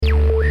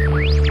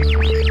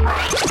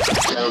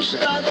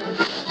Last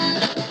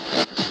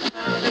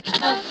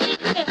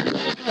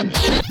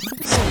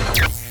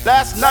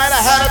night I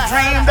had a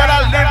dream that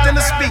I lived in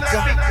the speaker.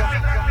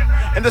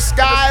 In the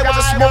sky was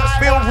a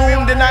smoke-filled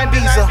room in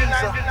Ibiza.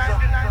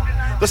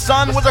 The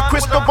sun was a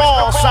crystal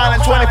ball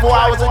shining 24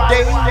 hours a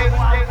day.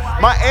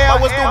 My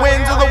air was the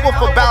winds of the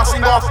woofer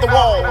bouncing off the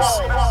walls.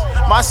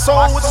 My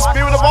soul was the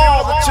spirit of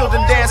all the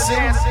children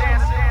dancing.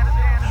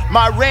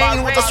 My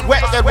rain was the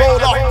sweat that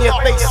rolled off their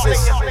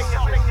faces.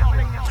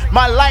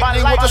 My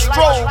lightning was the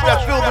strobe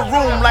that filled the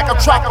room like a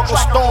tropical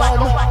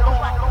storm.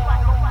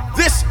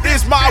 This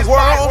is my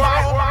world,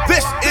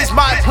 this is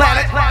my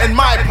planet, and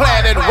my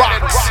planet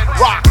rocks,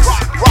 rocks,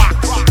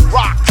 rocks,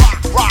 rocks,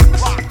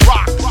 rocks, rocks,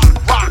 rocks,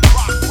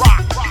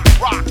 rocks.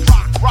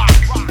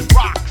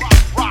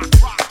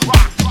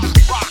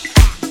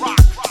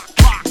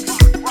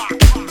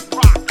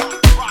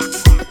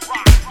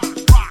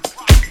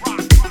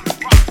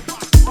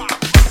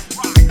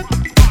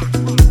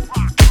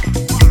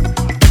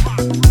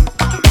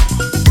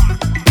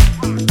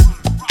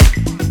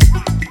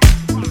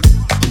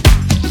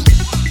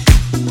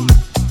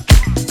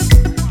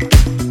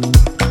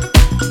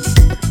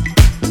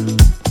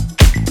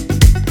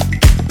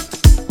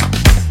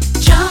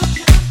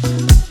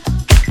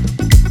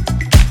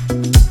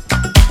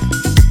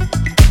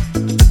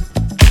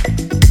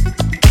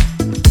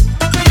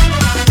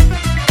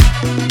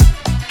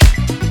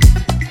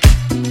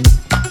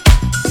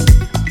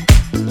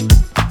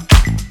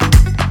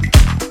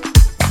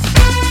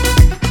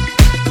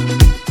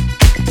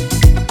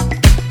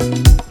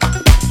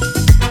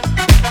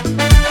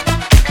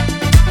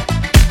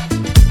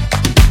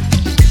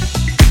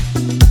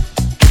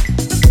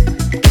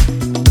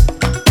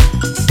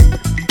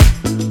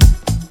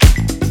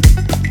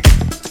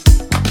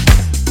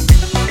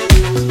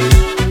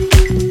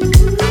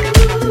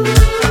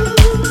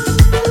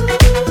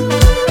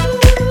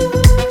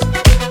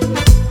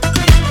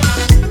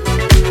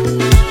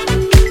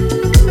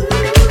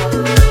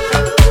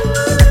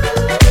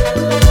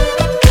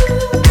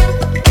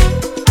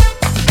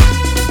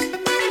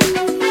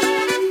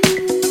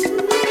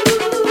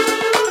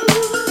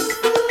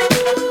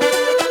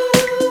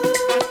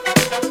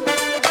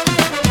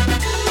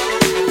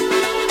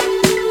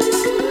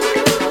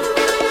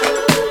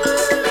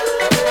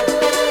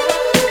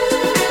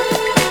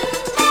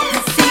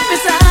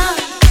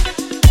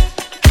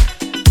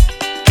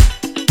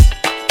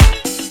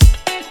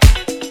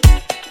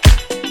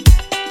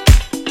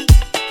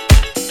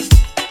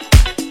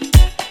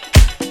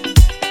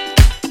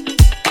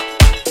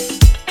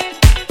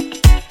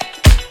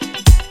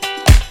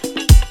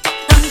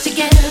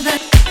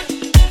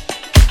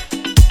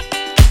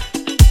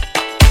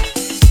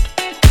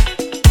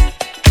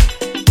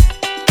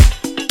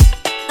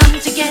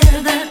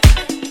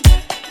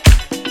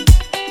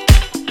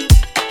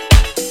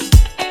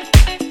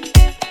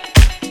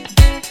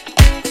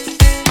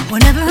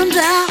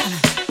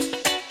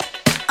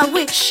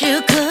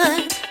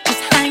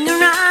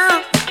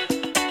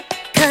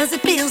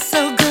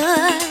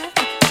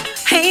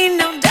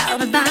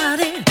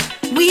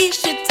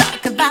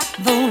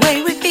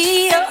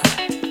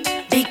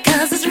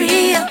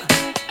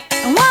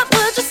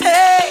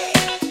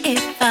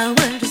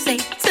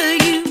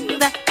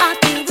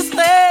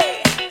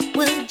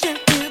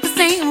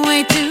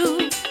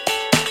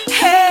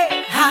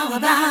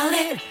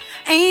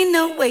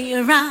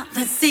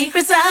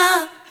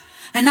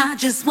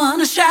 Just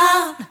wanna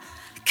shout,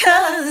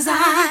 'cause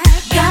I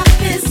got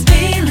this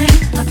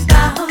feeling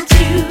about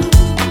you.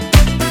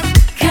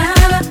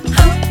 Kinda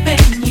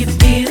hoping you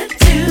feel it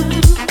too.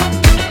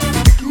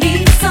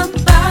 Need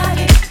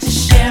somebody to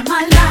share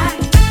my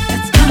life.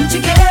 Let's come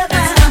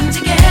together,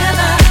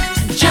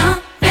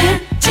 jump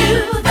into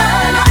the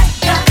light.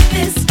 Got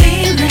this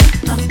feeling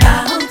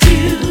about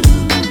you.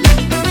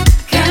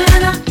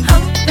 Kinda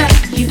hope that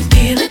you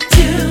feel it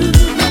too.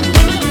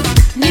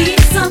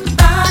 Need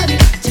somebody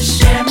to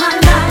share my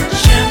life,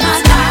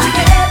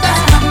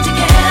 come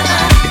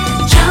together,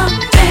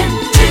 jump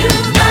into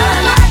the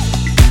light.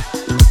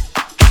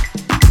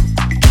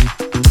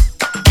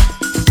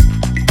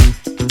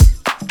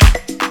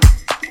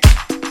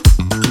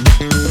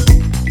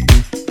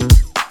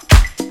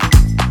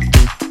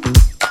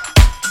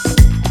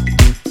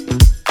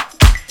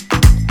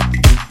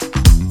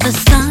 The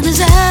sun is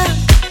up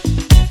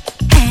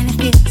and it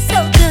feels so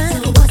good.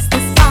 So what's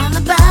this all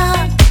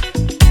about?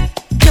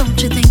 Don't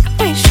you think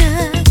we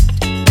should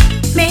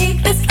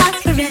make this last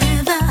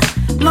forever?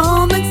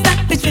 Moments that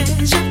we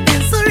treasure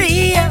feel so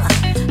real,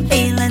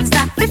 feelings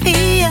that we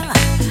feel,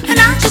 and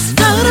I just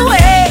float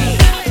away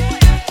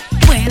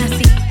when I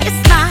see you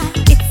smile.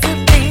 It's a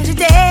better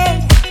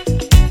day,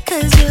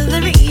 'cause you're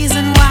the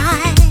reason why.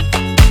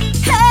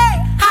 Hey,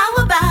 how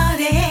about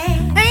it?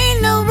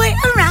 Ain't no way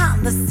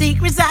around, the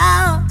secret's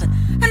out,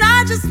 and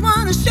I just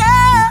wanna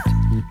shout,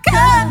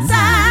 'cause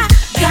I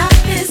got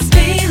this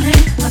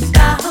feeling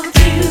about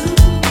you.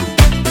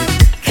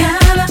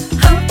 Kinda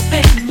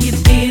hoping you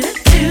feel it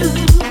too.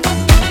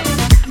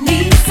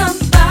 Need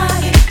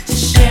somebody to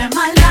share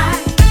my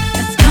life.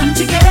 Let's come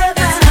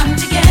together,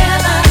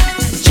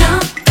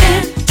 jump in.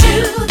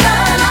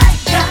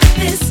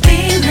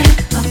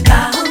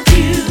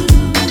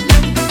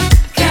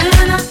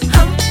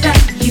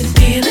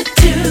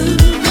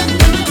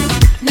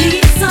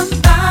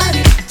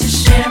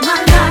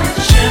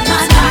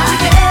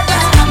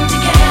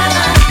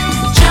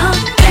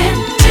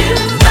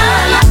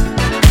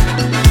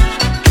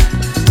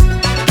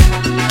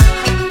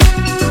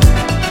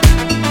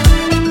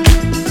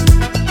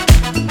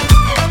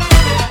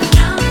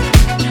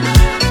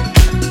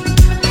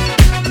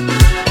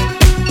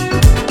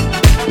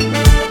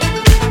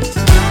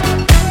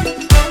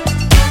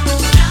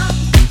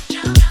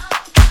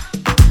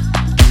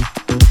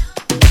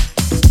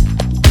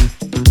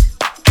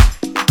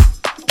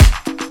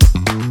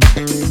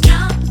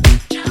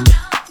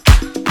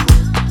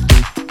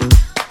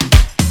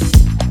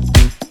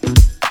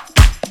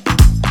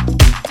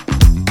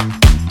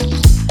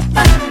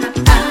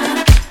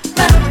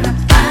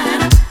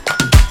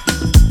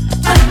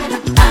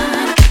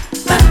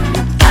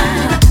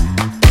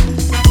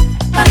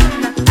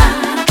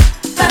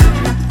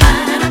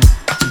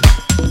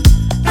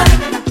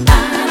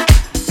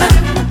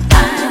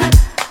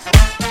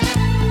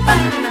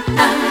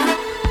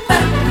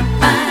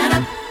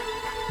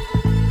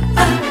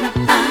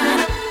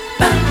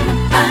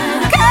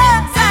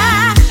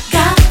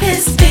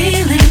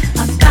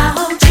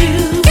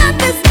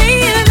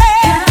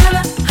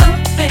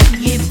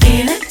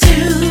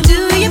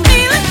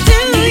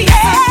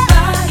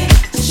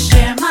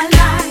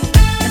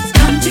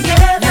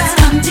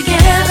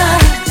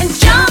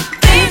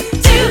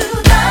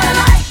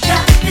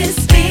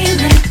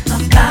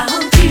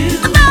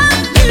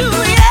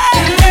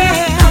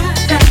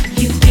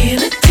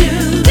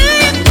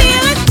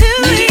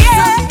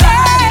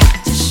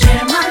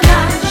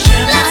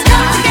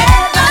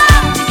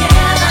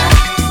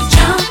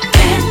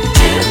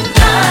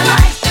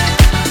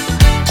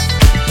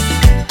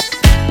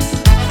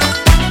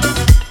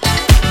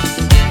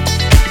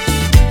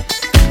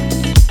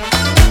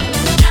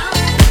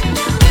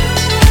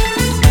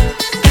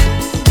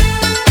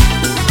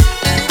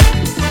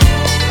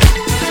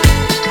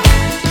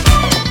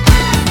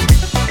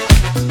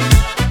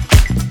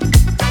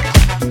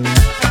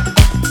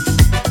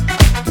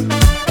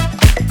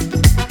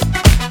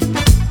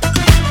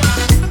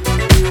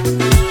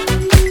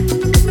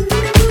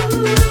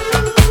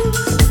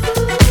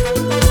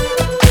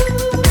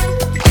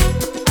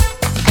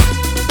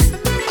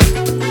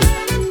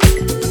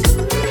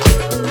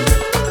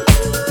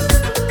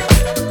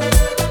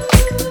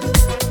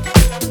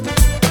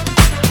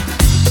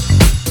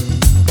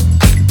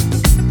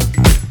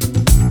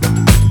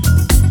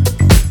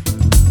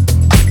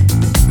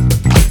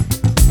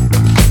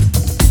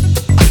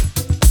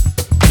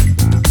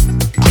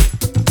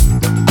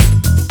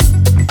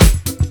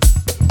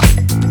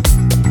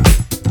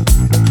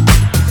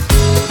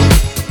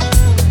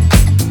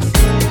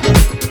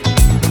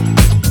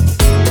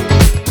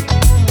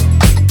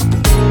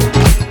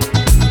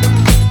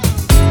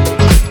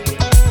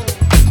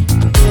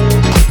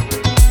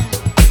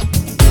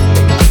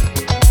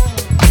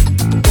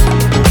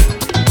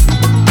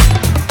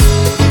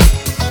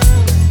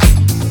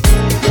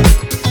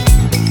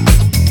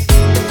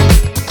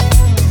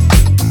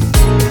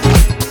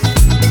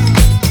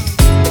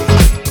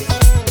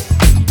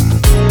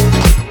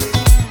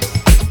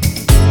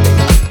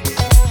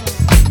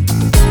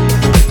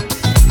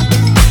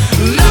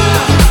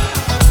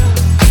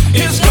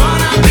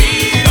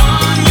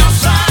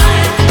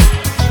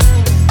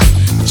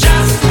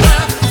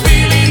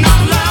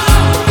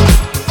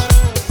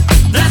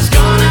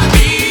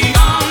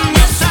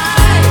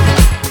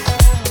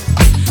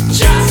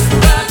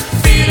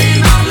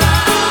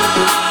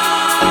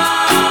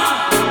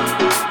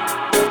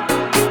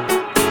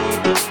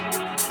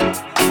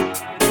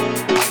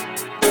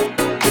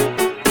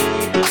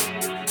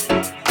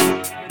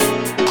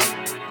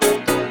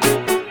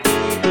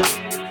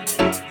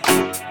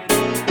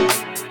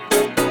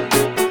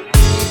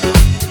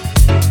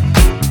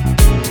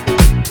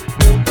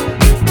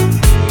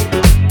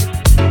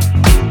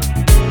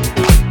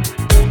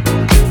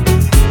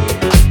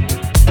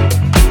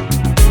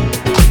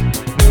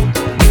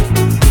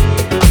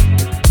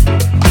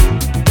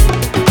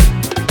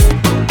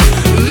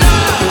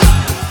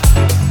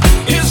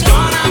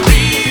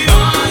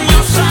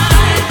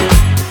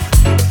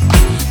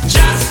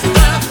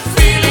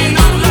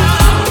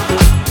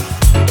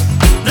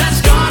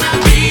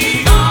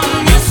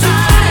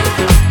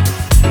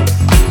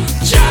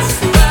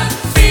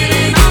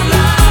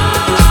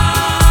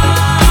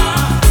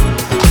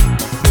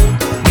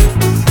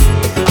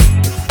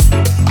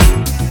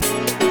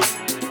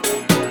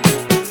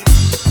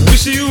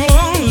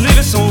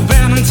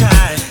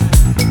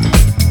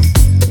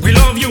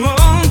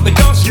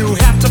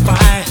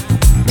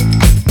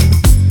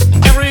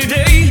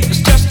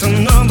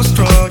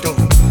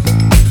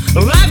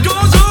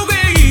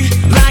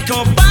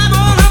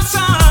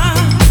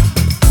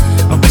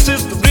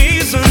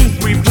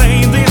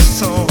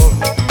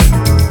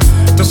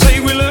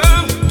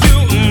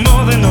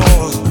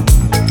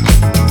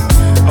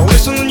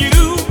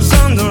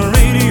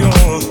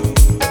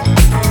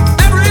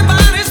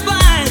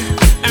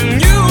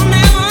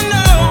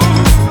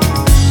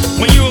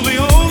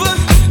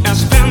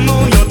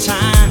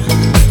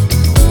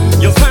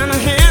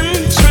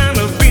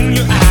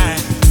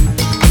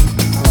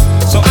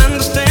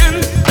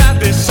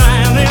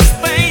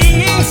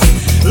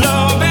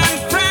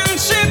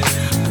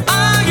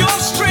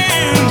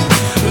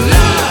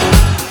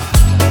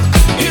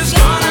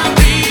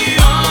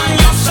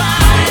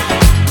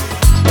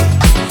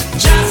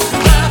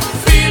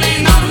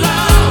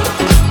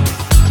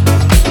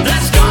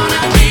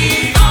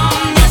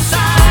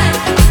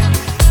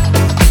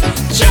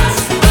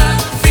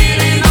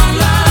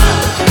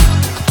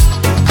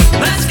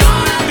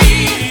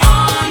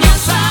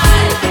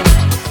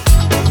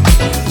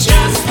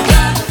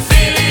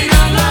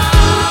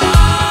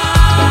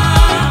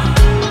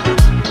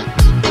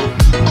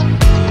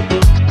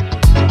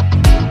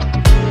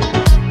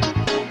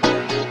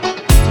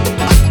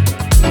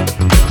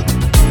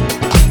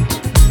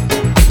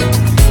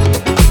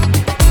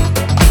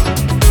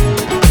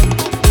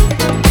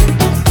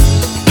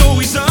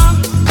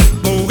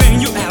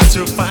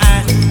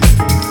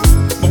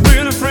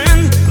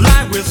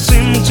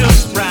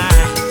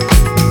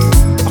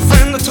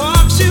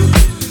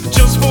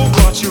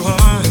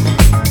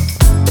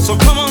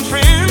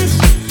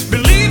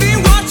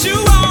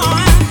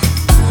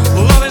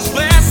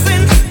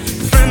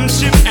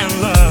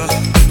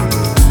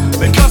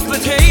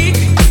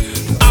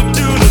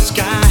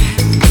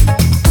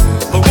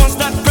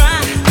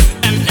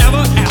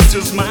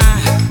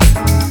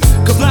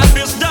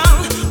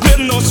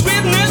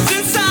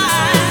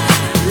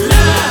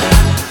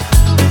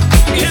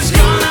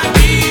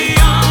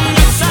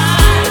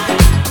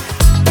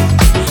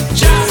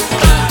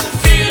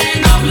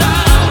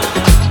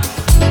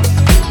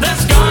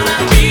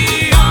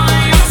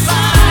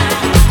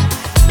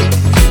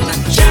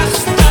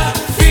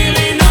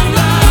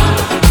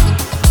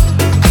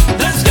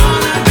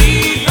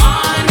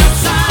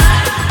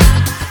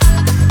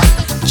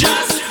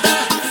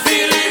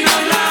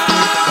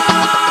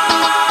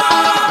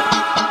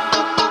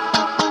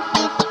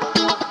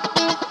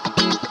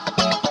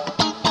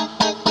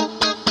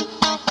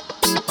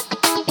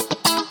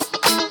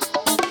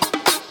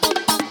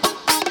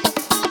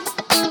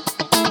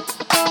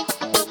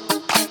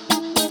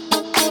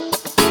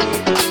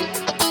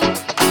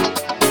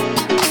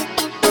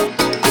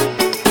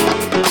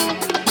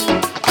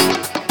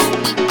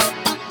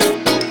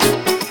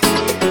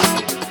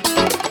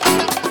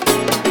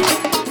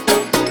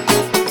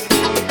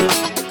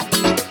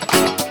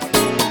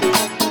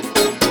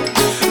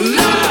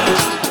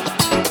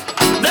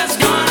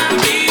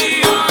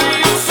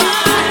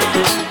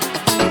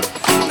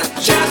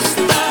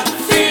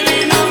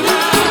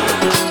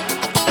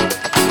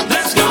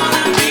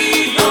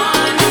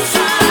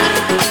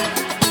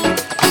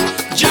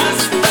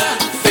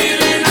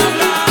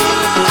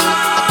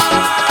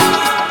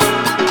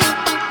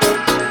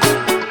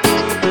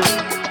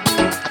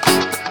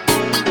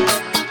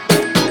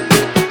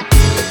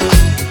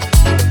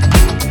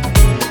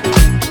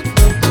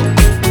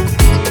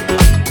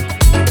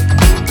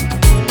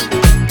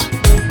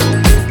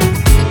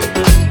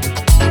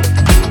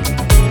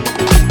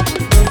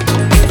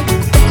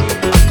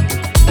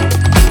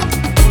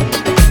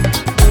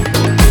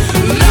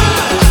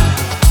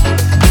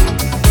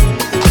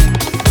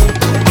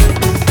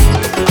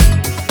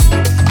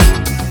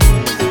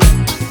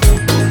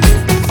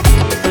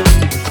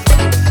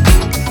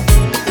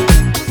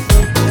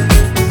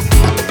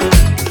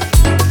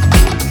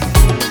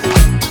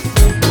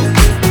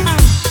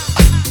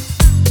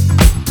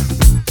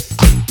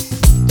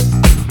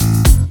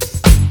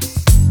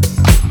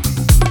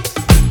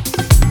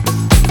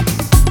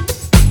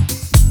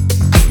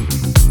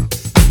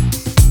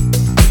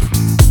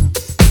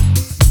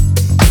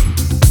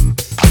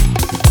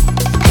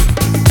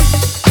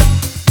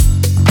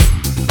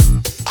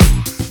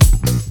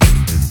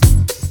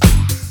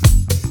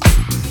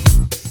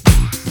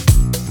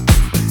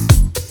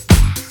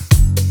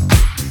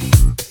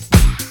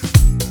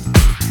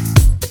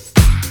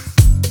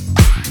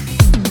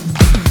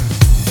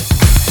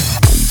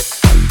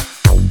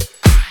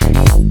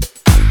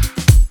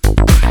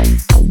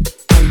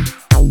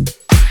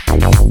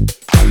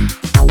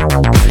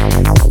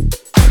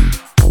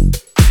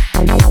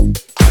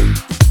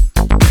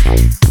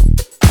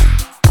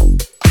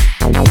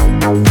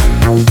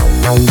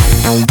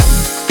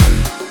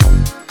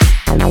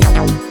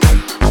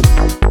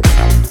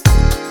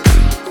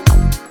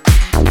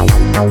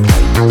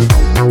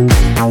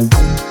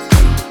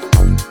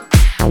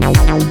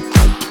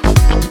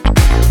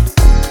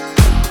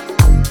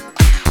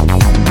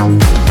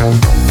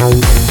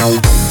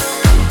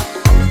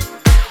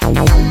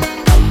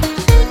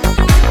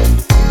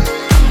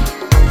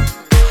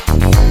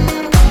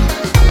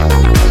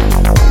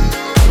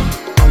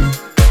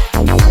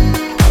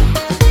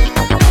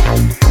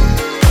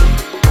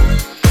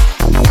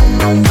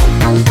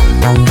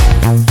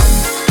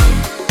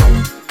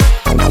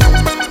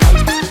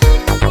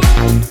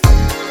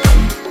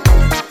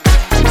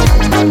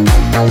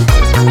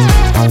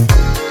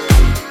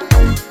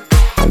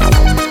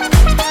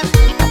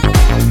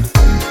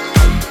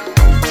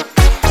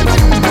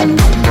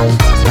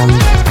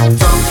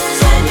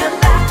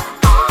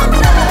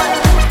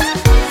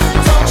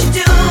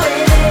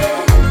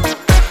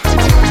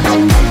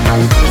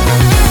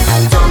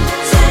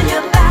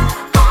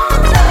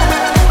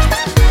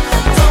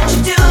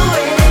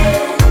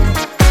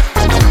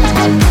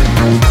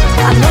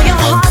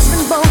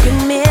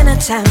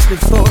 Times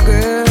before,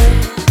 girl.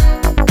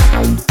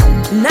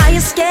 Now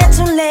you're scared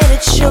to let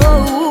it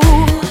show.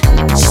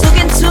 Just look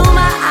into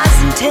my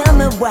eyes and tell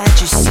me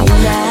what you see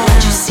now.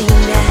 What you see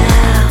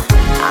now.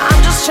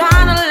 I'm just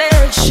trying to let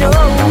it show.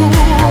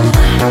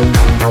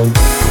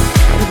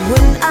 But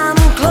when I'm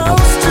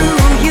close to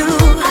you,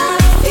 I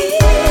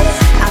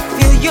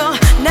feel you're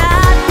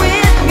not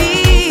with me.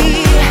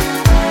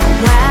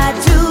 Why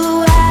do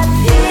I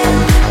feel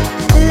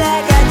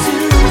like I do?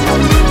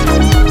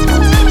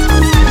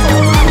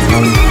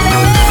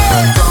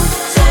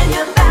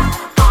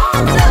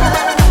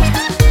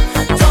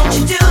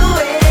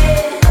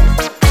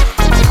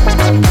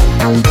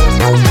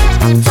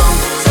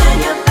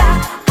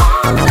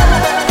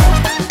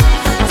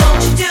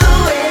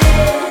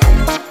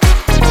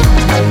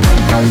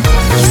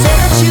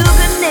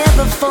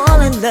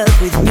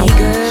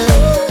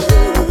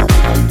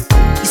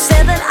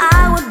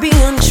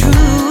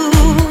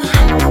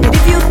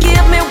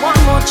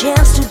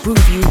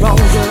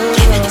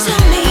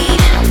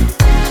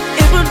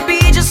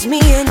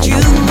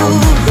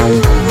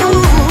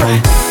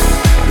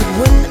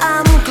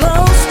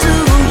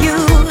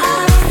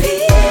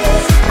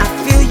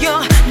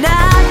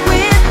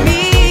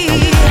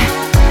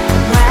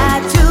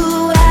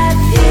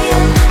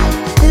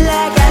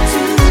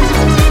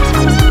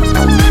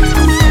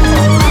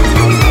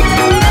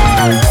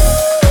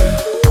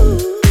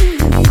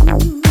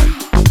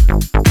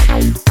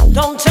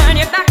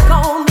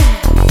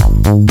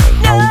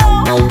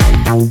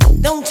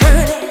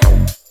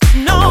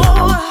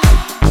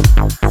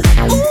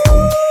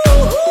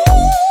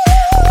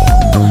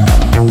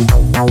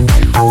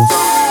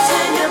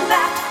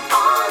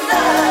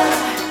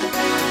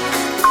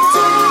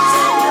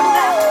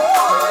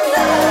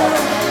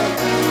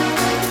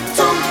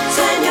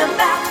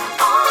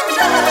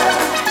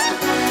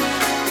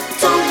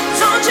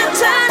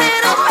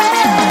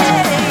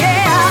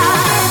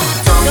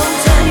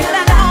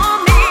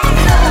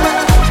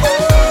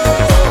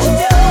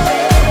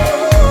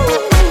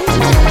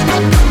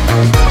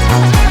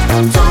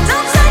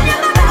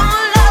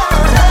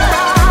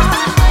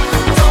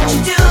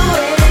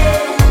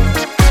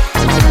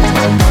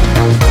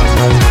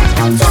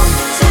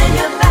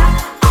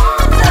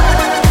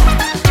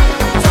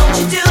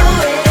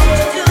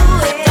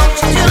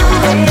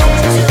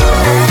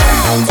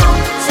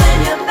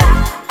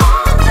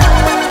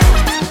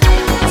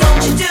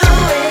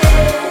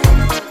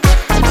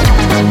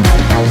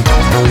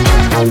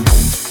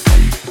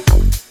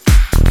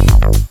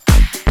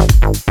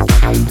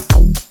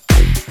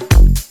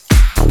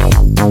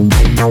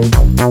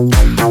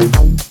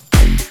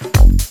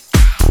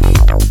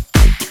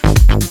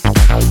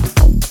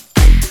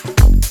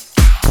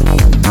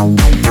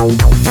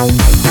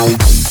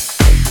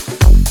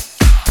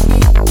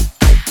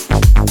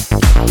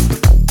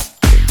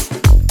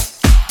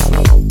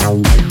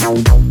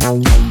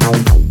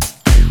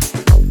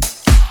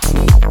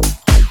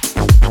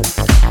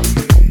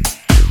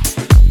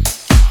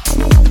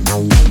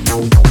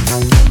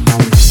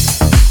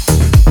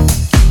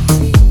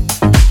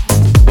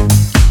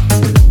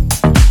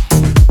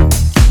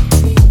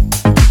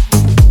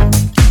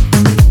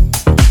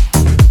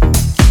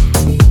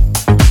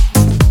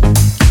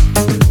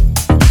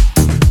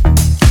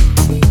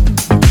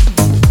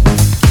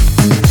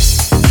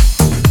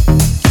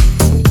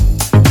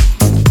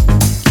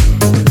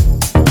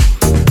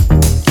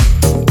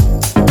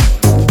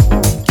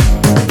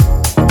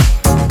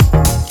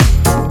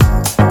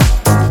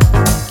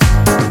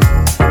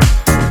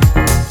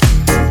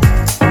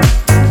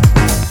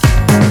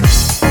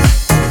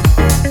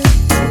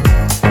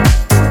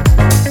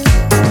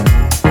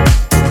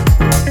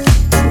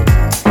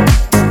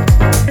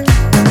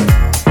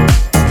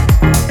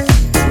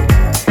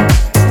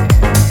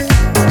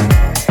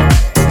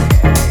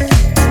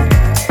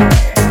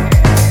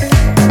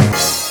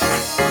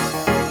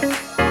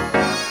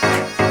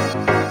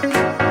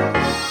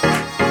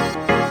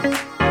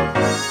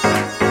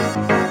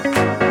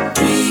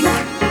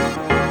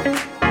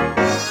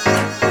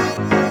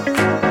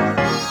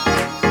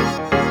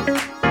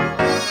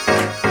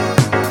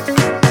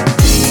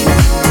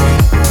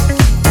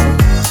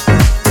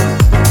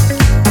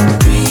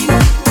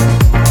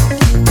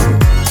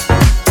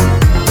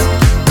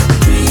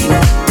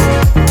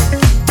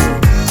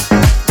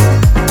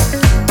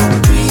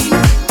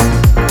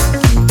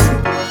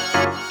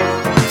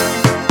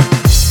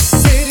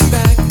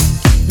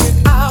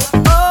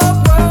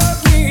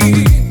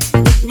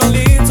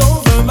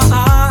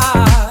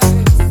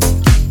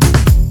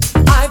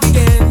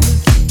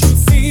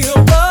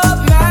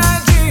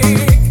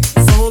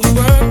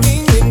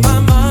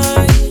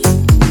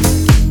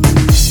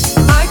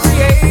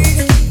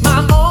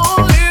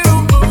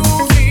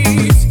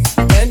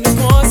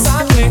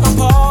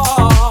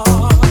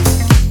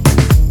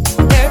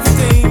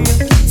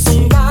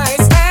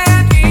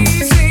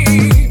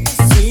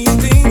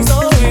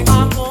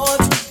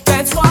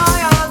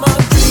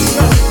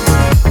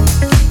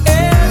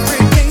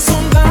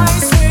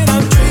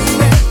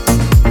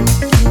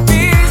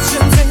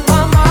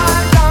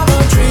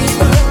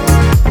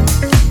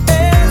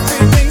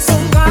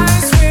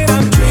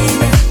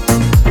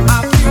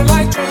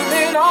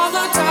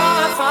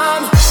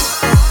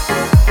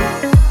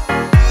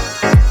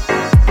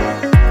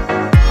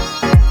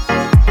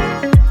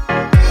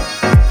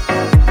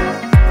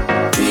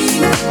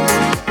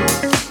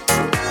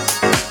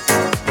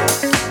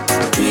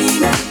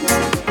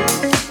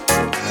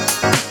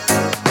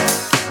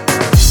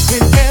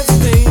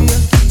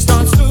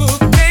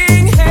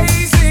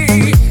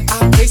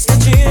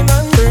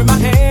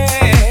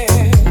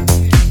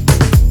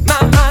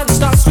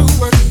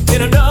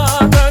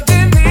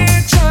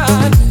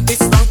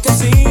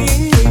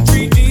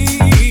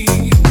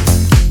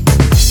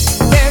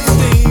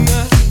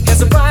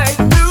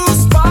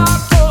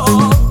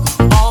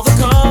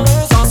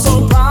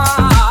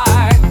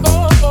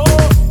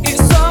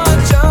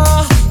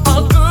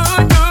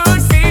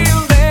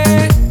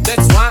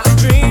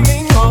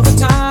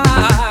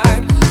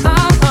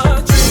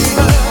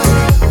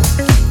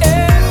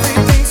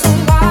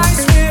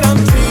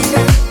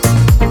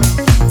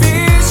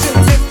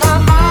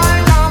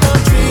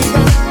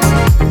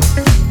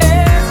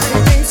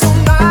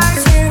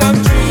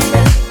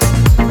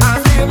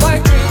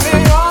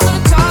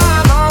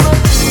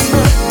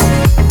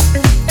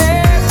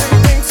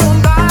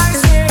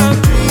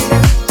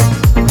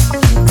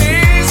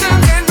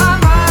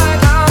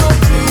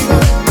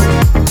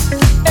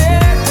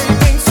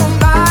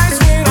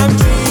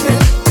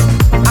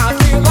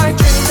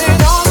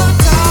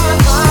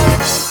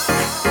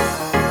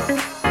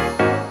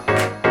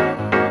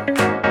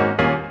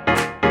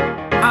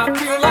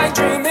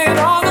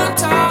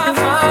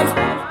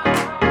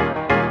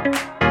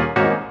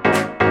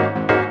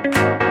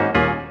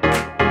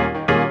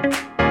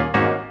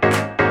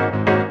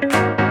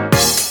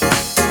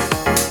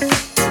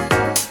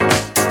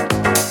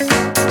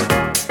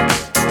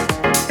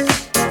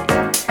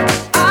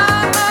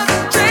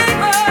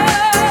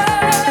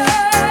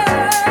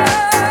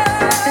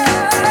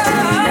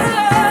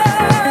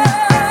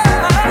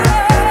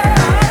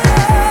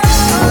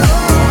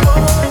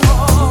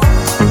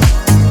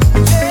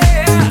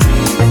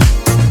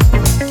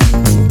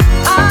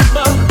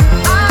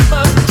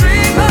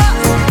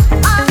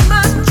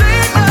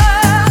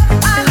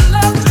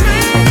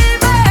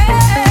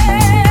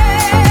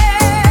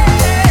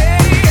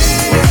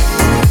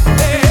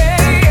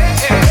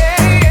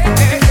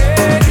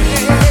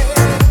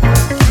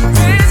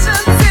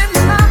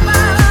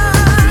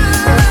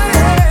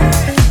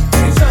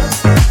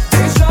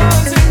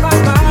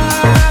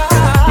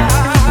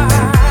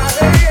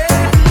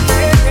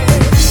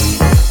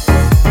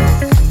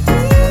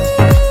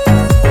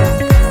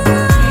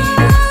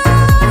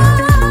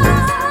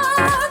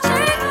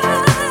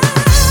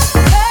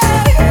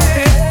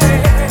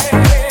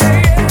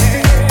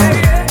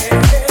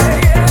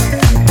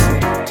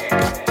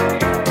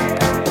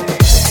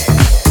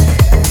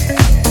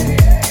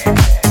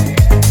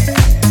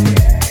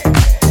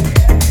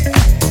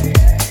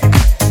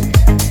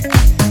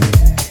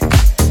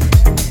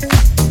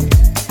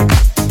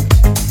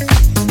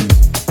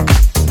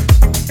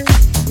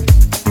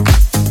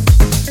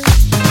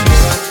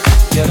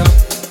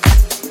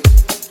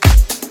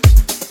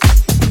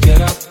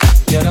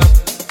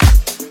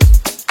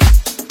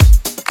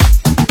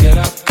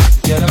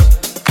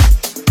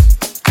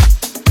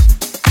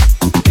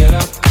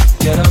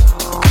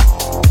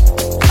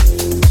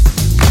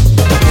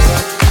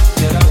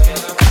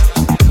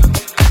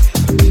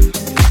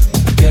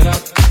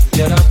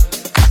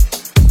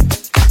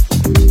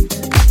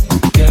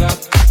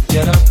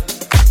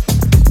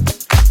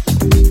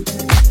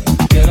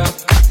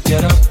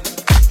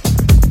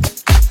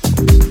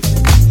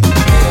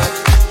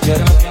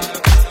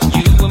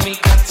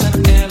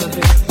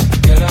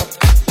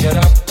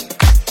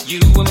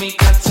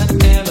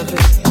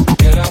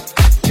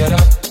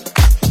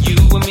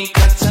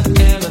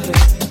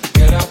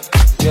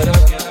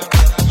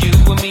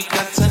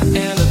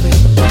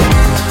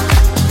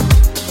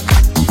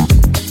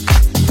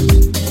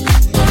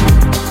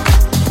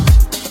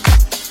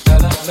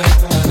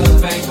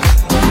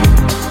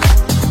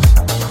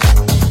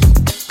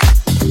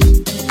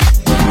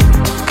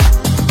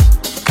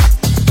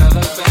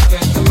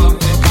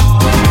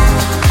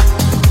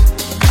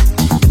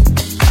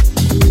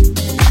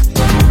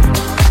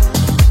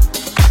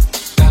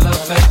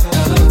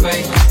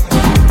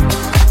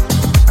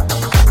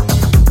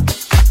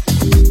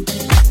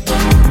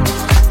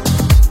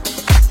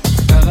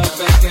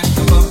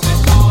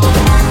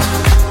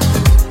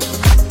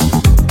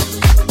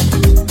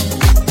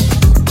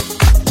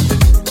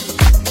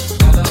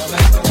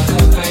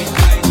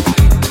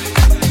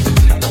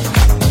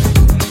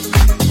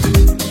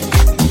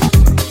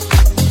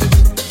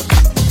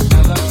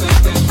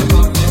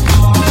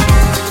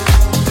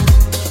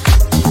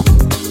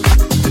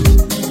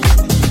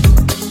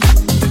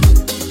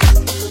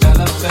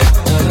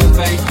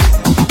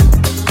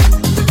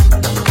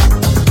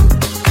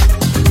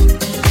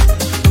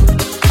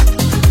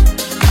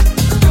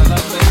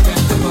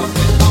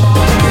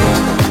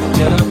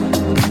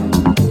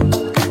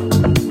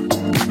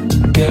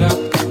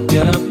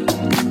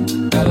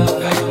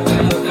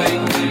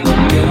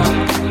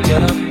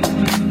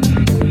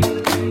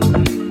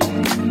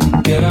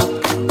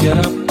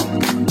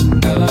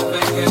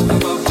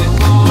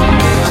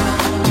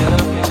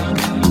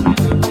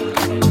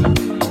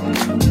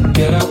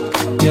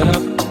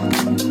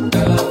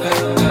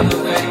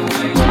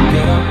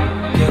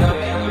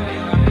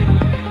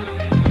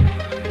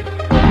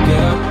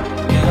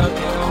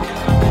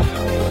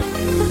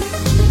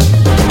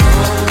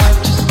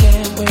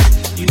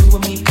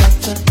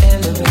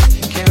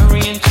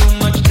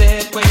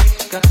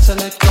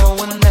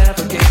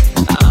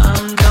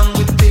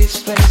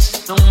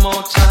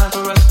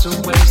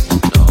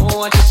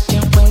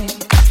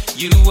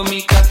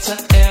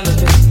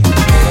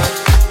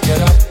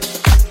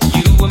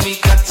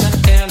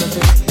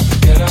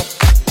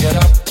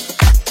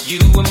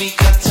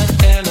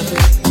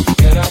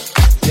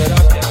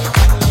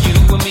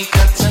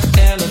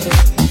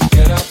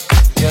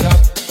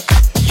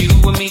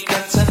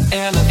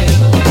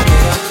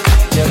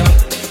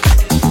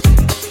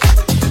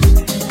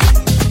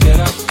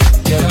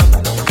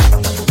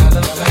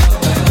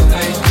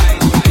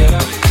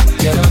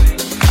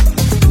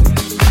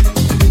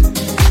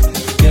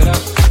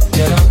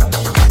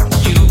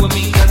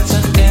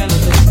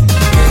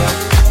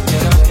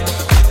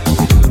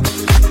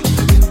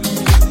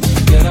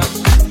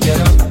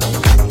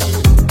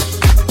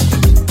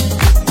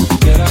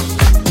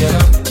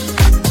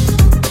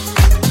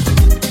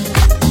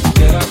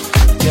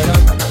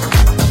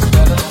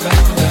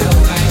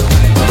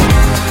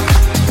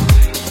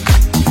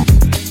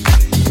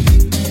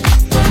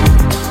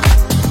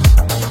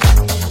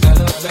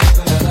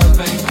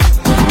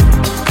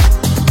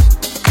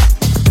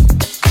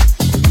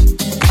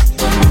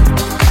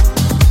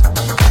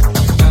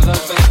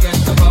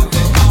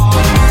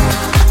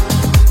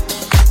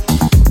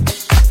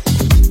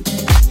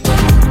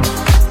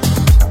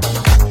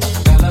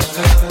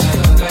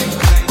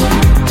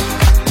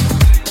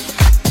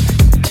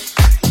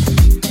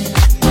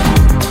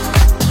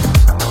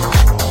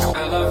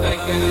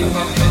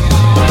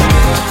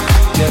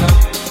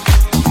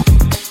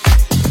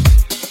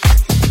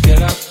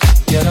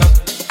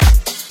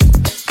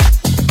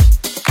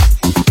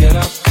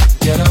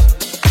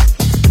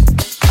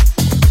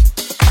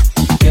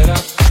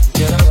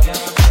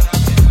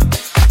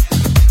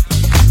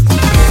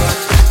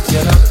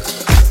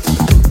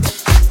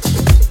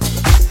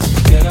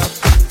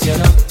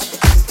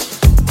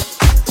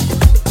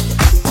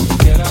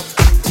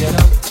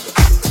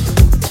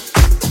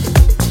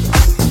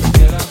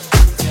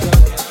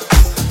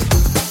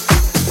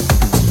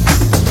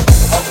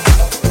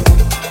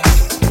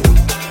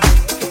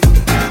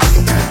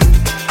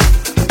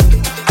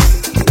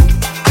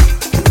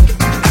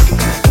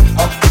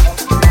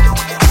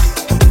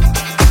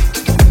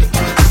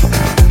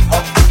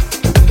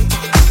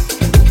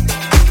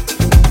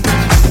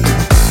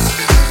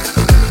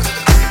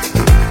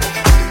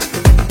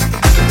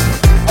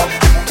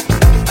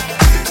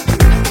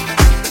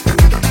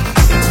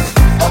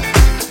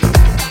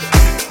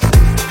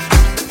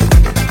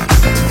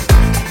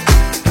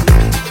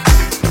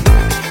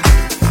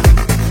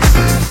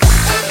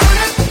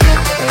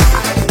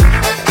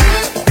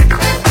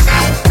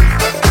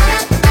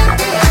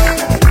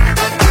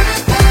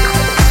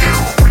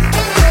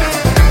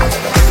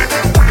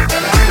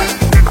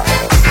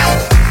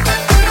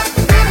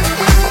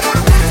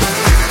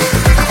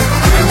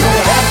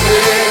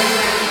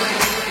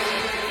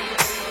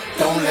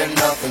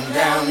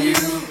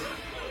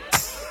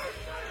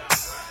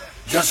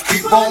 Just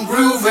keep on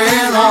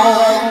grooving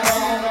on,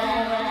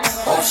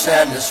 all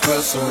sadness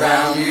will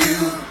surround you.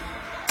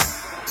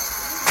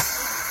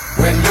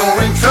 When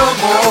you're in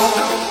trouble,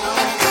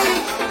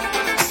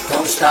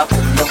 don't stop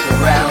to look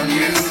around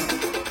you.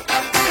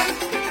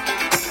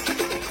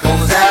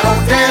 'Cause that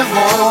old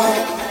devil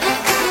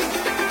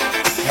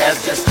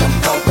has just come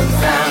up and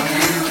found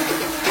you.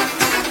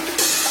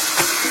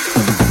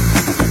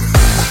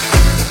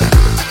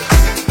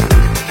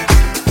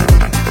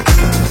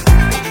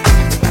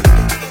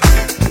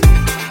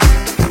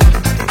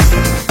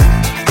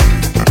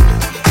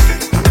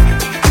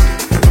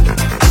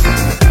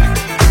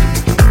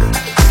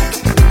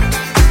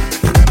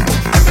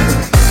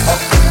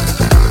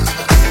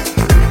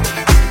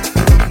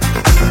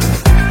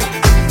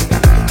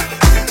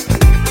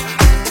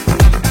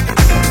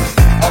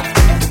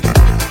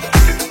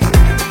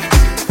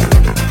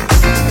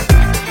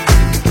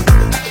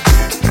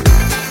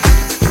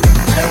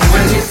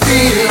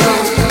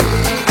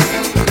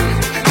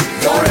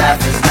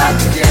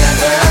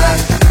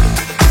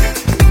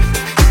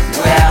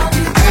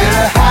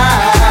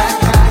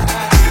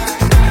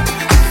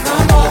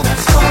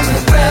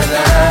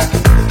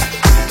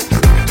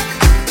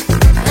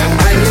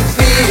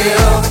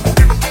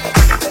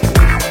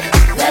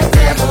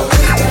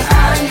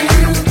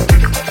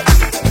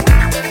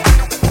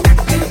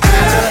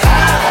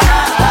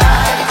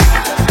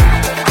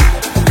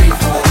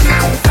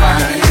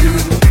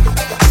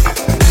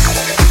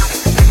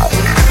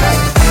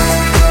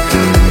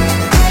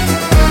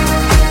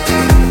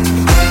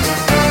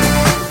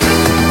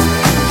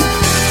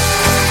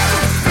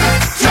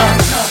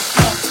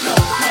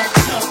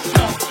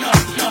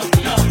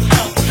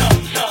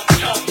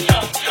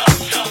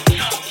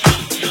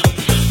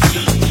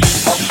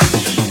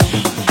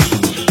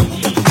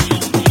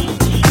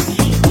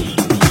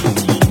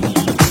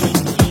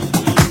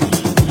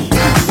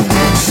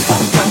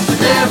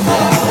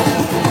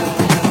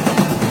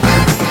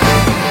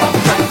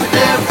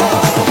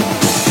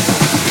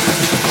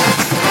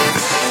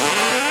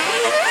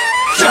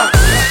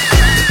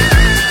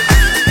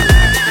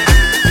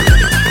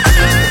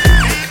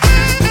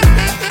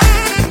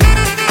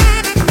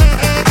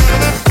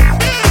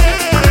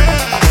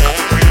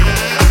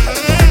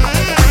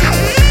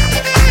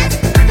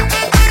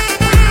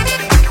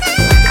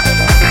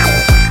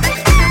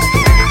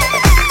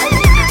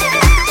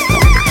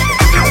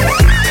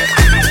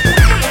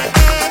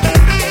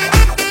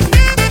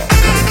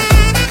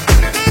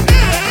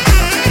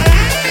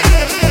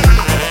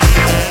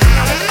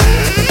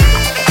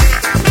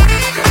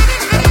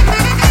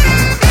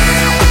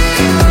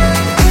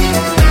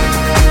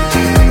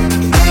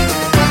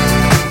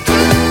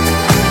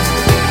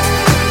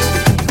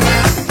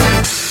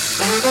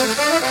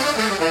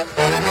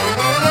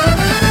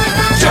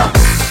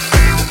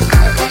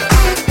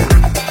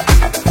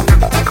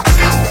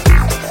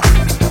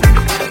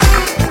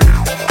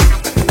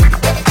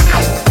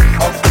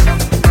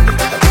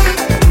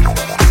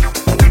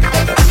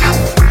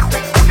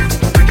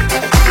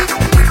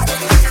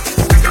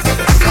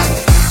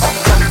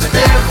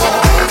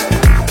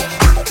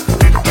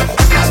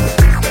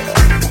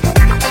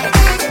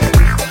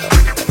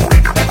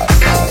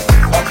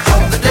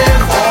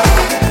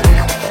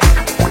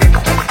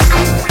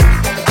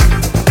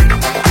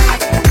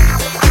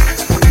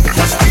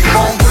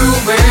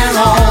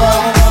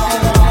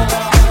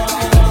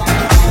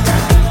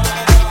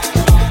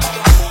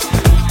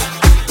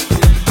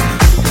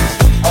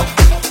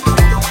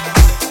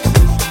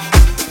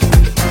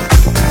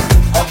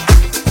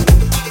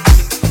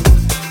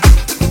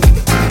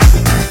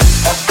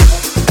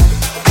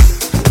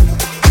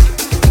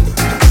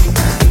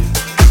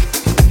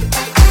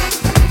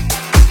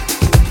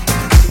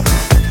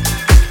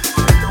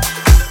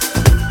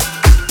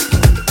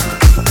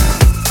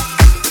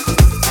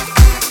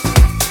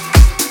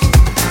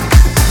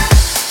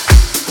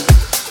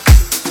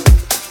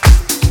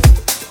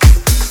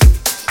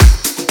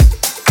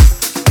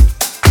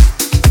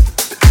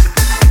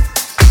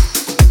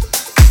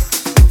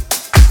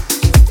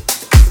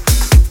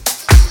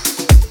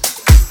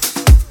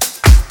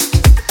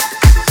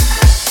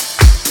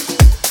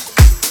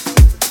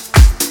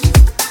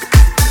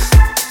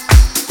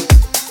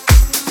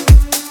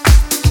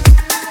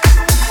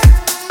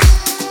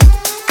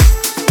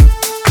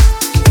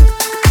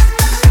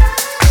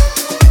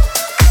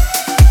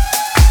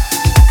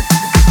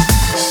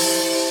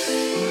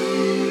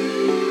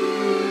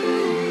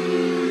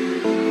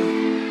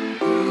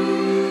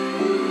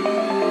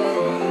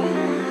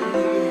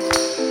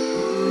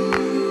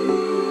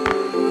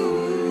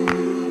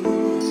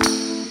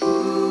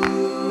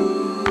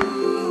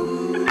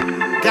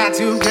 Got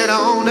to get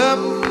on up.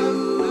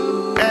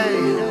 Hey,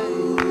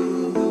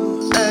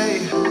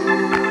 hey.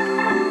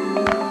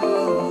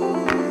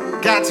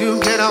 Got to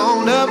get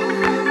on up.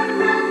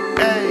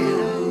 Hey,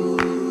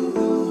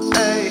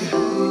 hey,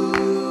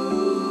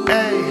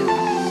 hey.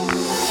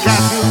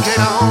 Got to get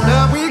on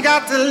up. We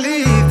got to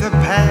leave the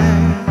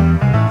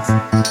past.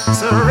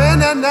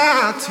 Surrender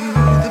now to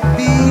the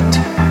beat.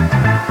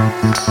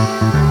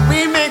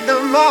 We make the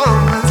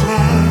moments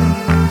last.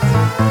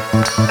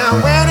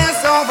 And when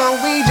it's over,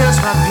 we just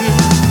repeat.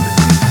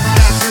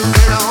 Got to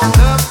get on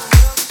up.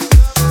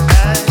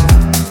 Hey.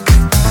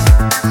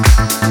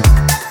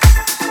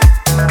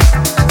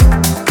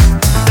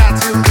 Got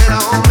to get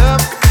on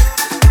up.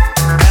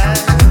 Hey.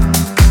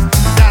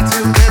 Got to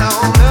get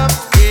on up.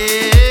 Yeah.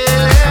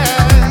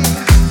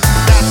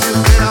 Got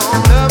to get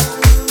on up.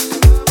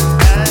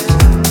 Hey.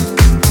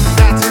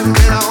 Got to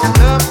get on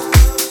up.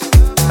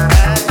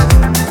 Hey.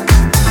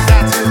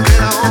 Got to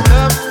get on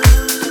up.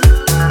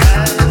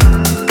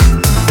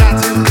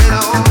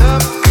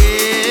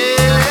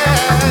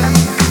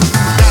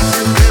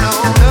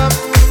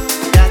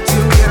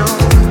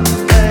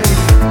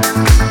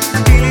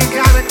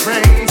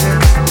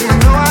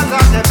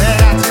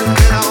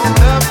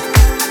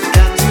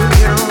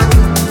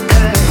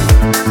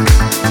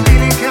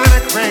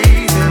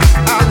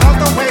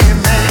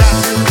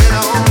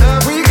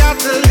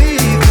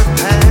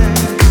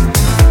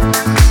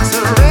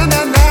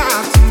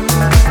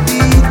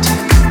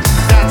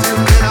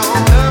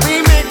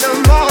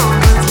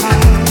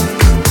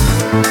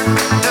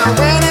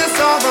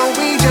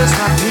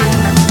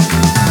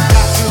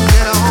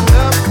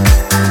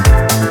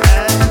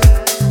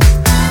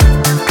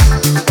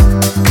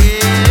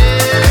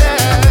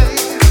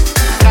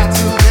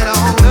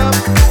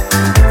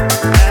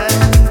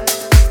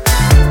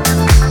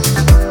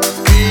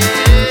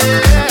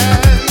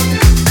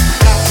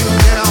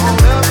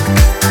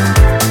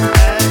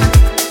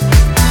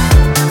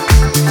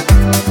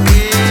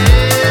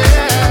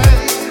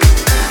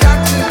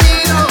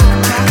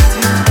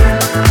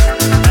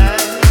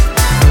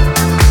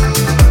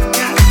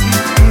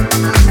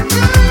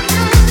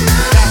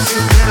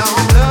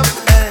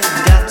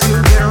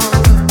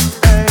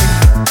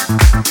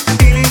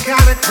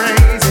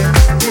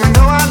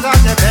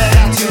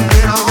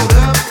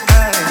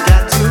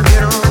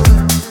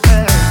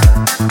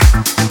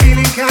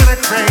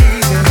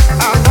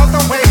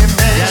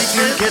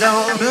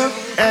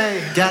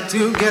 Got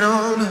to get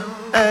on up,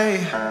 ayy.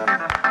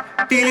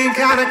 Feeling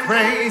kinda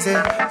crazy,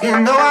 you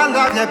know I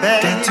love you,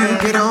 babe. Got to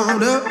get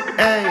on up,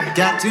 ayy.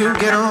 Got to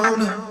get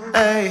on up,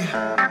 ayy.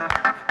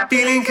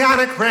 Feeling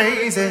kinda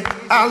crazy,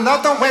 I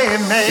love the way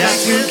it makes. Got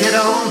to get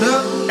on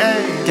up,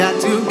 ayy.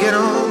 Got to get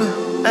on up,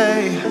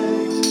 ayy.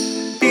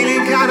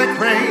 Feeling kinda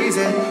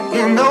crazy,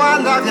 you know I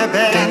love you,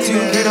 babe. Got to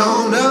get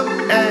on up,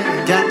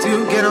 ayy. Got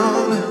to get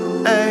on up,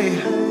 ayy.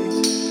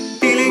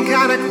 Feeling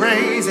kinda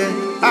crazy,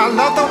 I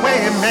love the way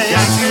it makes.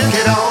 Got to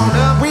get on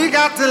up. We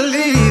got to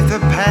leave the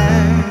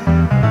past.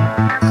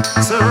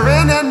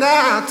 Surrender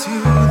now to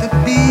the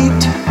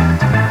beat.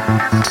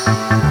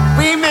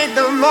 We make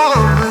the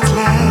moments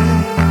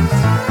last.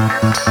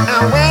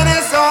 And when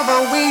it's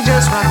over, we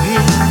just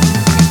repeat.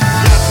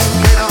 Got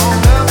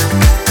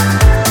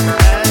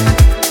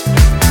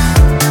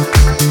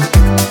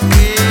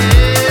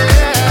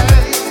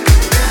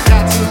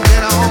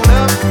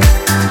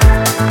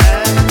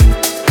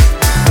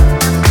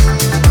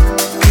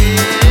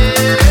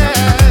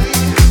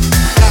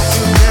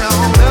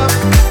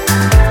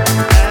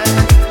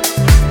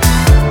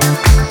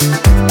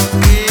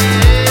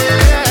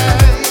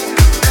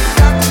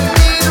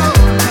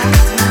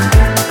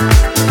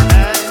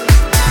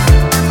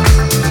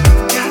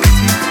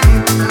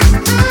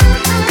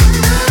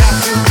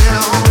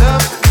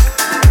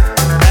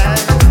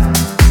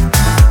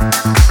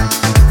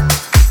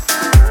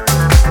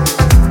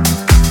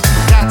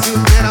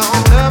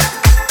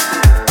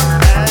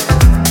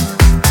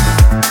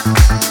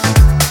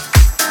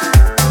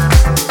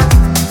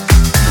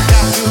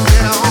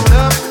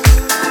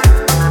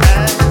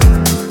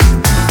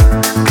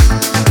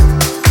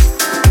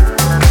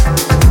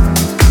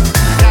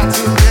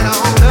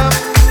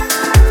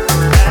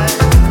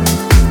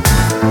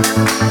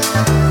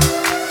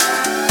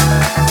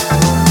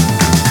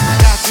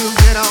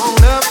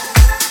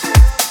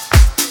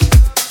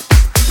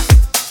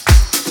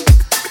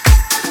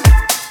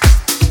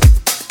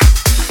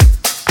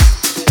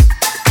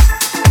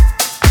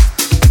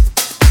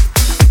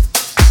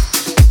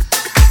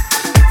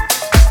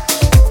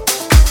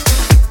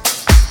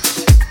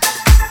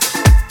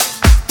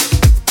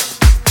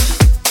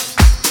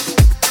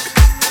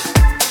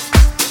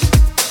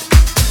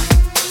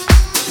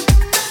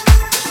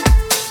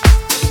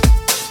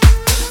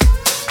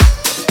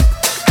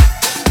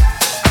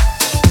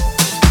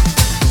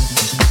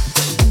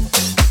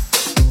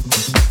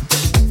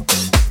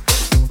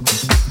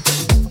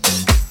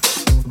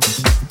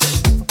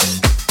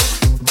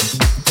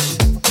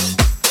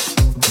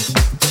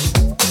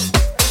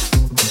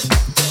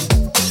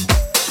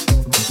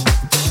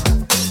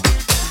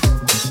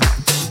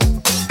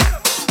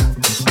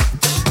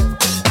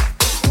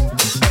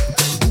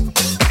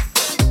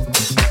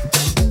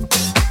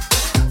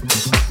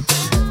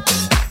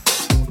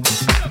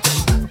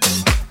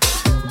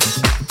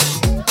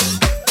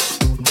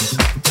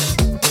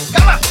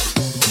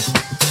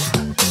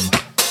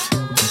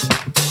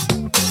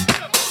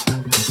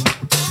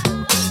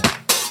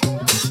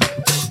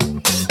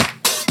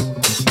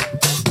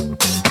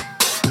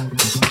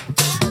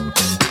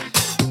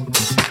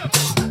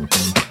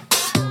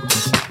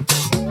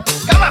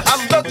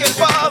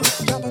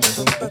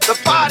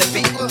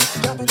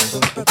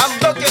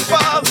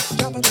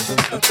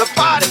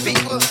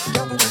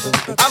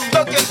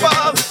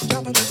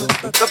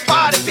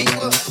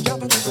people.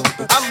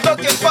 I'm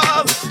looking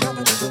for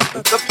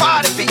the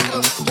party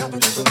people.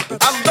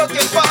 I'm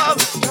looking for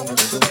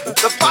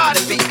the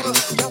party people.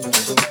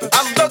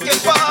 I'm looking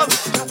for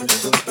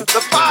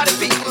the party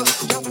people.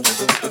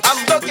 I'm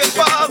looking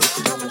for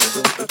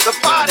the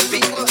party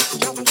people.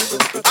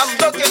 I'm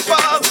looking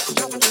for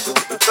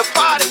the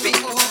party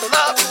people who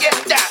love to get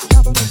down.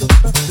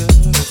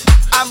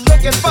 I'm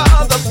looking for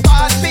the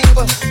party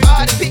people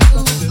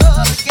who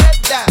love to get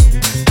down.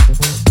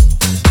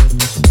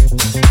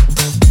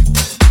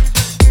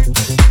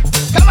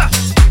 Come on,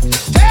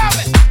 tell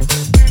me.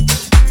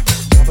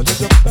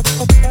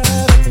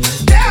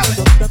 Tell me.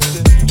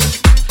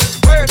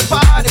 Where's the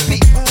party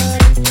people?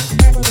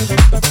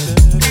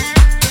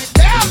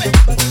 Tell me.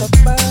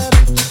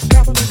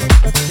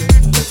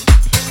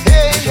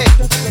 Hey, hey.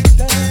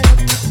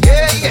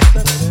 Yeah, yeah.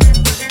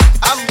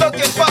 I'm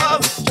looking for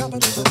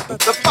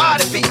the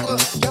party people.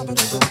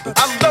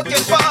 I'm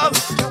looking for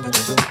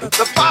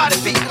the party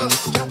people.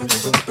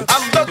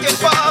 I'm looking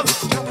for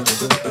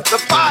the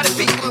party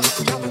people.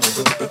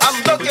 I'm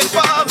looking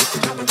for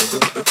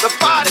the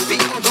party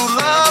people who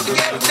love to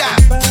get down.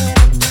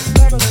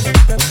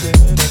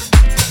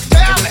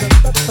 Tell me.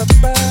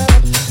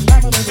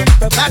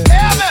 Now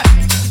tell me.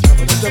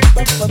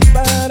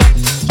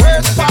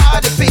 Where's the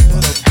party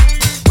people?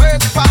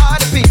 Where's the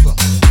party people?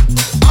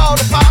 All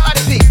the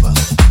party people.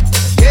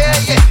 Yeah,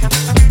 yeah.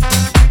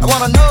 I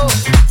wanna know.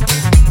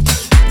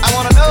 I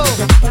wanna know.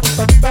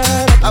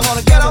 I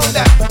wanna get on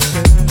down.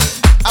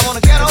 I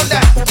wanna get on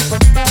down.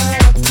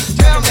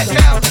 Tell me,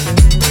 tell me.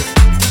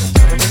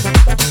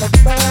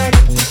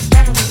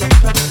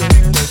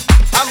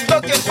 I'm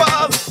looking for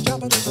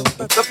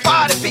the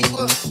party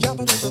people.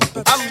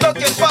 I'm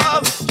looking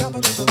for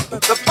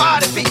the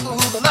party people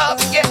who love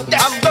to get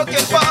down. I'm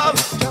looking for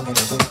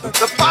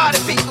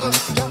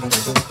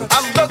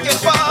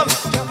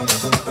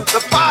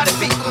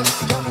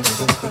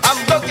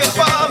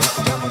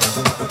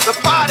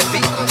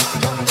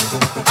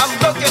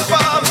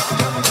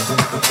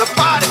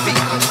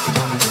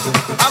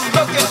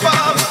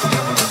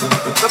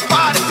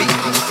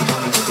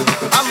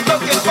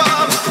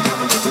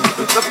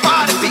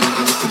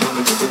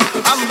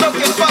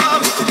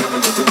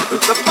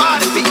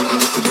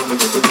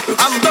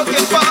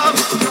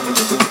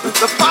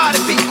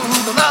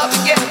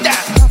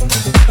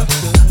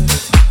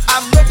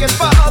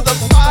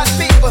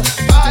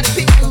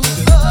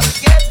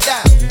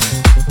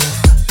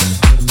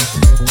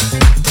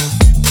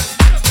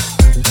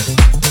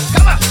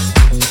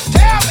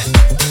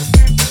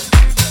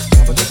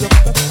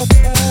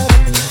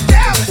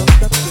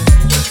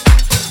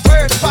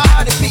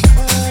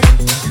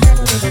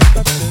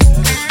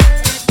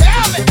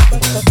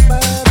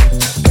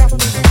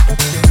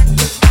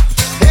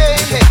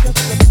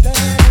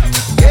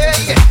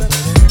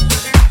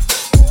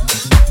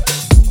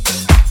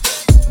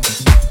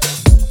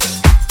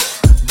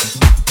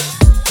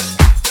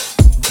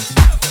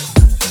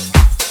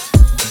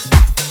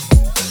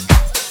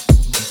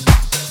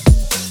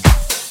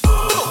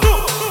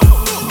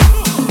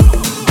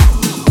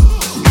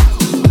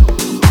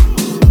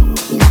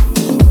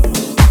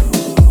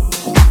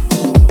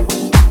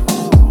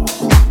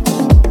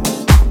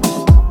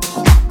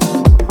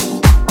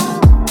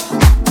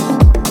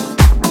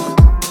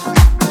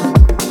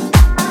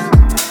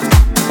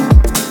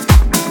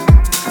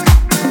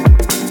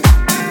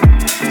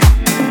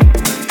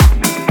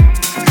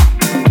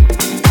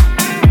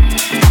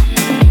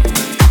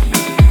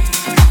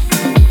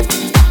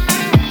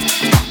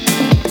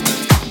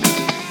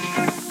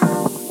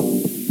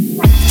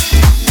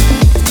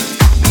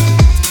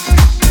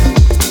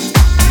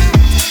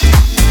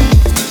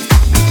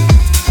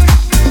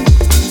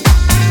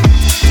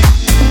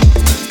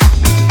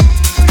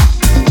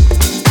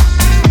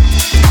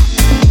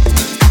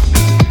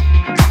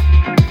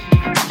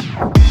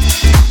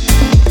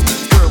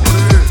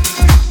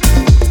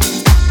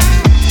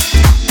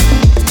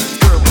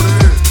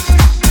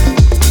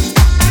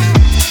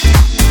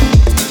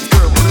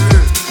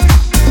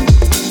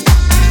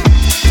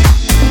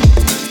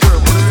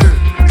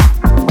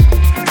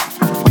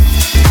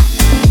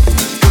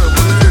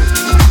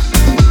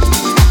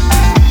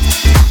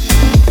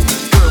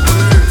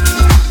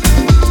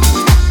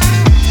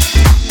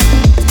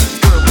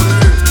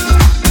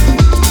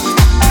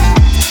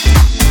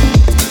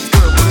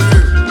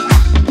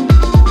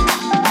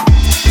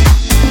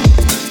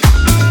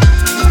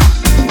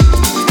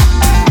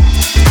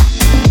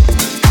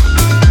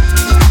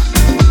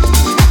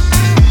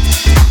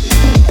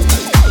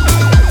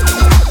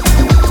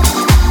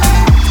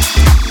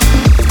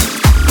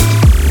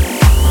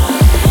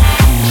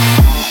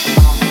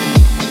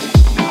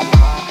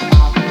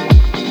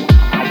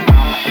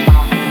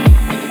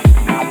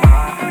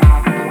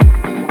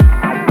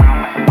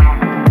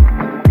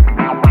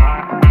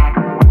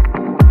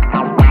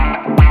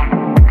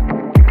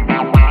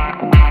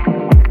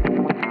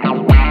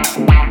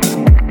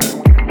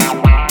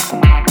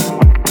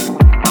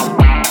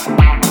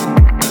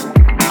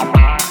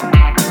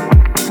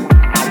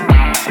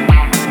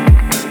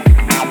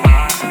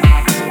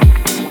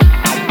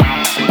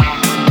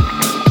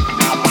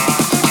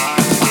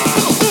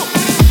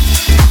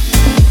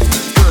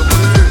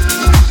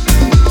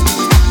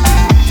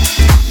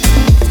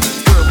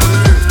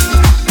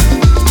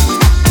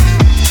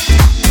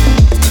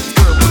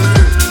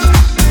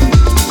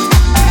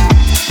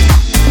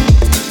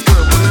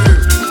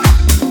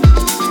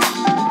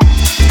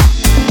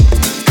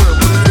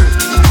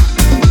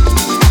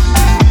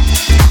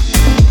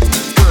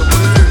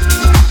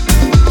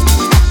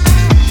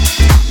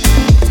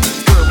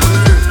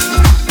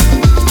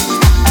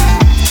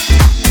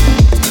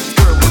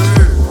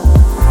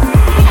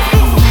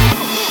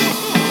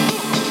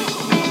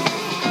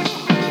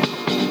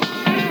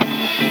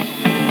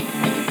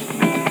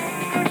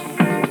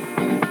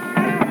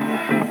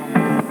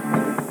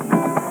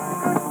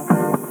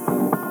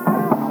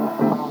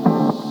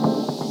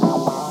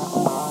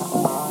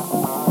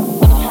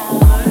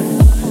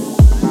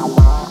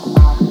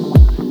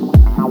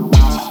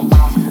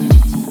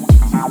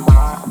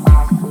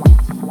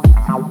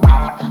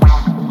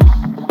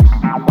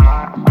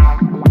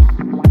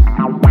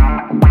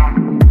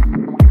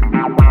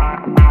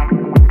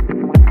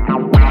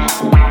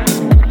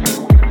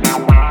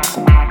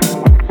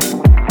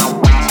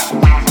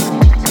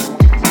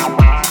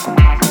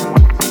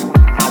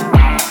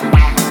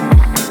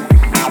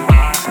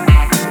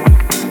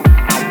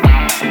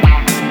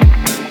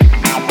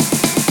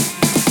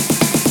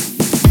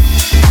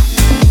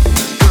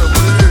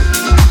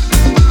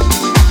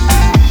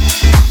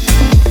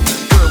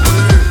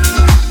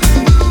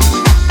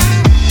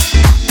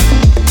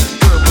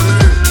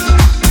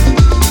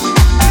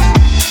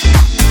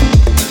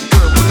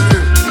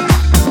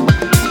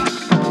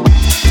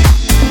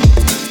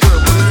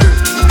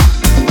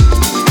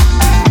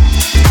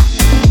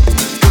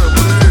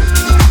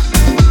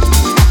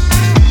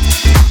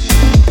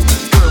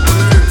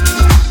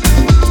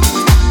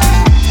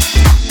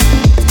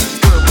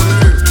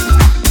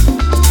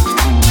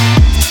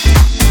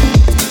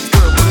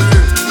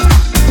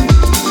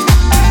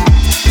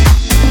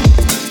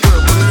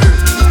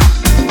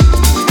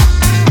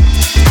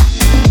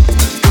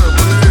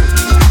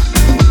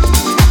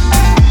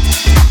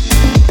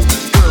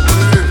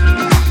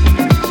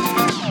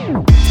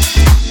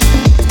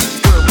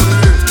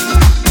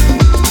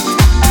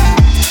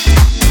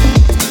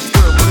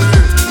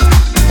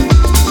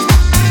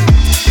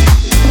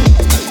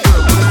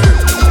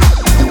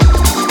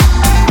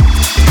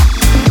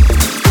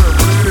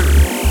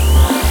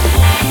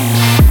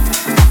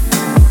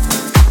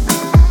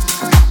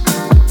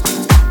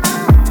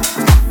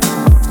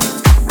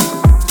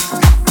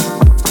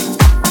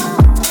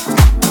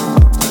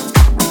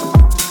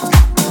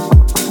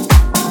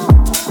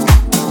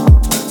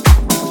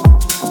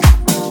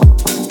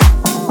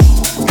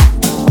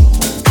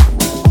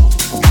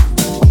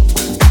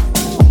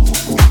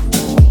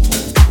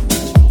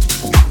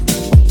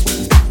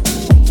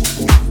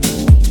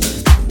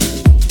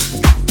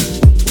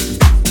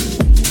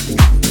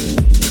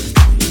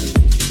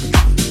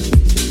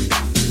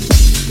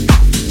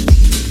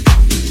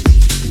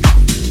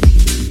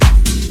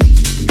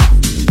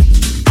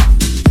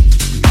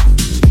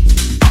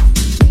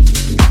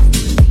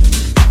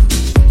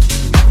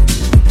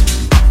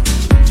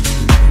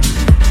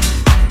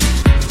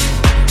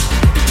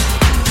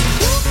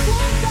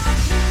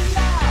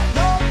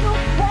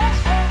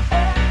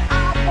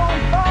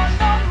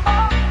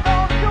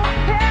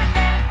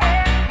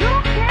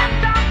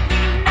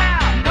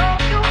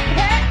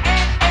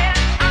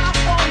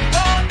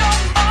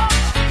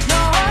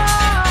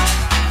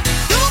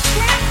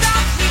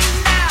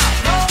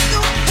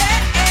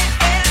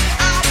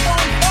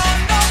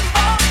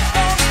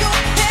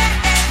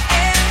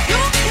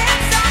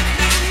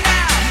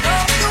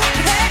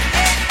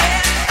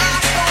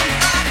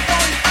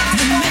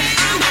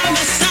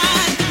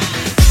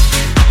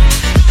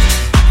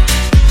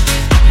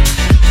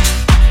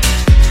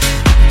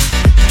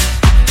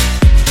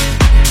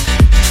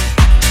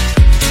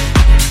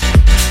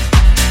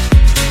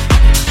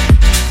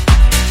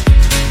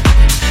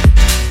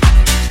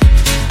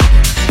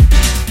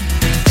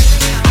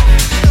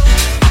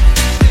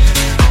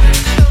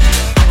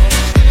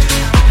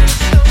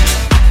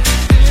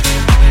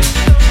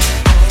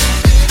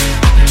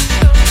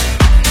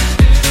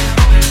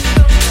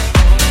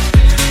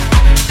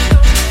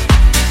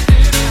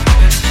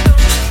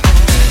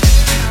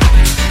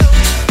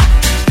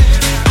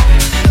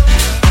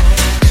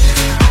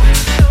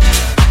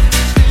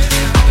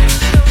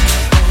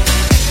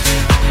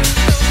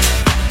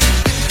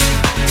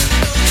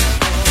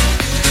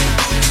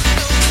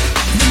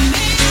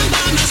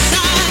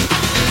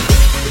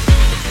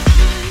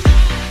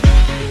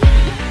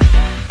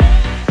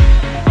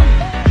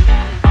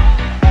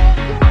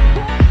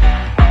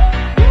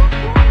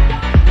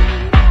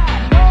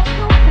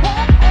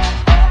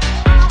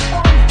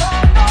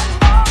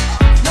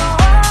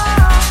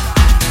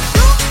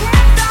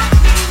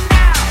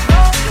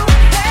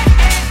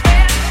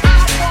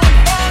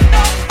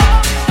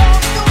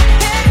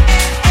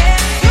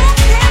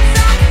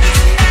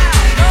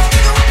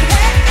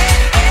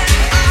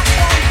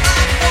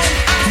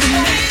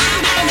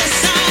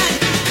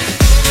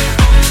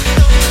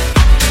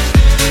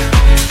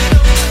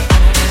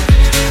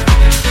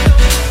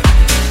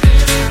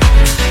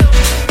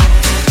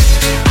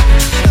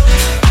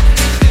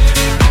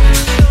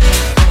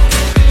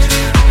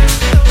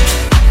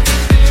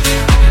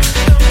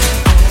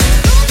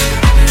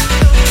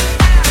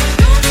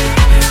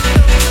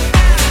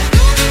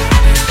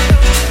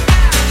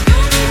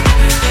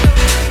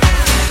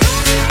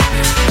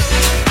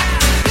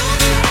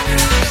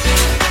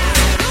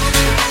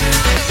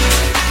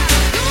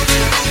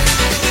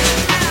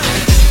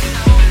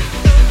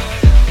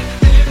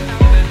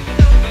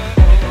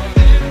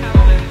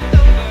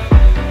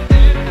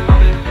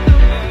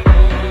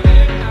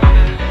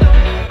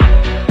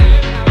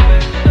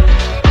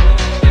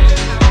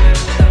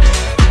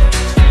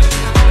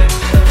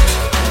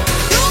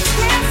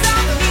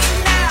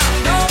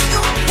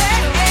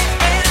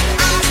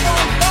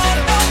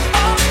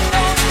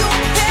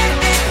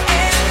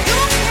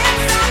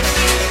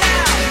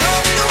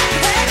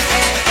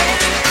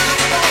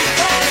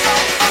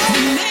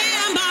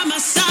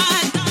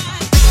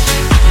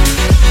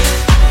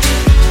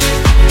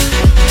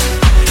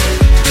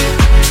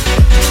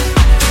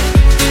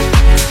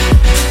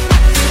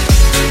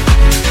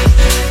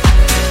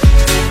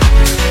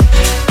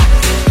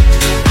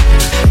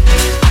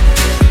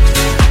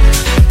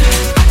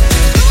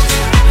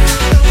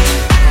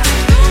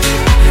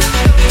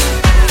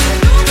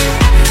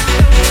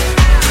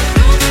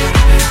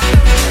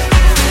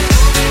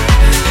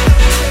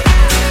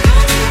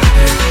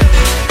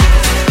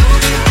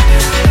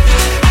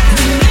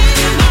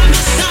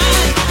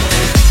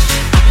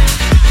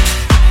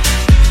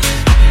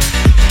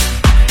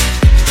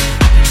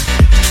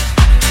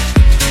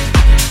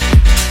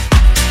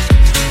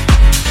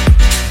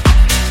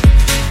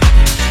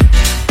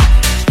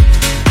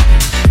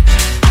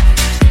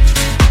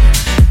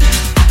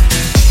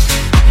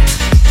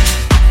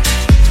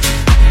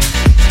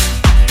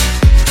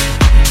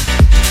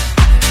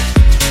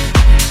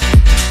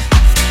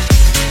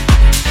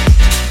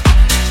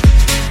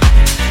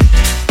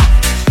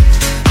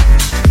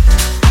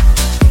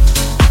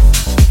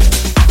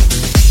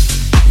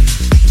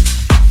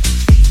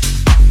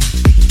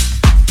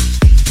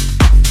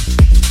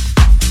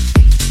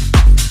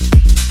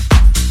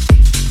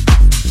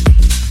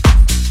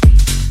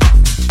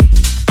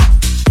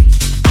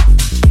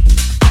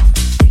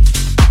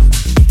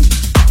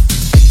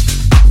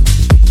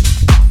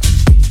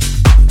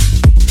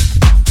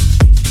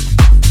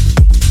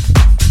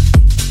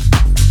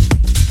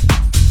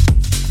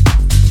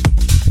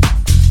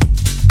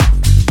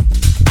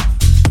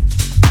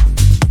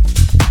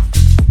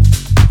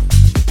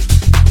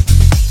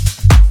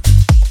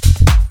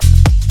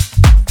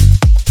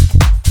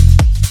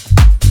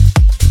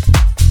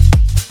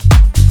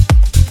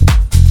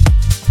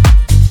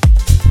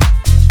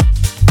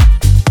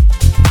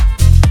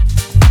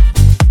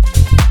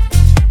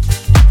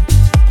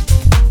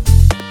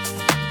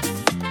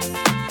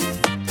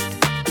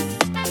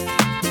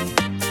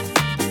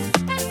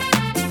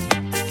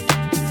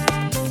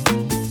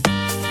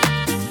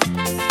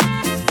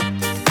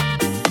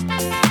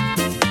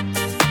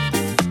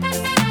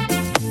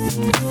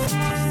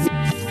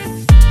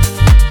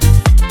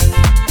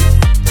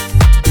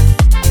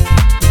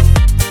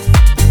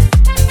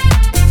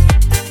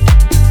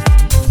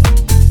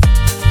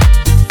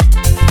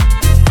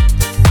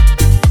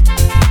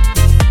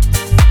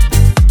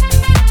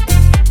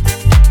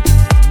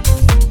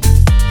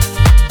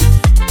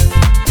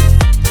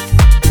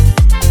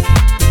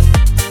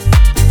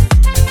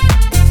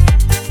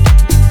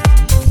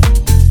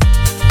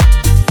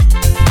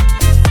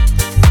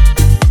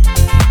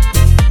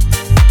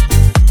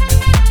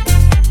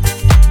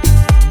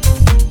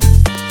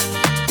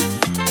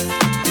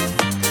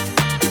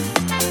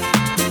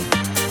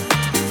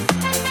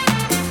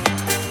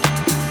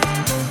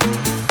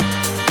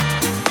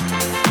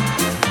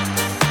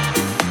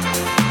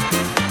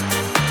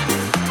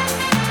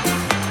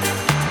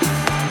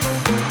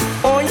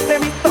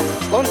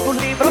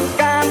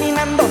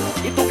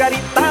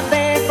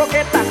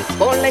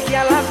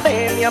colegialas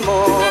de mi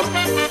amor.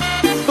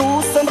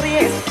 Tú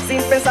sonríes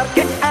sin pensar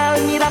que al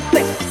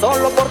mirarte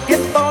solo por ti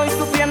estoy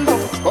sufriendo,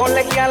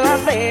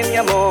 colegialas de mi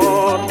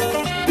amor.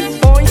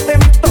 Hoy te he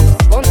visto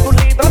con tus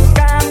libros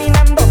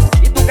caminando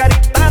y tu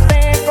carita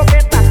de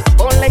coqueta,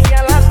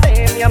 colegialas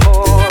de mi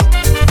amor.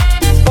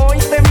 Hoy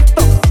te he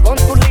visto con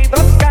tus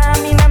libros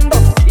caminando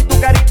y tu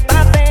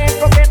carita de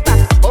coqueta,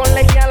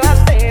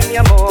 colegialas de mi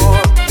amor.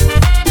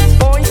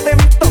 Hoy te he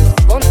visto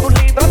con tus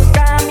libros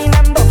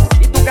caminando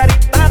y tu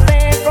carita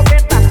de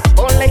coqueta,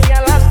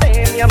 colegialas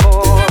de mi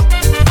amor.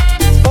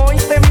 Hoy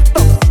te he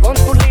visto con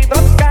tus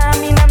libros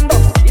caminando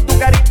y tu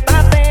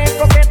carita de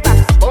coqueta,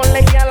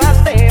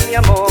 colegialas de mi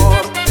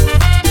amor.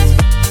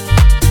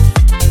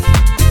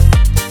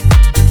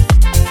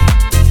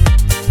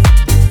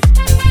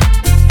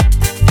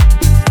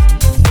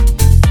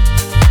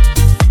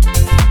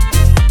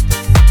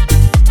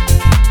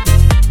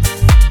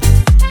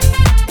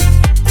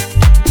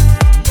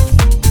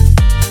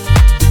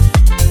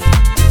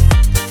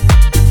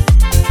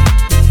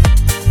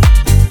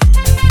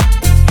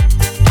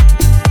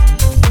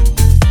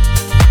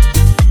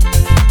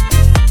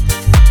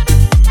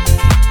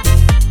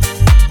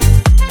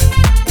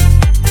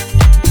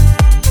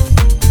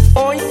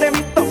 Hoy te he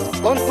visto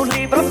con tus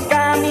libros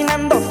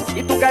caminando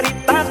y tu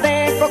carita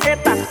de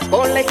coqueta,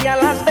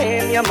 colegialas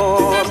de mi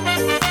amor.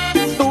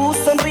 Tú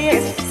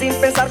sonríes sin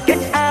pensar que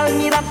al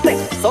mirarte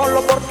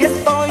solo por ti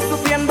estoy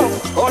sufriendo,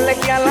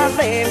 colegialas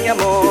de mi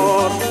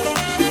amor.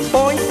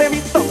 Hoy te he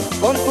visto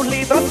con tus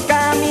libros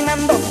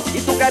caminando y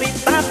tu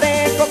carita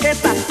de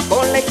coqueta,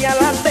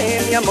 colegialas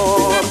de mi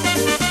amor.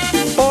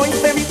 Hoy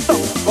te he visto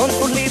con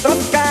tus libros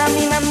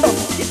caminando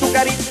y tu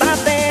carita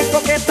de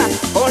coqueta,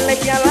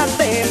 colegialas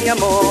de mi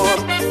amor.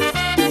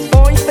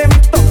 Hoy te he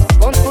visto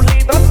con tus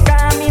libros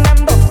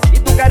caminando y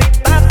tu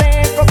carita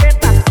de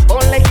coqueta,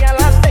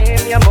 colegialas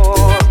de mi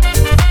amor.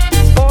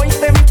 Hoy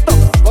te he visto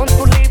con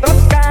tus libros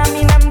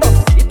caminando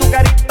y tu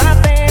carita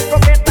de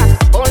coqueta,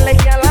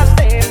 colegialas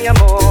de mi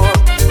amor.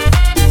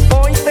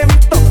 Hoy te he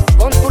visto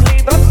con tus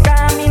libros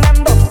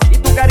caminando y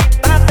tu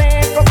carita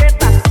de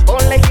coqueta,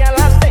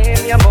 colegialas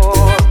de mi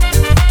amor.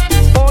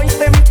 Hoy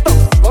te he visto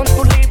con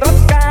tus libros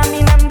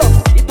caminando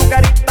y tu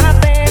carita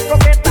de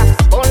coqueta,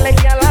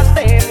 colegialas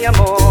de mi amor.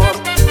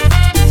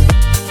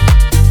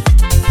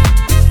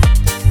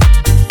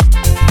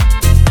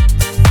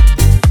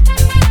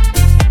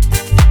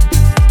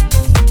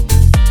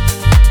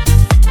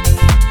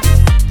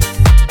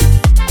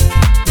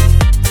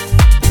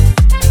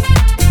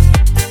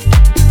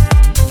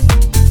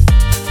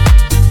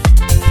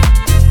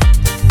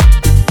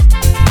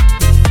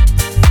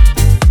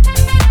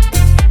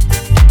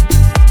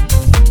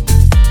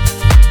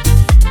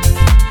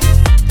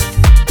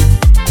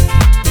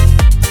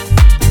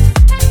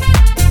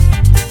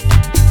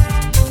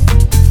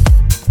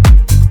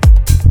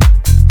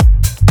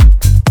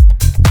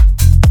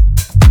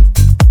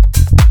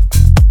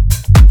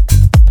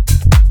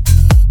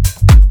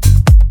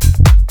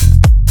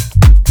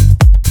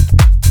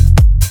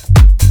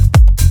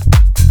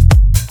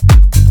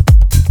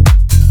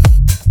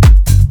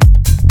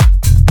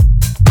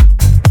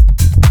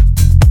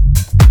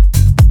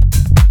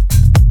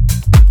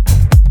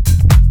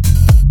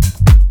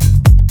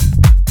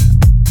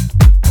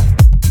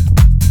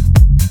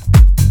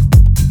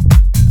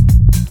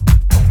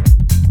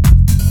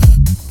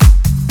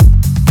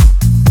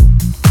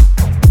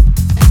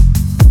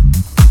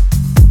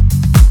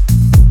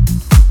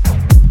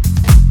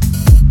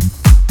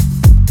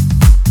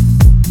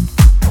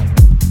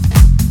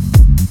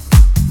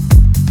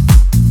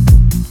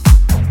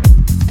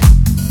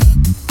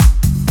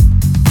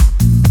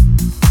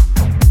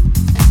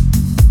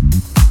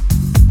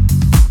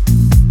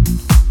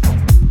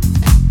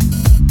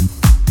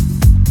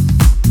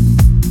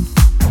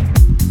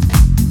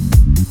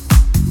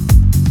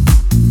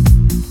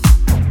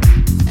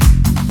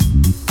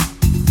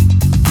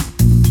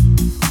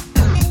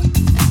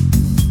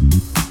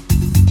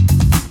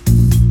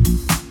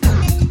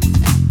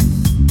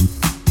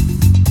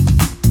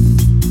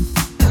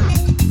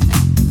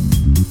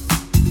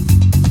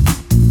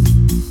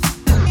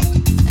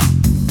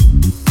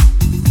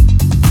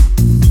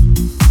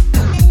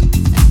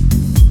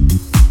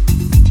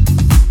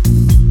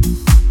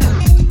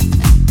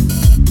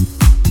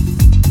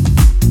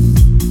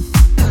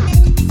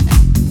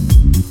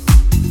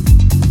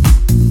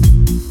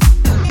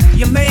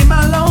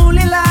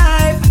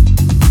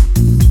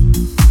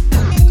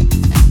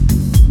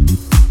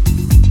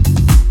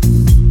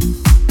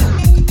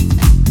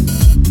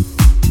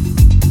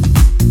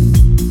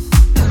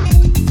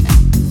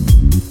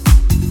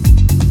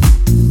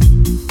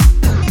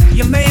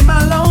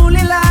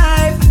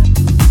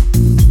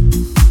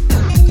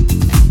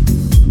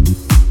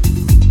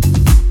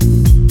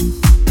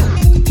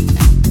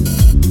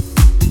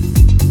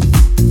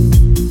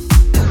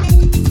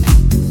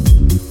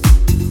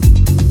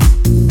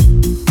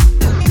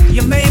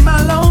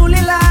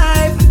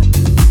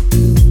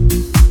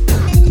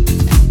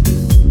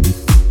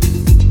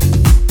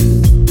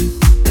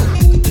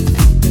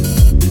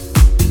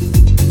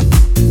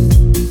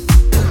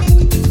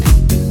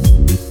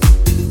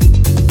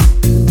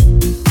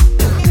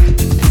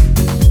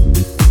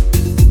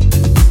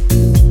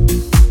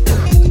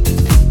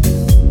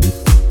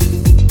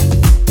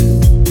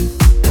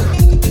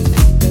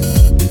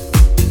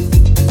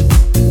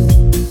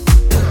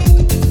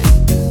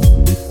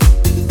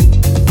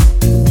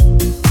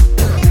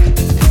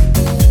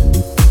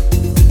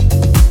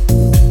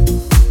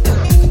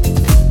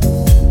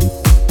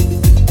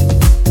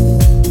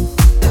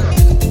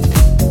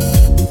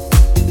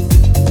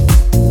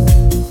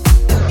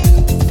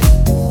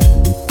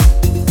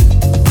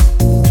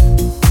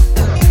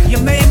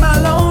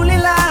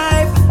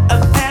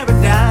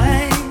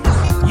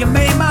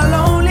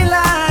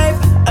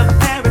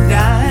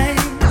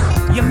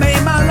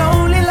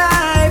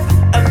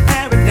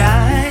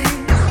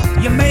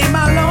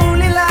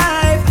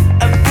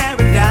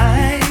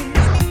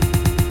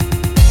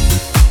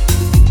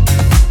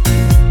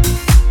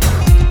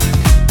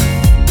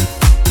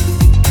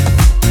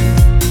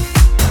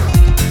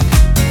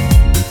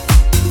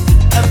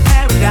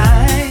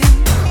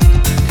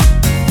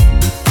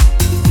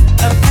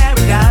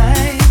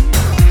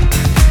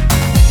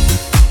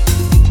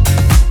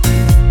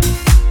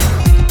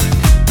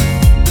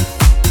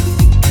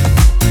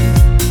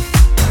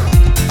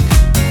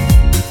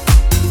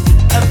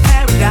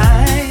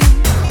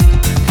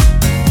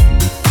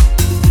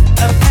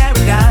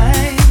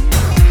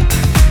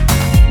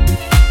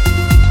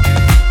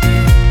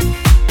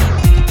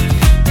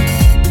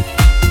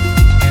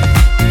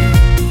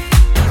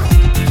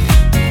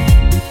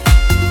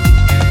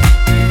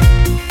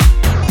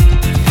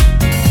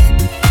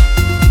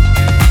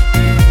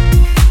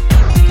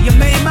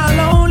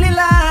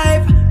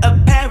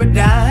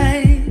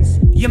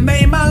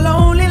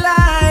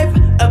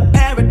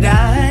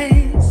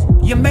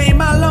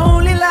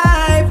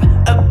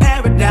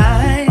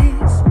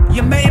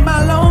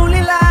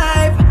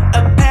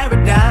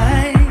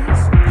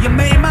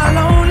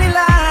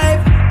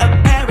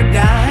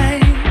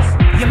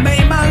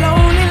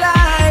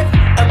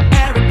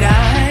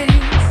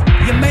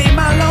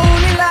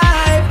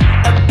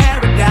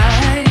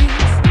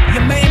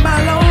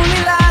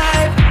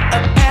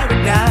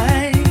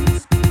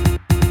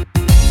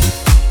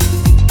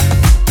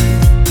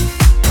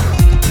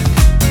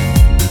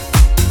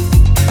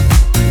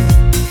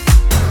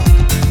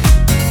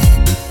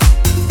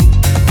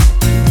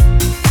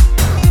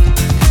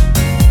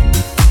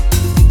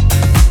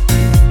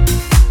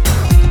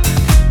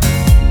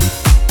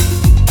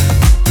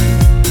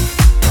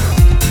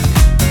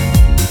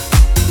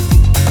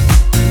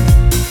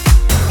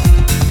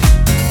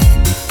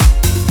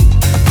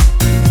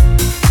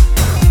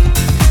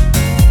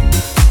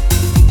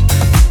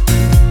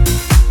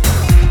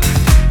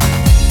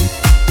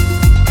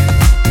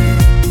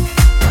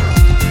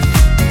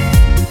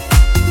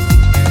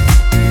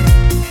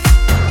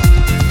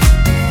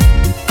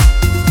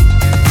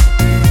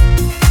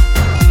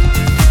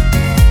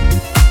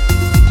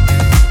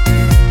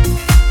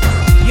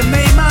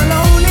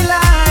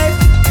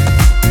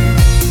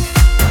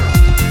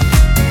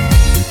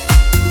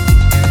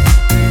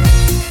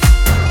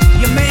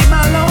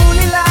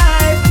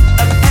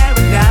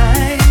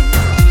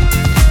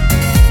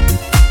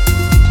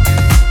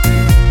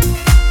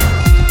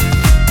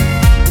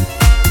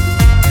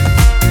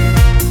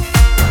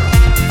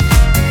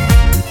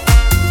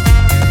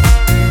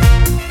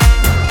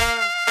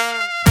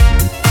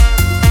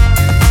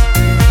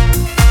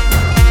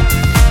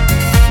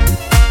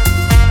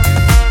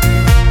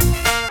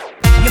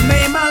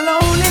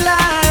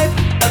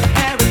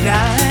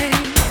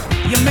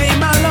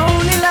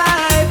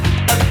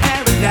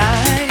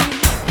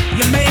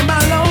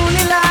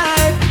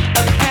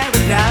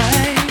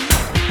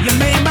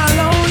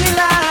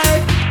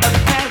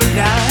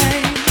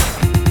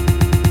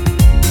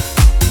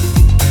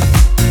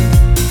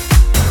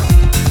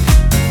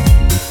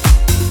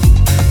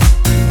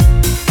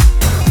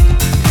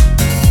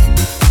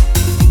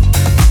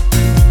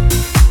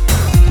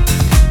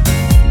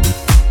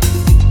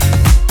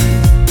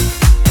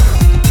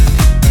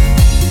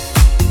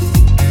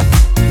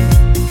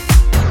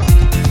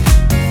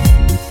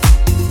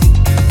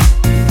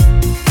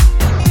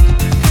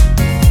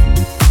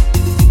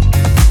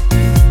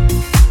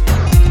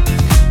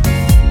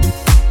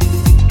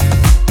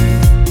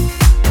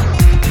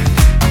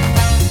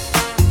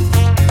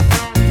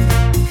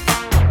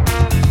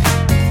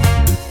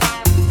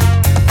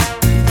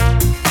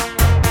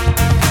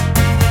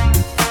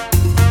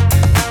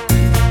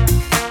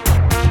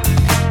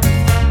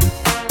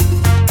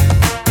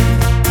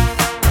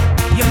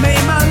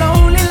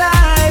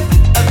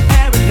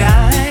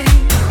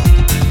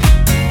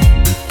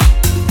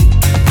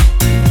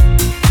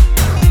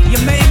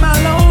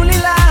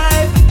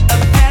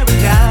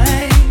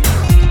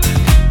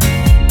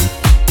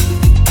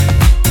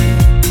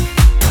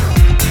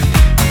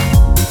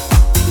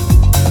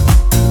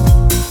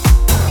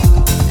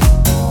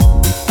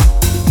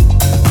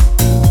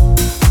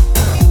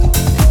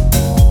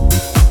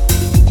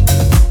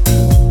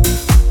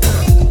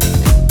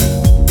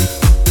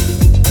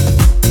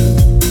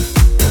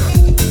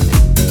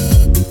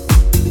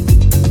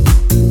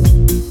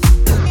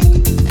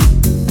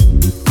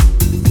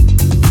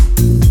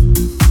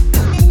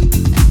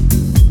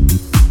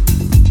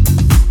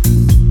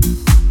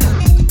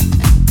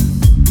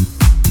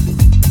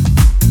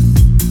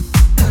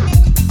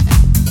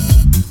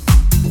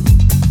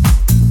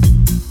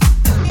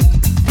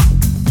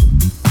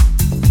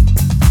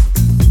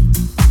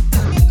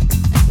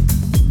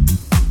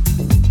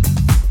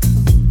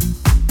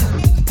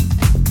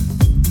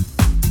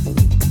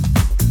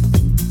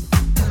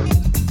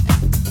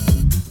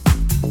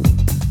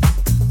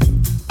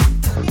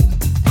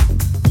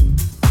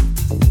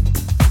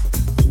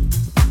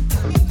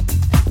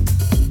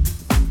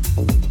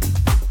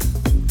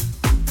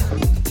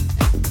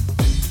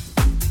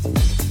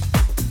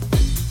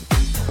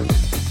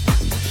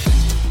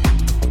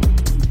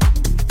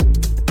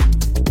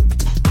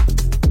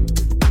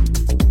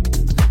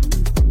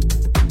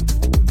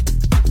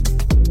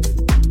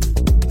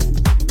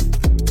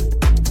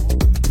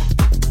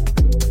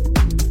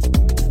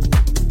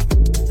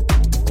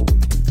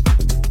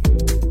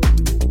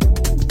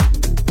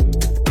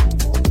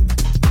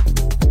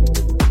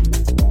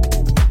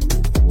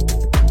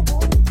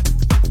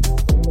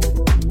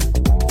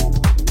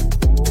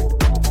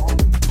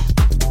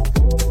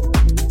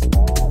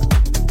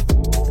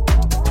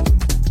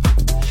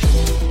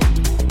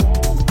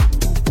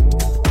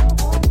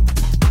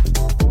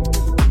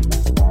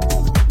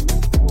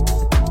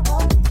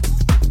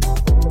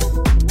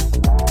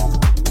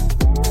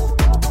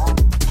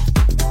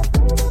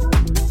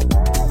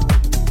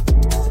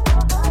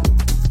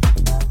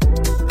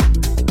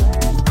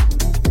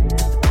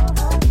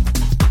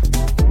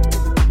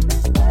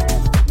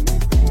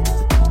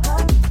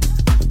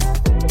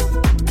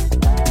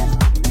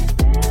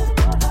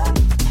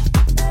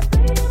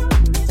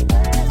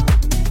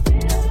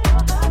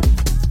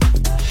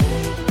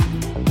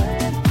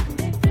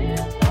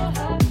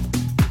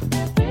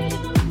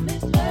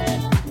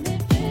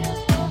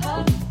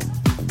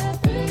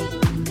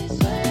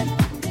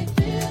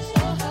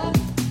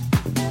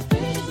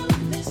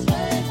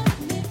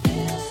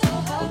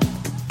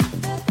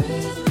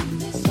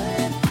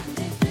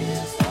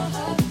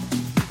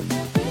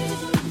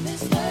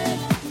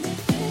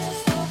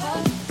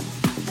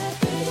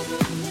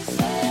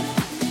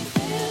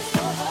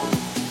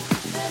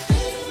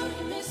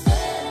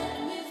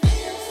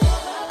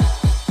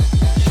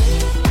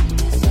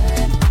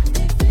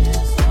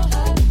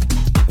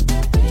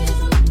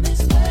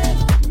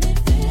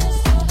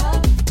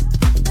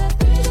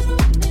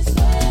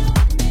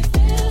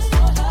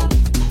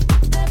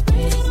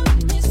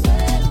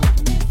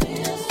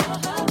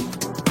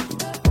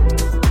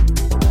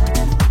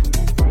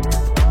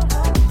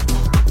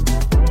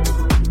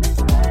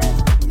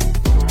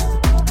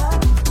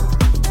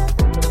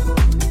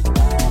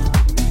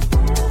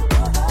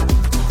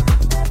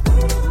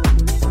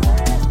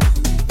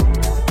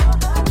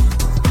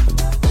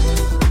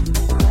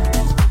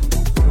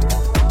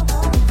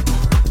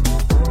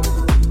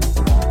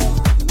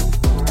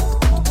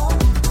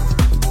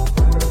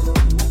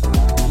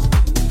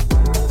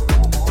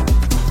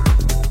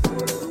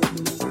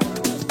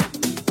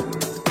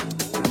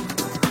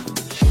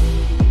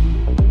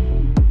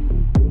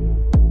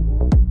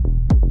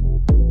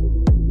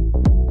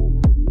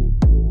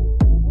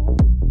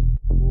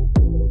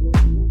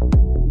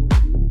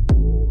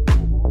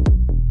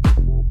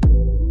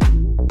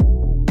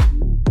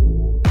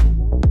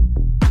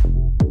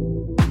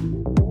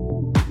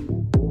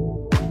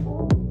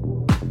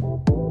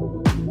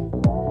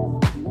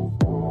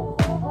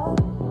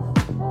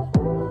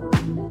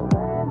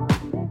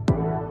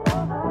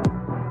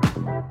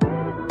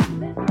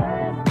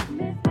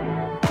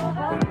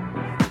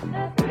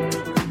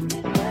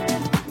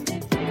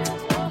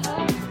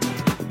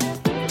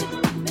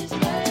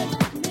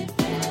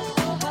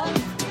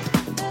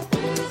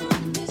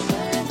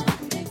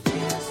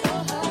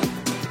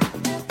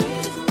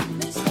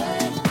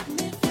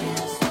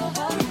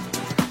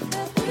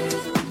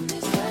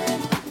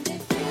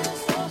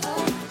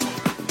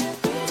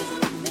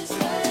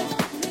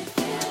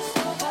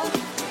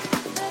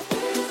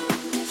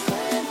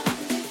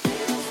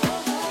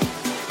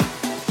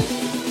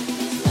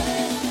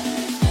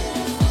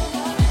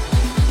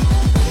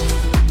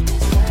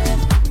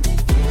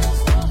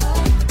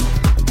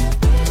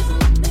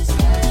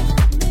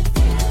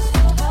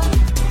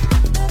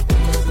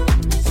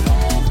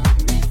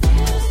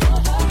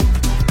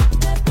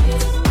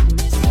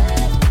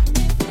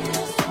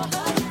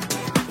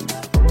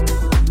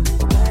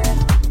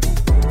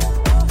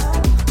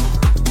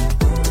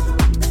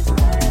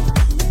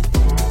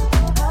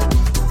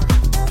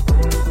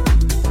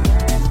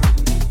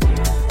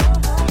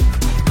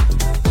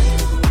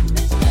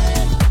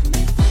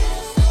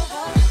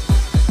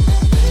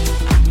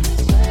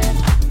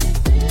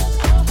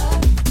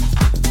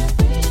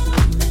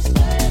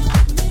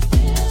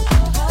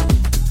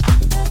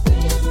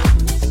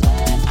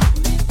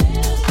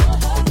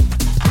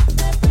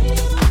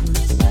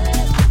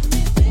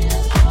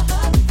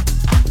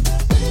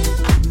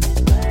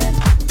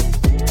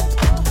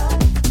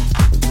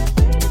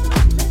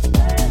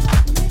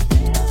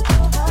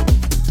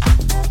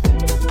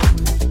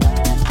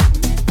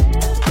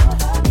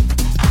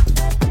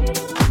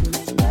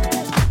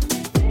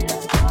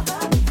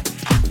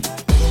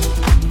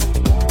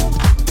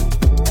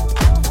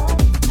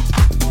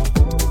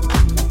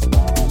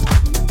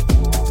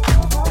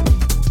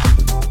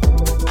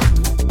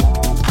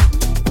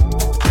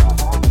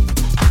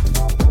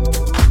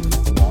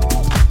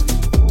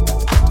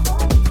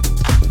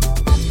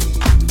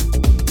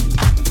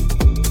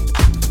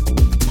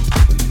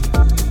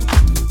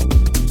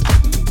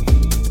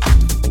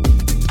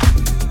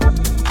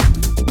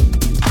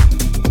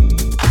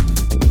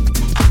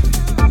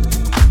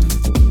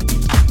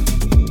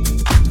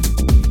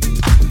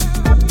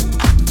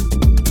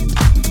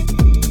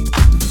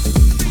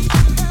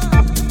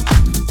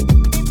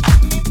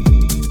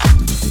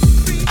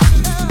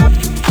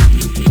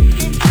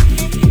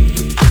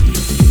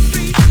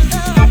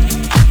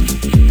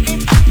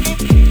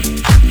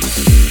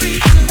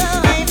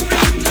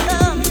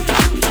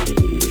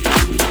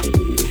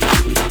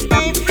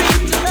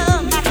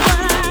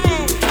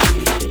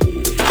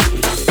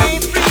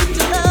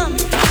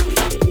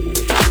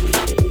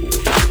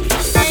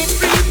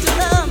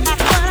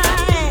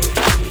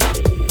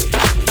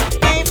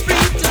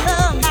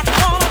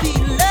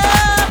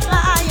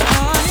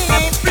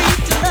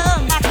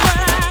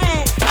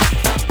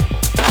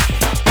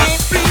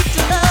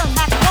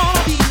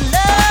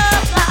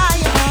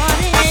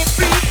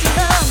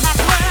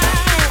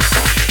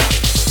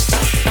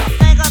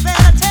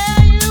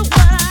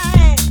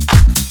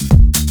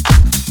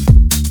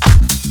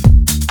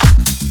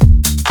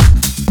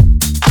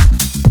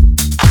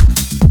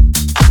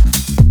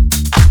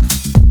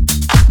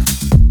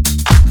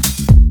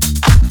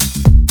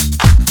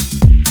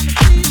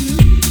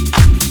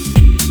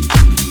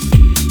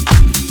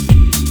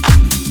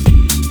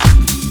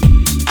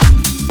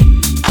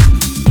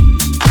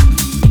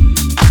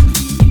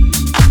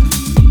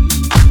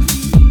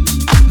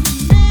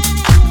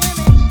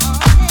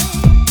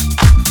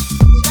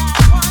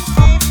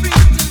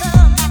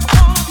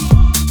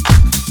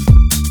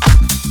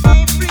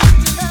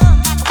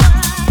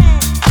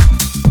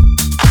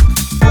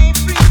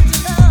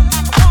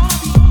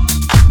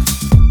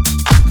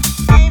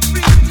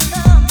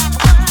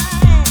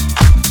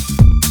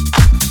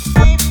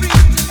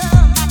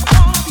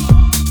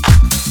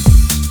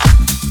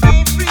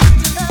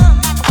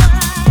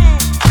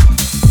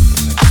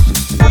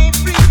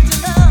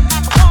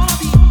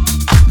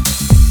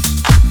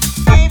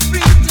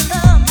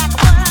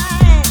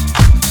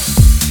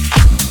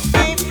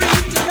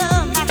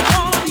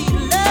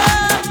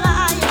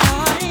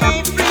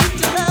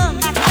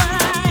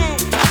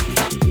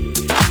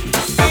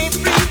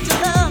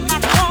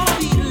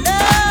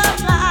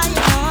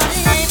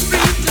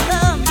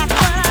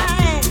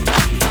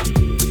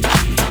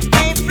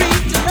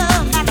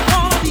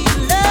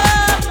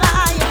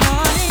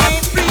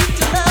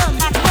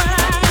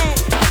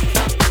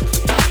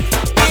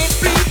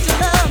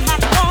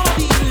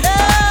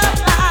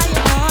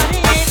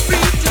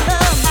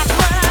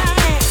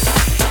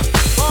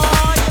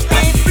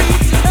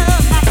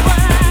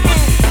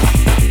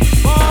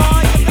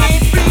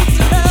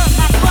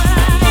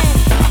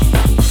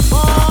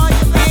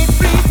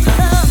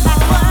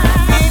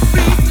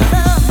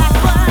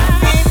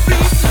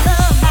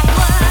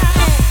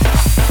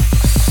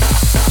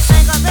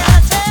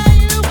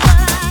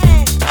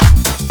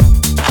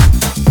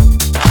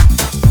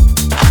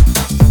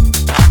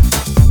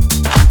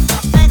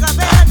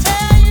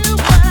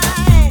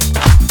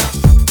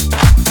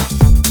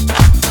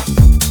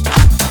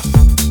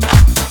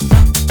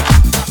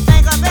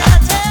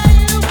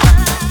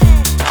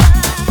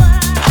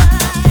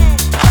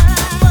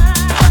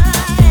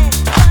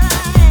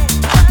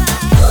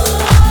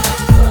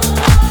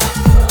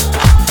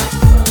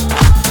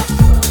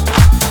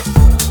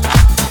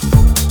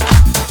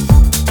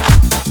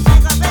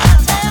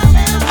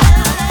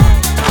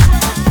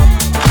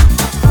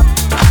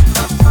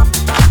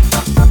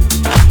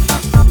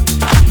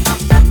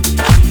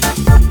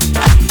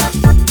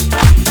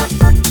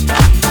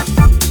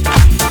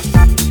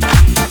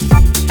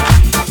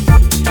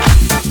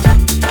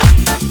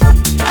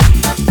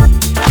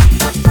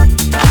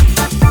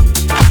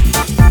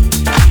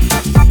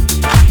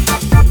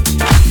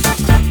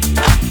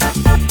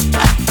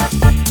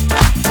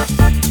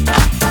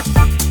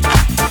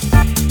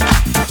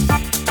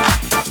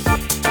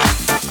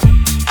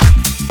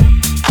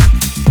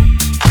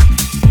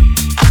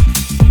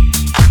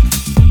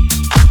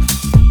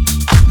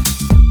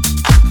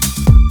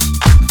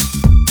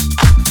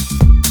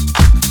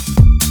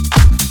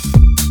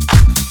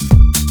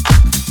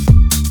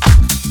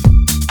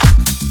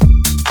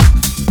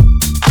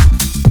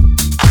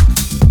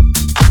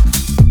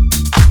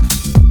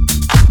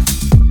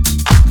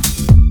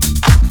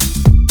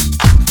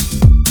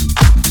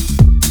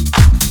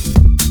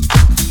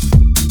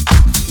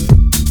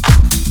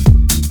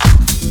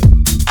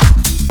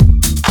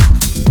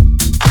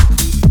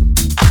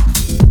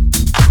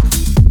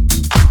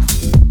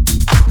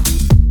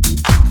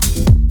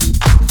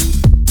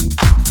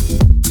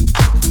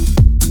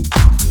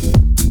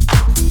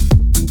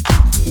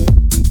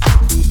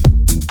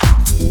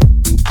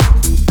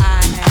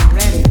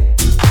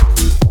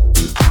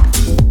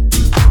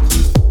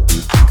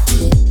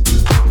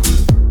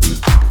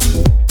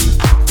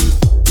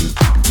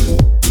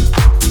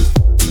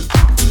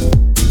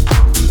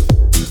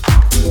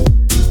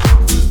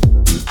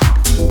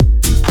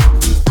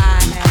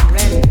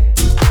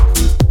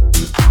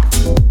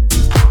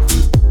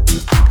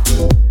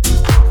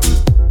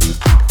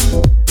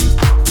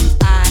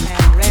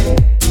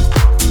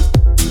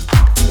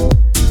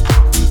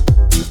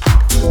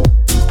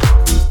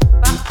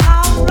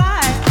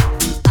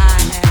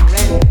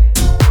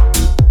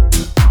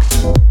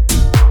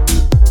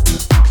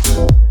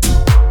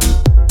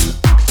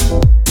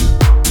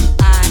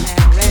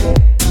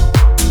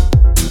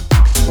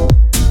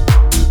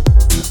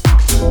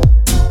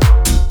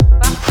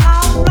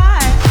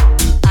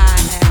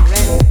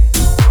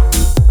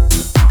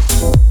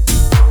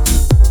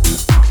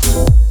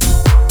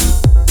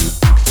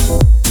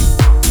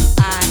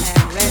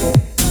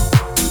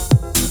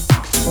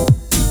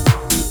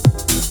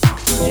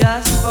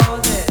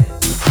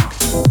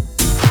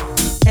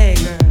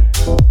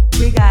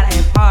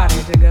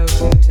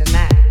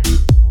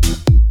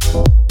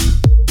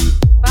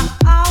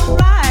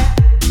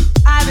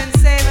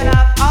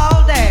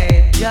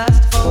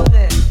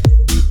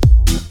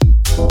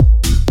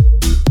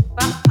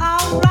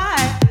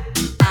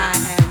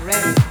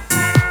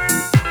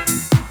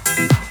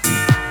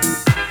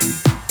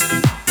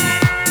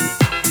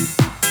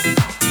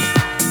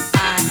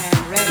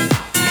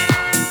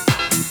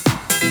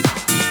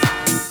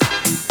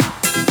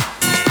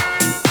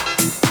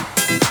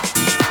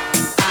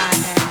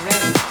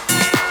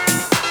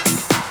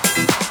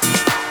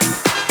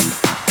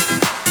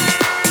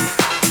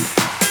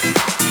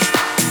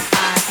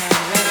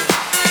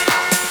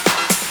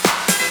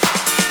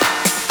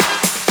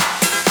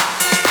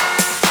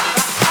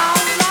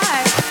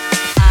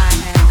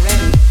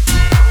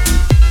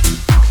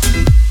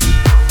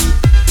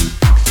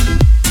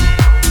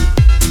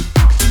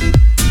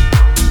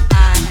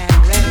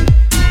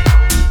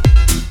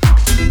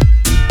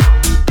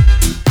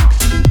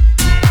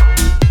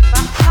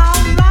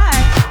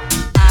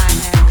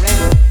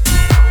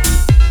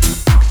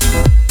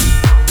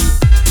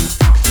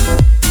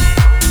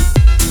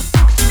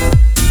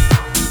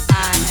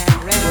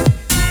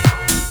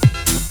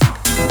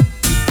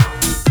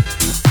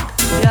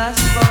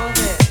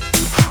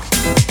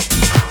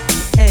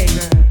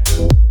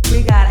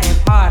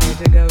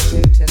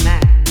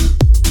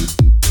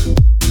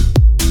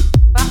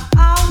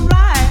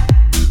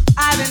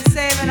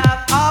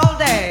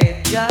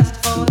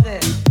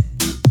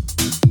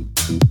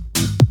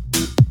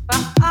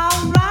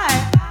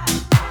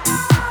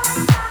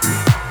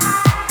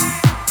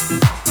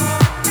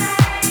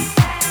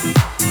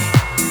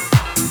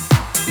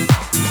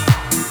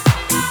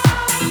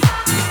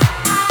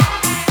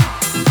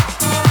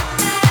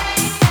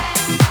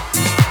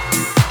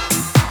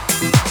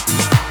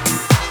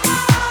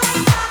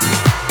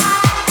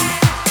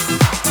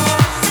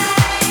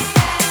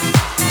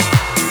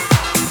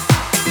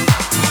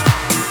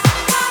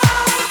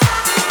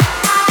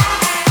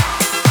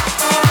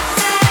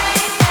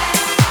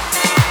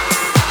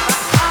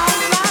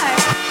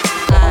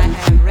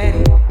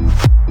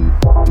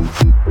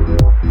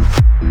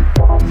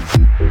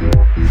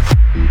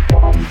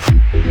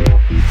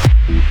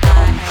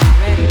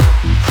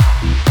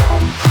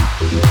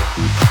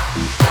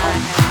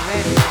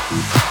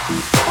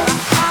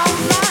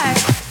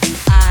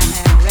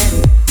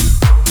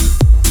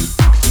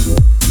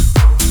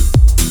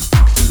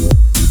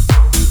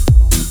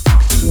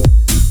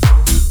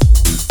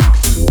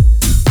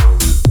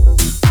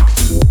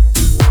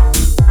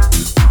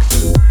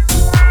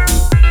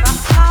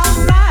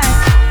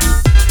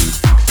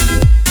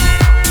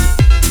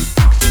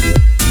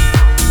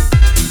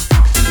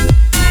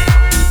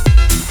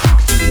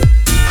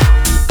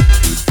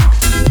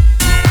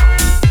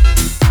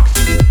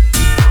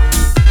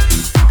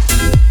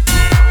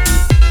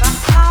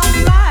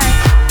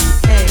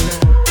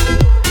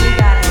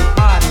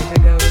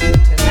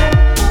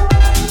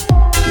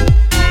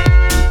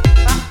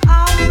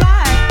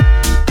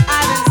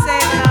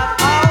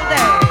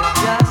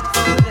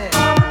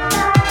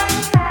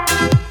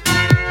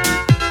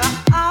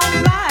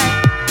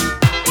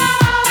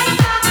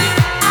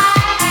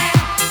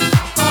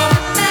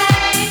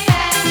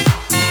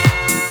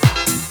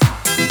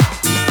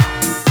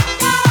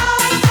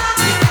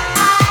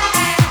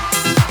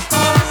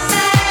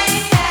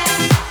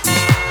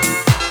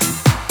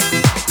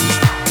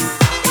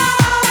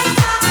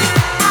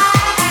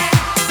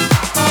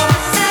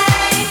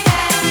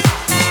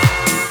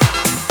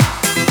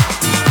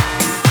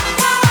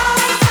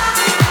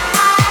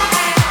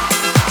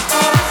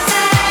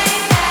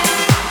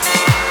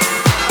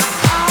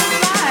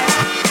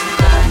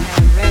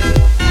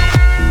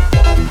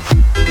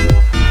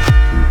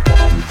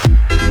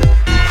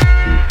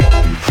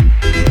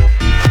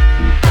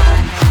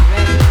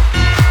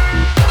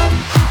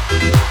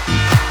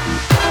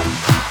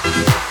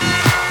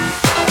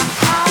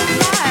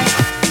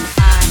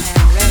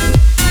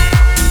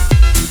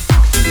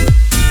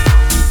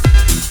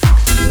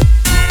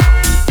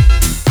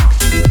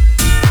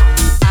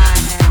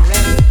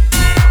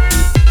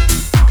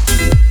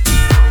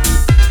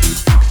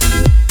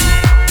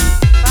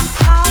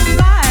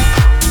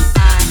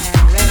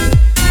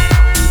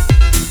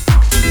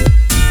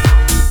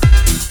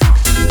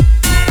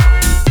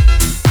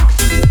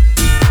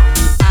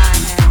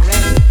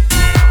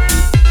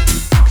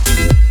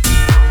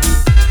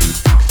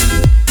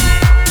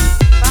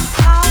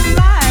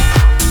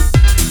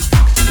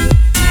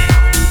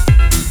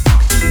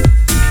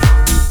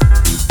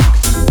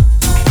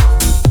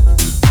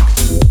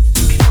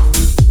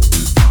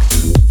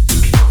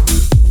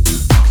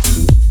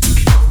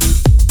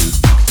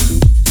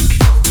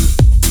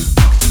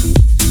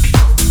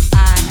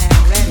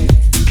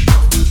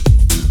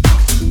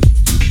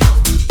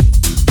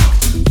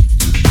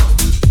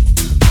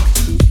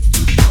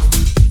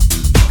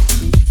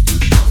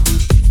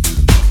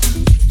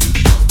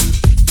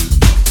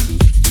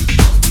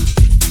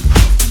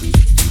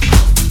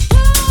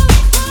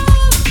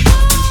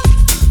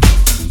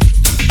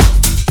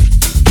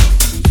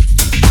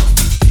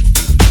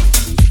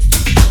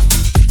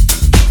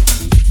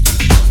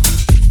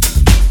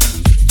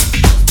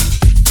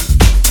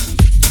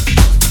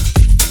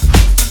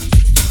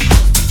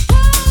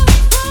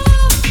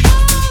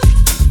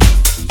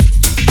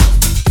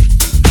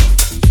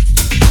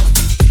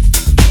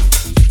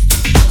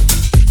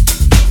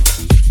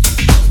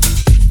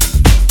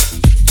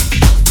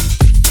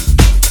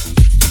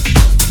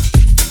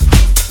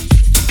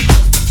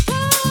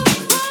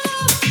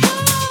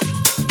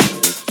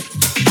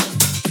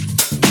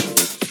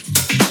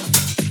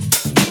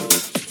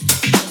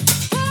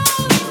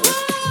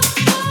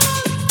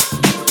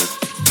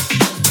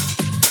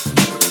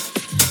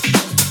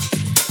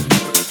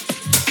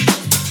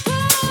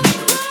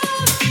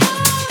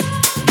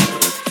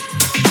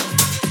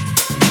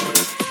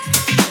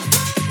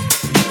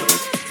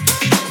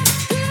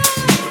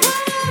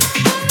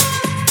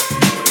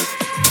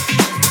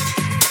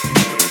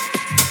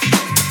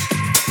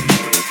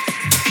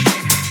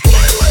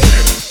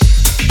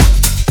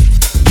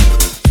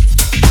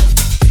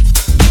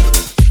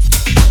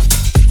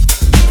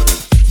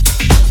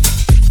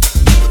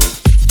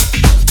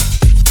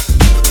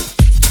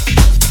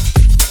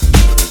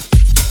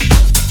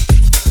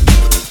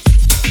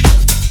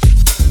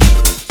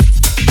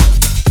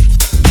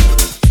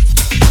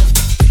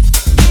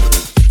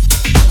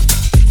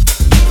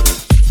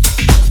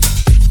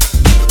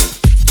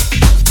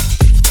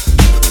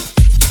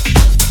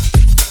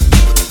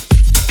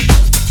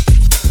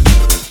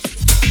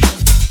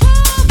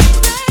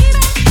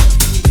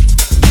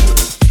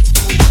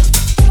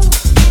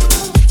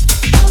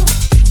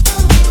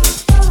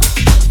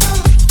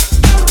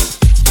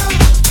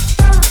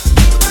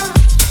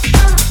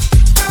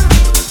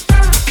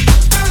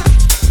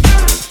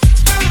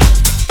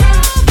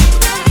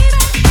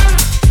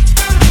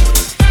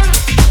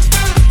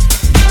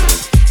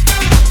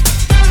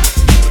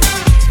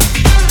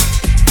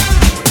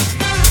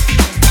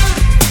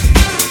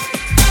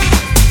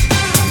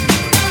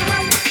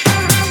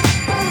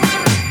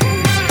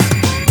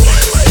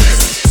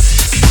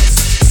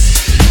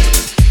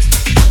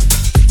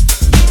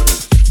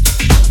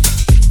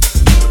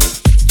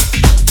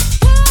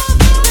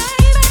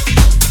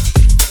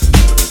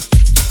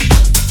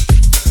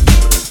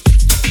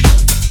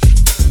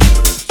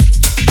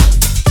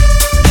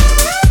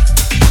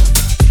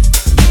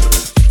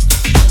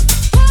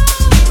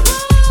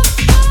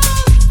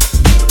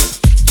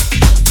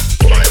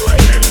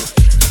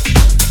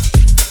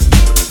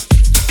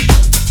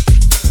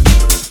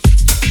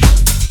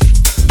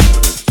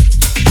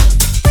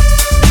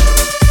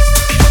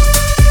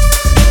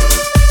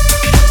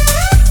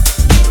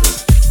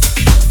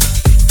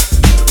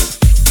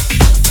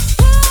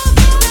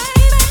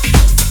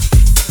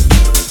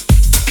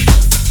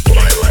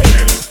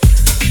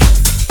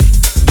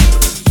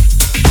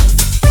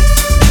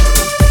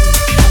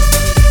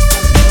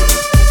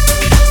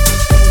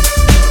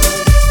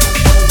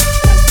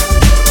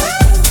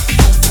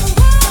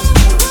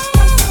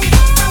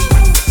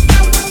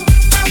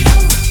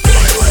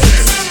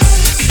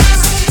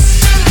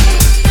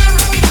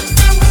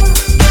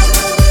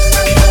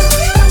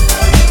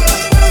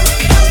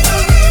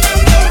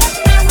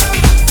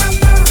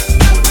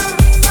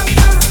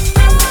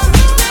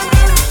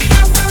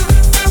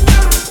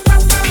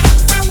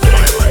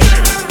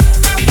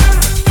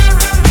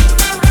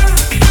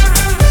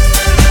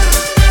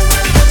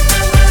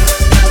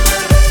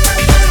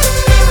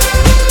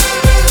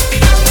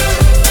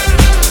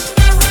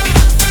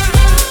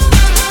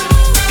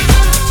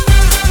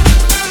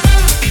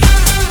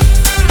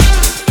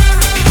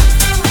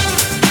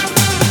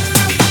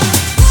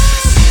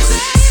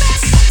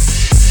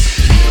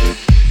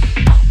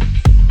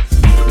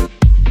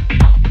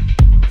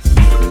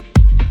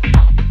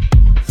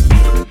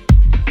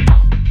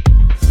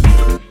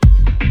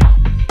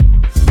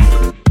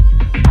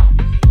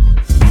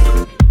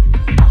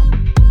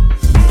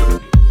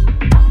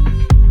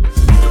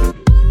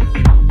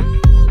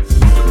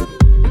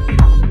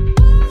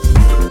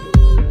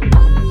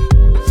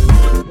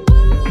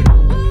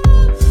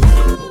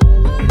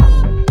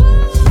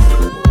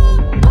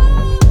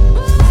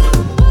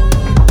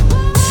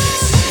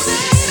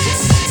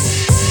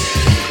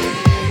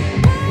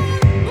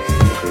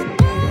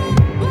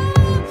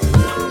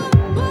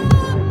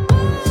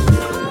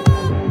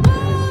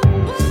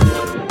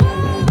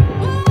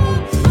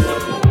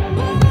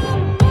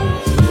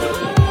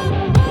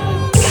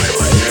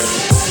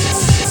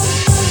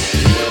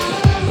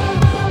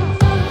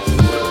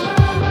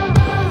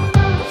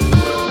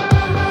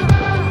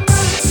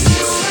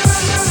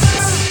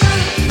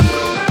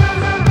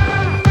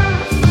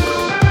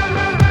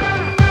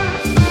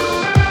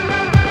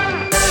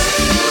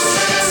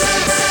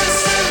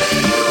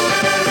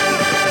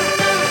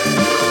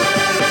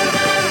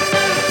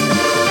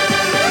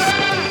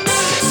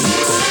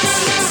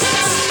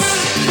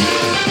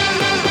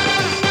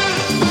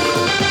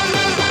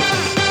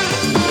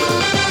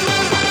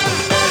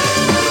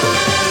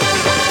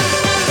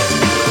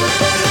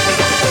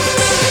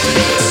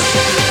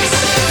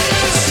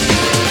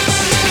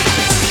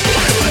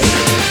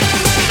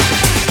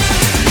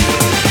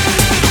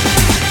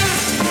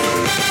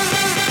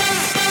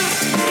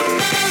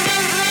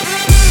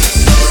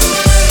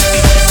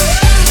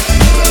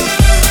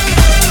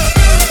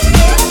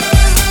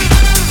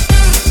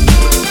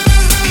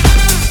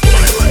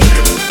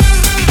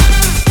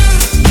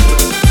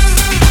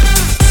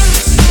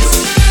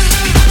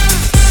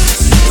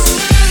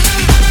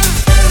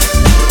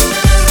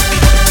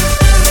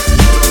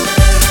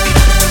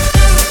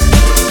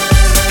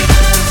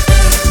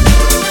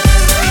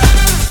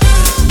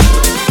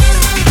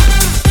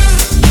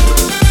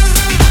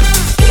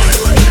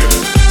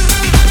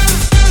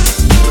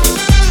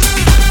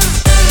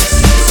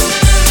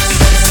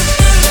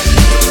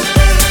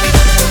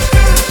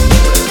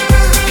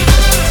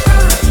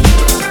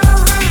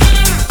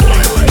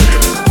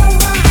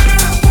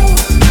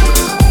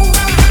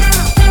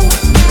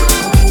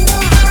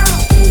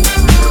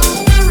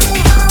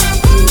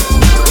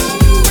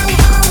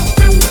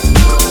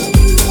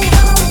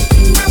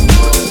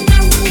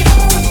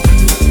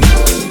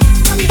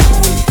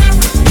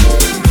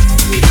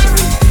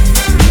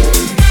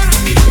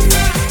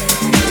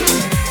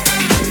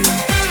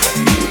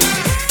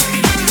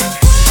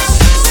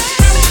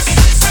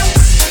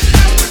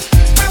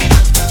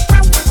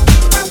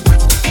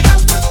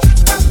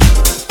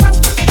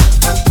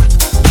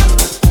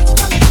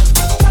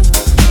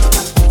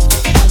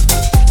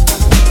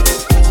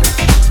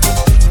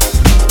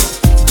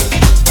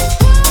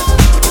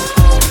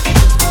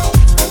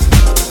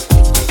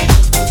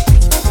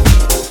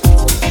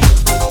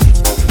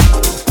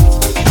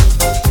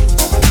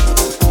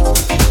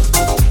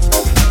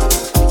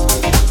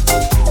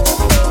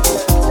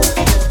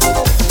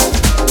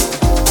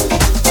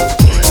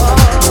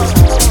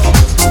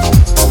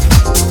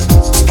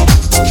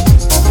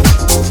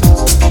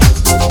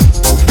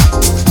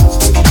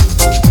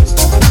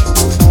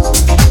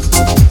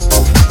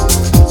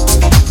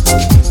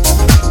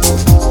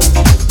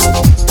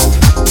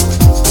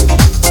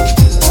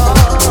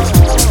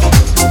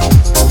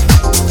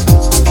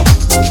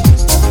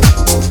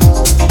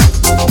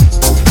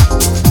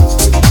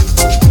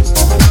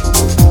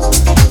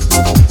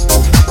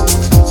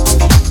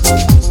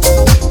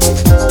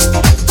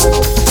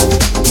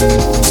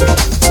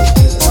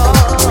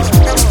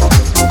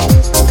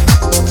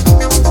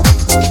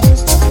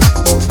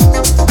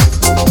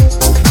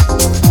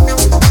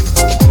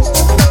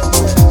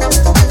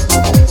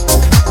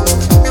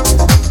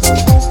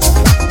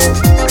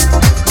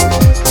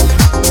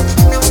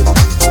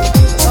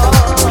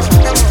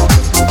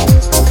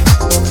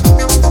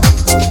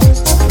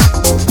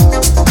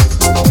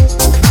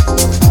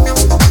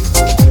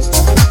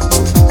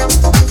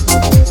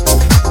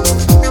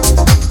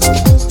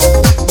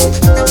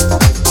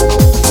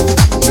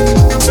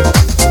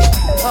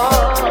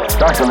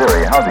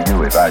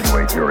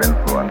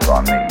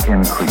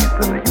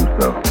 the use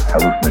of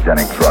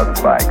hallucinogenic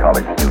drugs by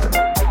college students?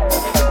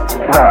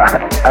 Well,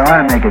 I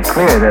want to make it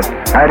clear that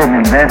I didn't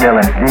invent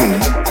LSD.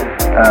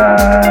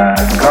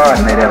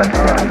 God made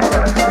LSD.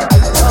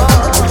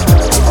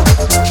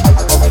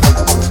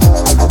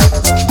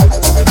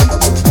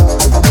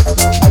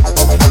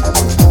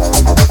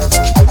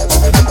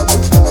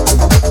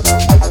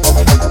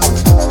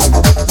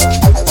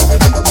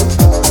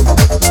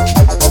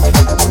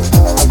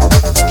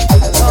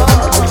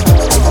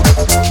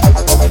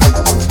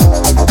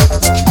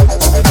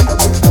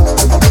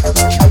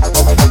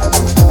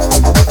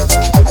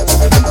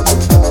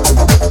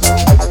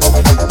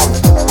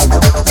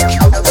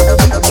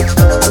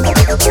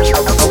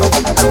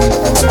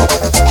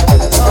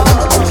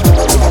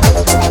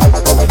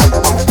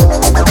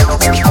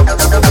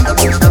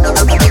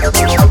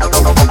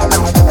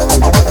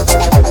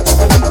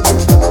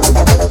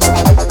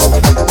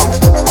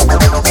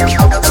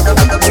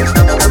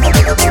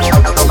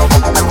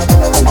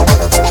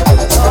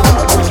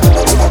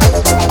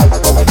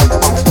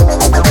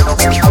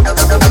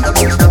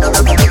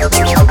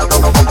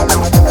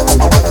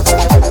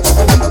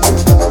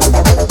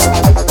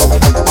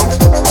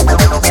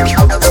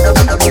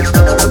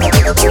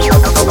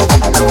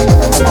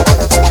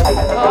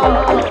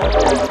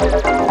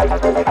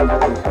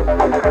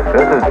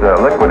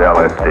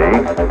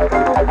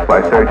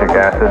 Lysergic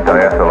acid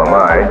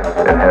diethylamide.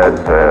 It has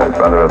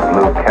rather a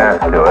blue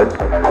cast to it.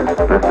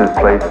 This is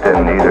placed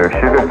in either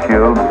sugar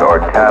cubes or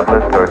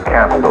tablets or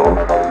capsules.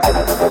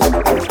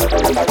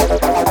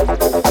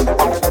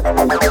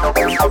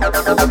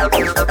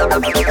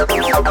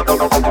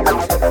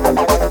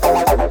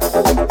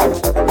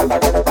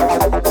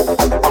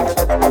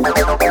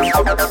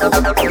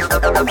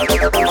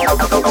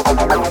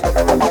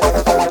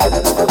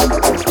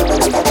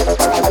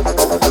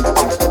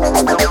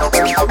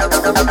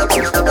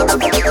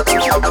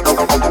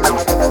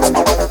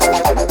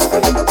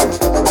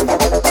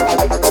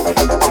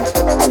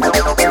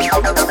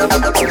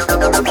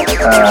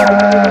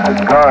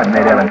 God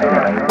made LSD.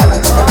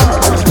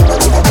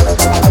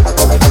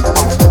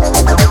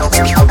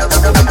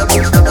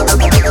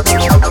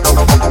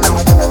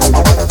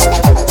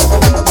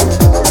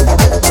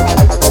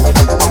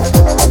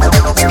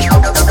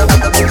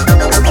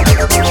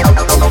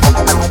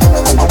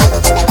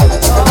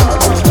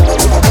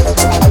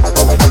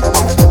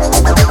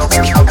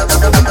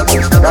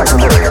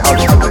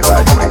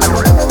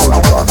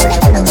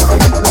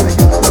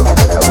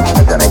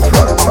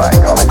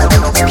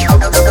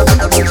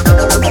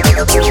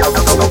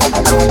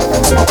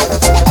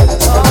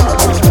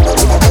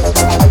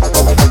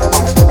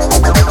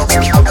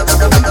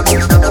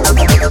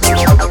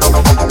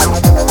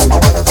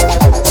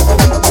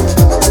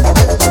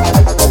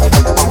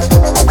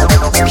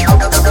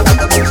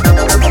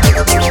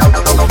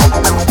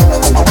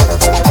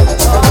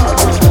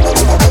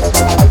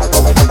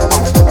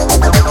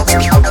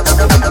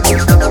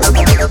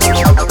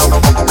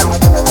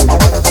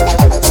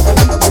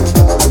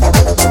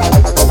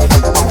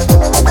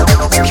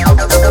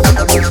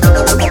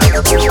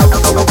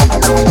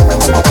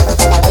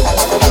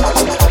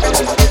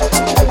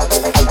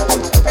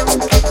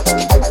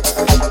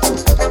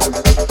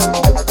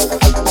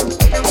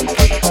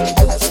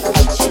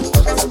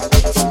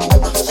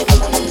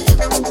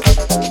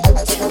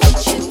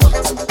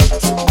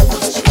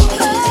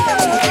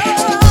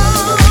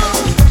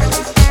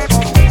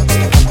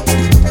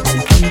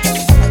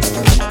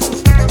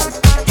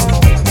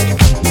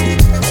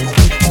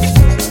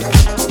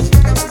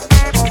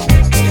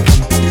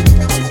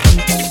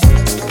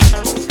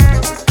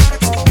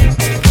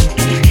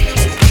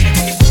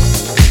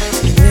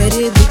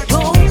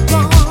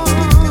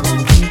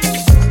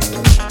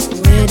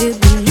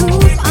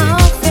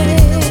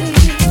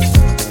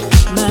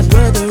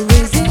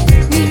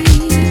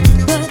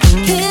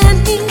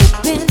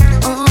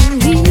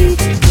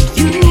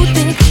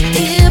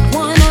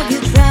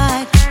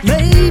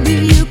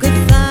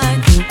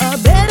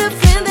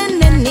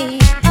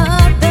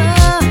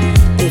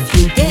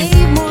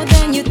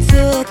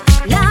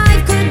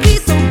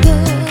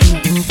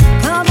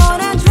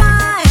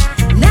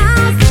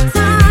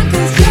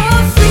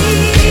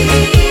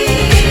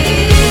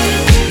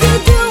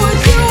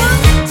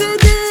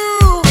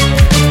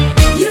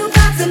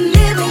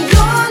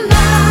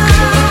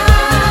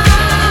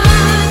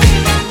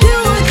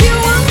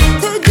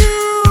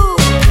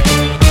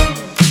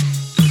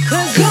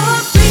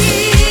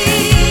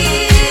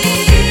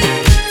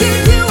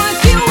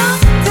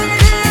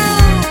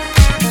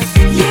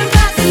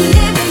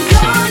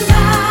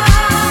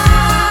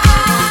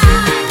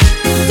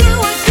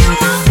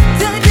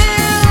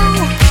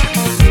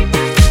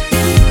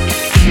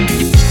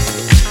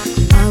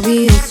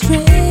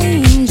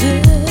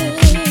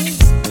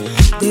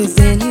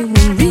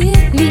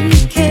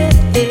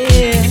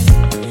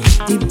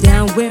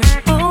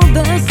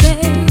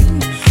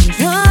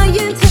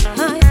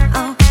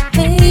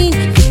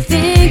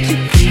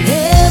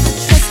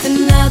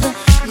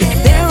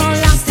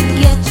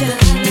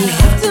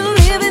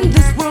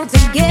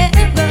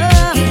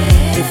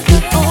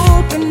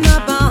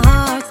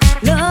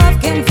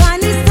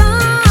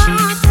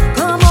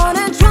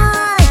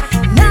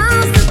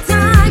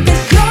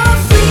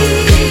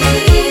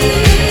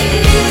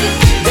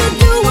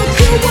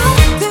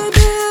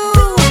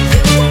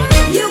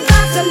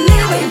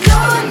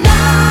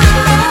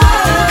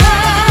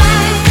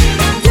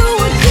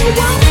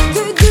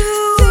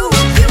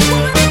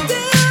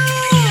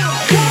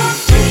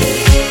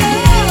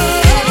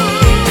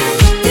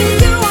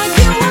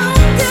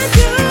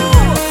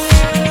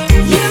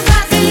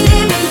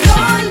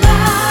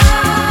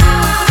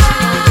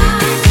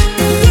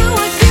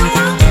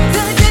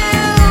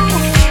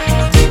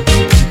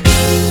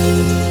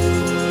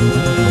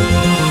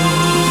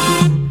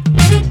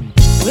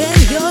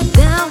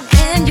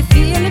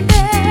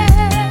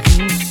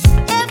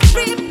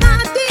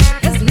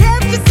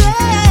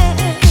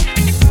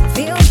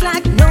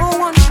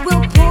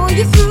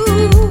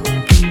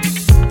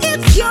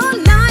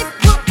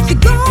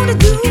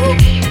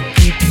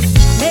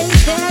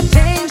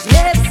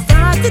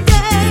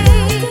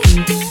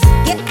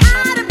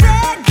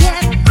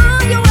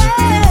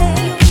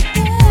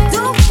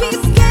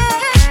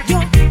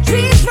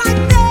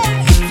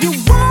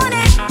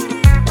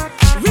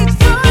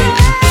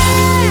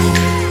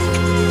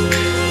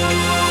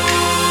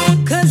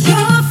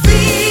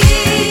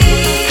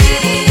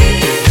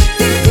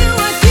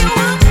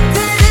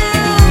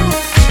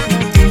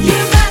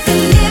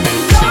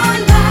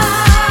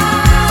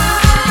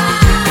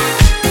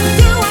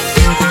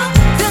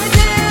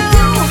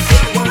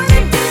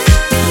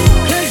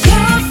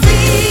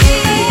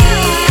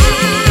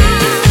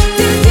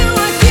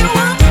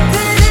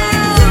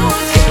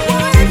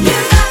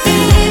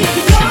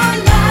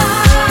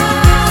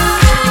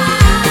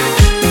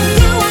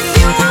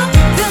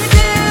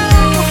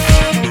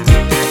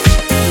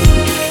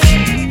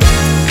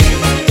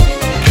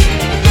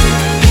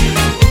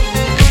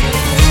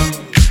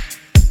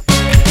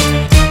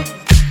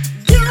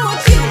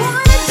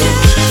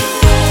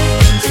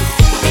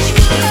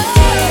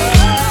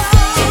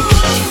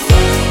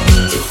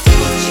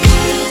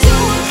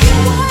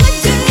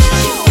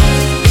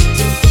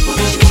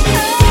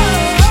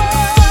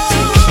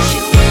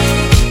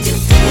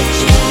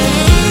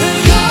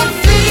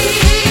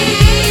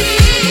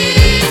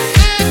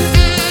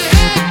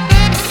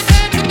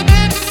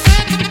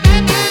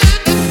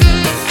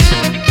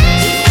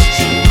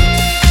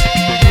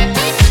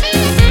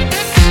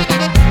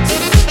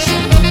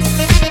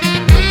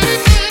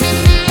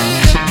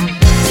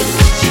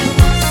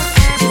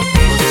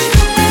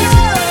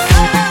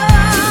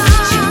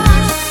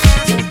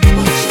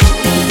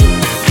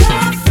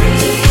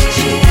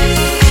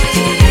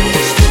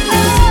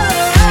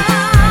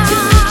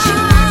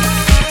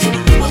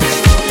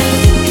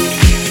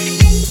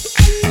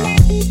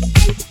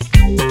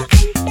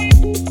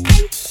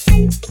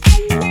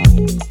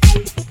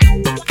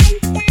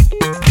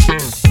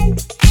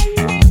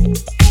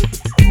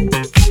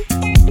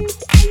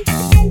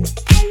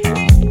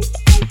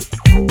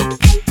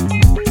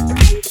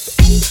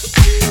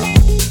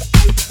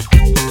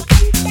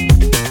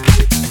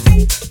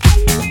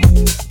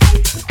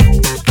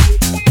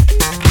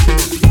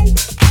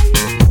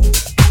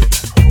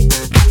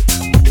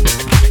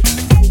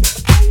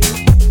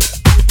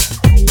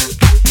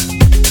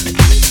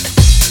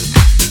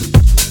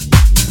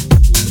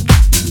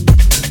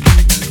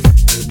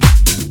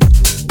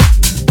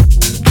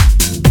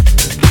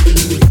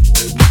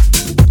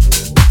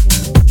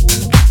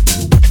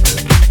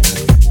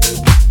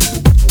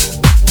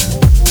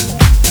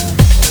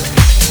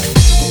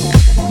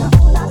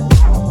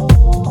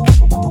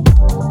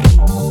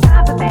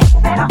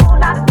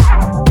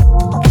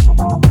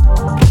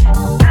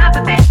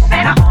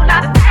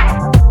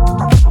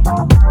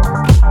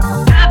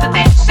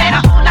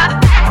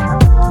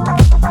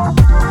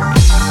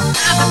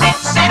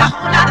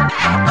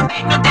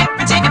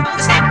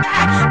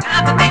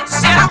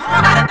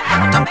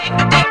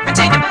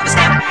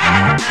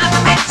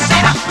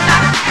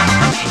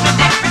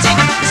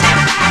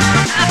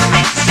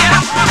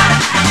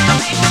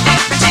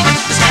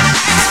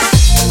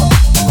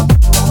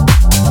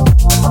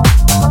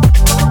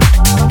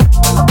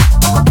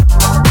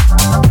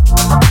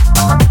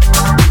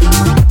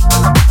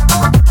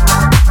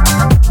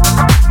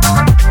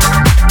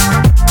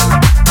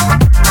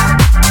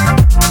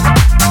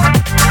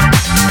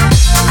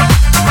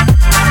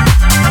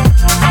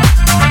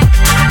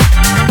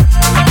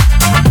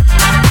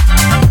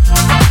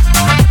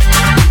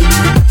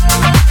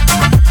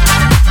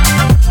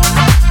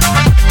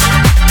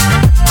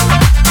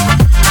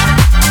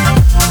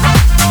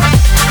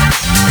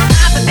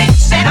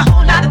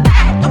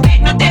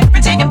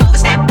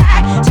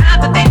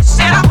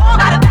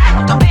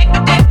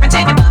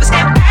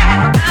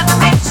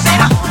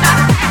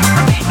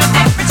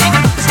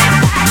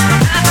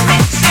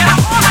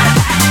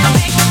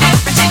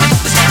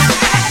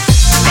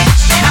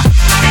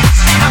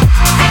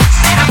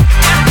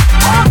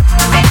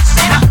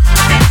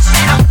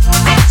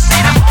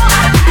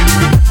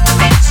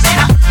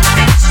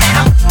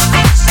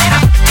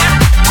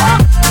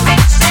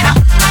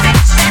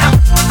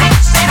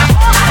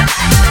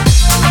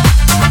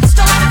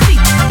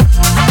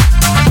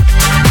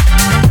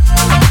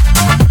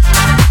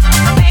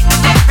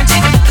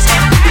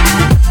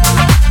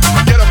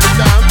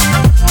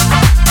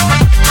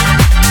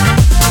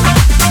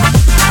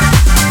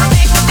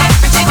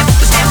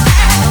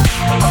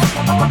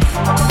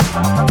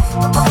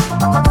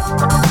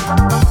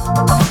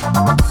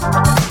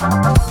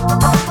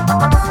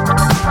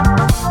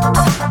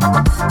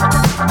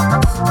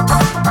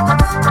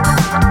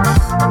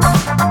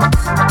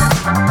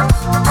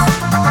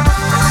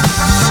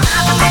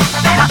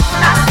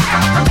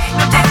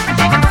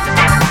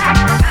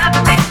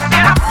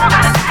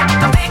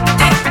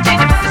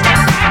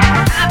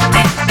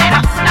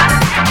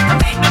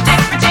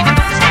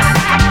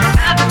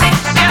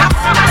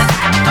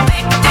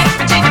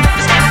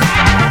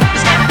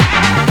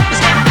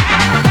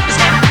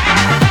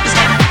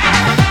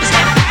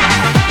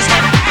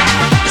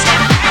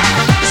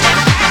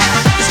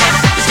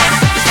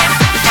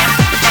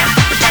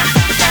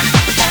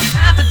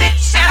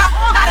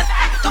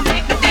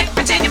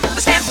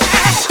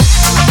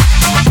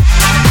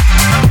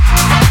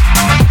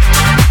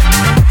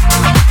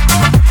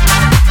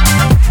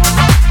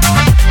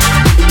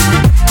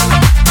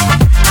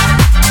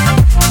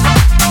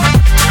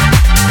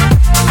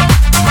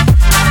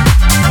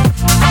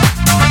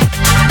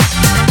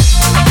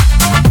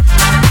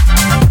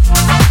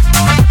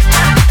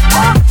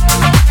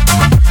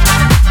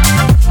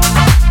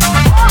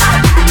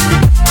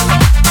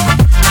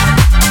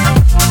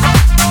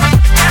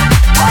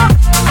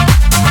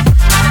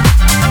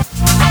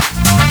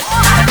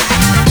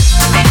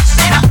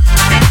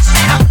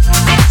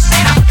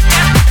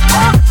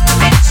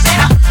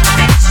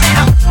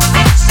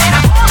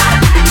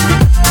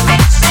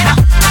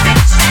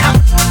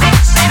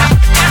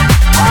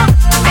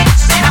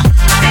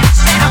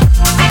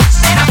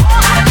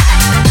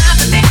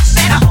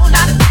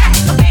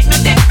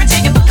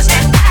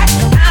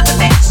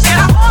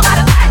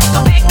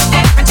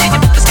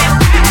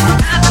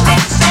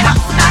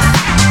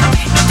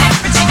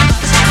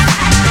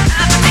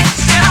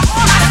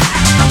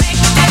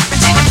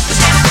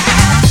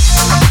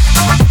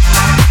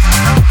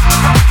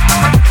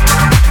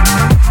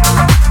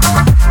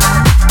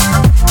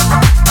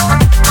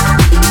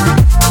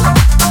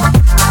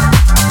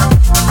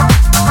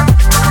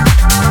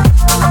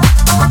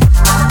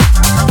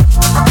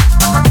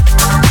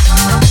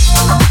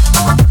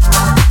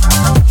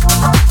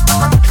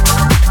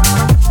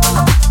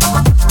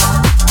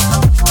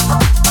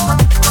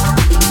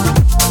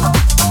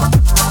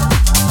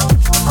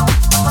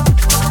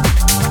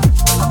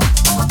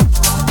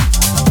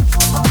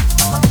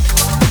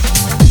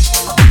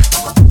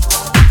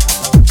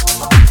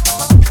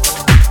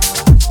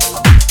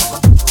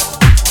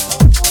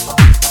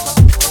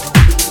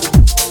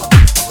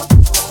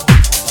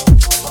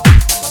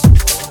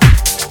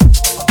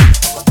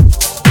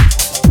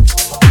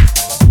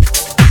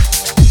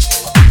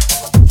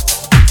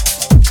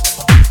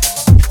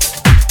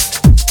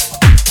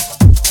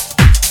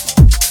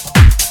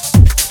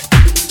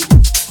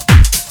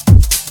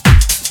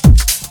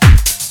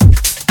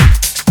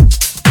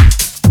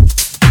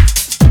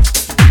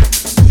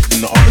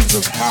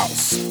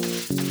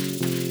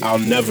 I'll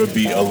never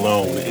be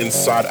alone.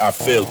 Inside I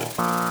feel it,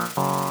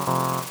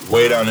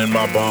 way down in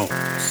my bones.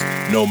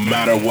 No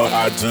matter what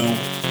I do,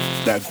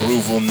 that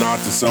groove will not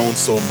disown.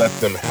 So let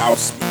them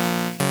house me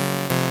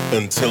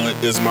until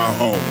it is my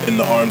home. In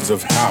the arms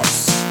of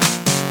house,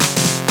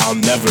 I'll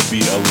never be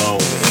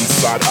alone.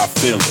 Inside I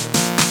feel it,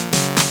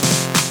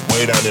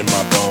 way down in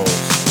my bones.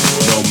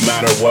 No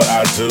matter what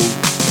I do,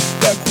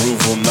 that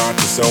groove will not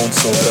disown.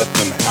 So let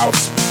them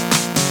house me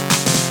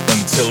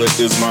until it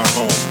is my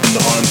home. In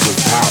the arms of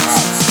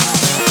house,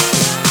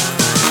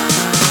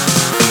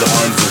 in the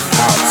arms of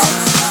house,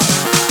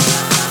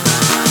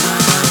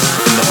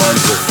 in the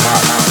arms of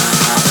house,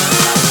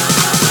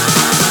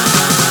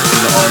 in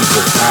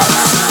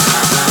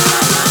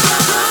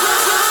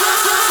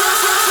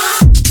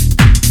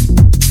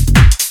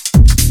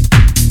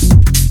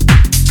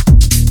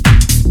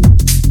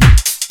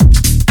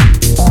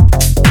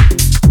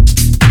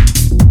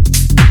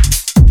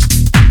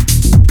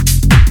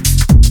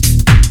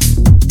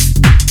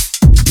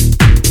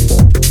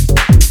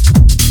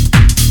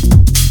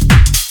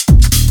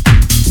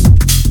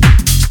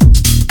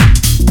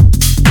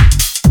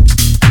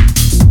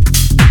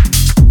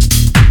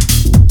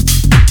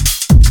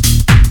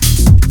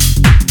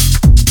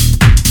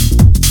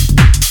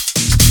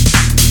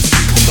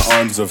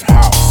arms of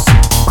house.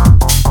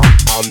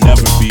 I'll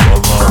never be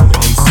alone.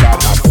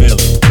 Inside I feel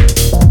it.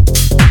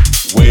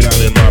 Way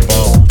down in my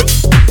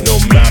bones. No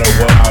matter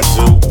what I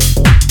do,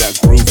 that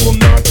groove will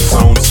not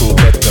zone, so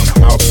let them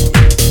house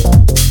me.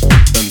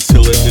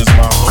 Until it is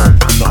my home.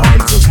 In the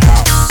arms of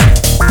house.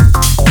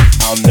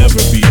 I'll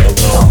never be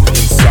alone.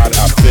 Inside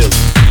I feel it.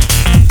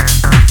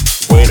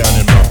 Way down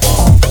in my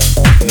bones.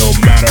 No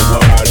matter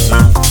what I do,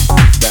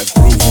 that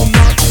groove will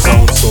not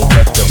zone, so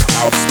let them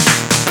house me.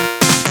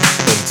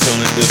 Until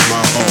it is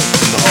my home.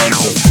 In the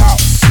arms of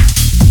house.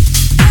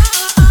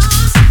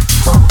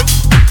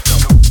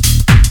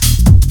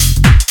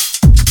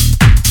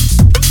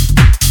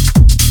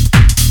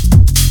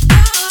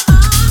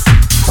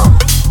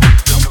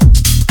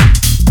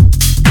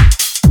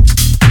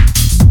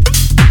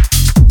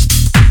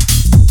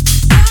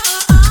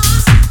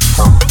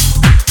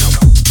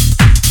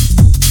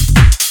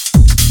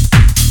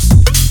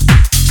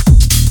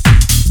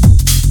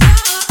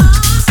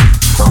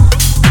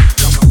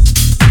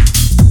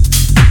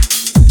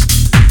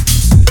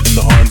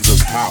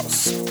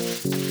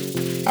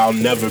 I'll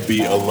never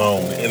be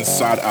alone.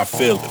 Inside I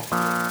feel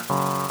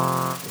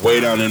it.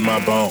 Way down in my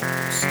bones.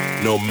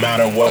 No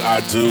matter what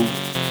I do,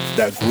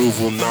 that groove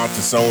will not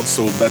disown,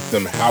 so let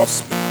them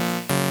house me.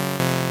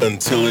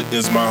 Until it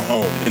is my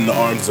home. In the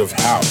arms of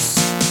house.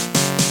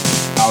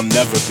 I'll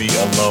never be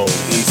alone.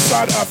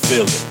 Inside I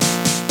feel it.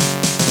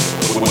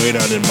 Way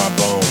down in my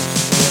bones.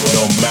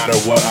 No matter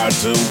what I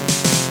do,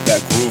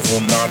 that groove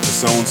will not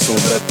disown, so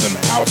let them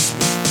house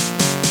me.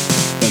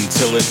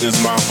 Until it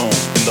is my home.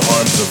 In the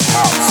arms of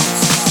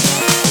house.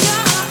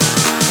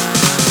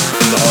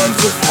 In the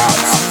arms of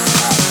house.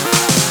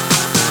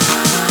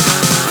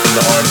 In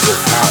the arms of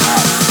house.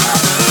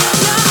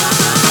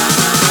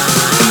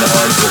 In the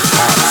arms of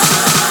house.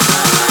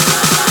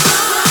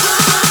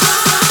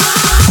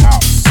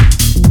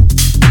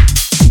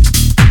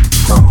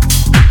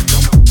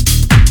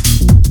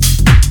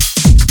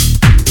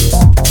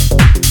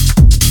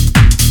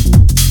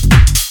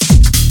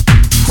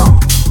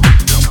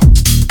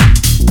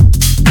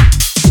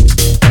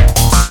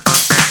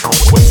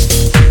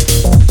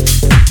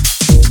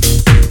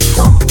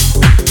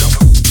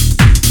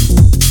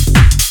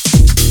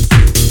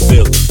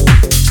 Feel it.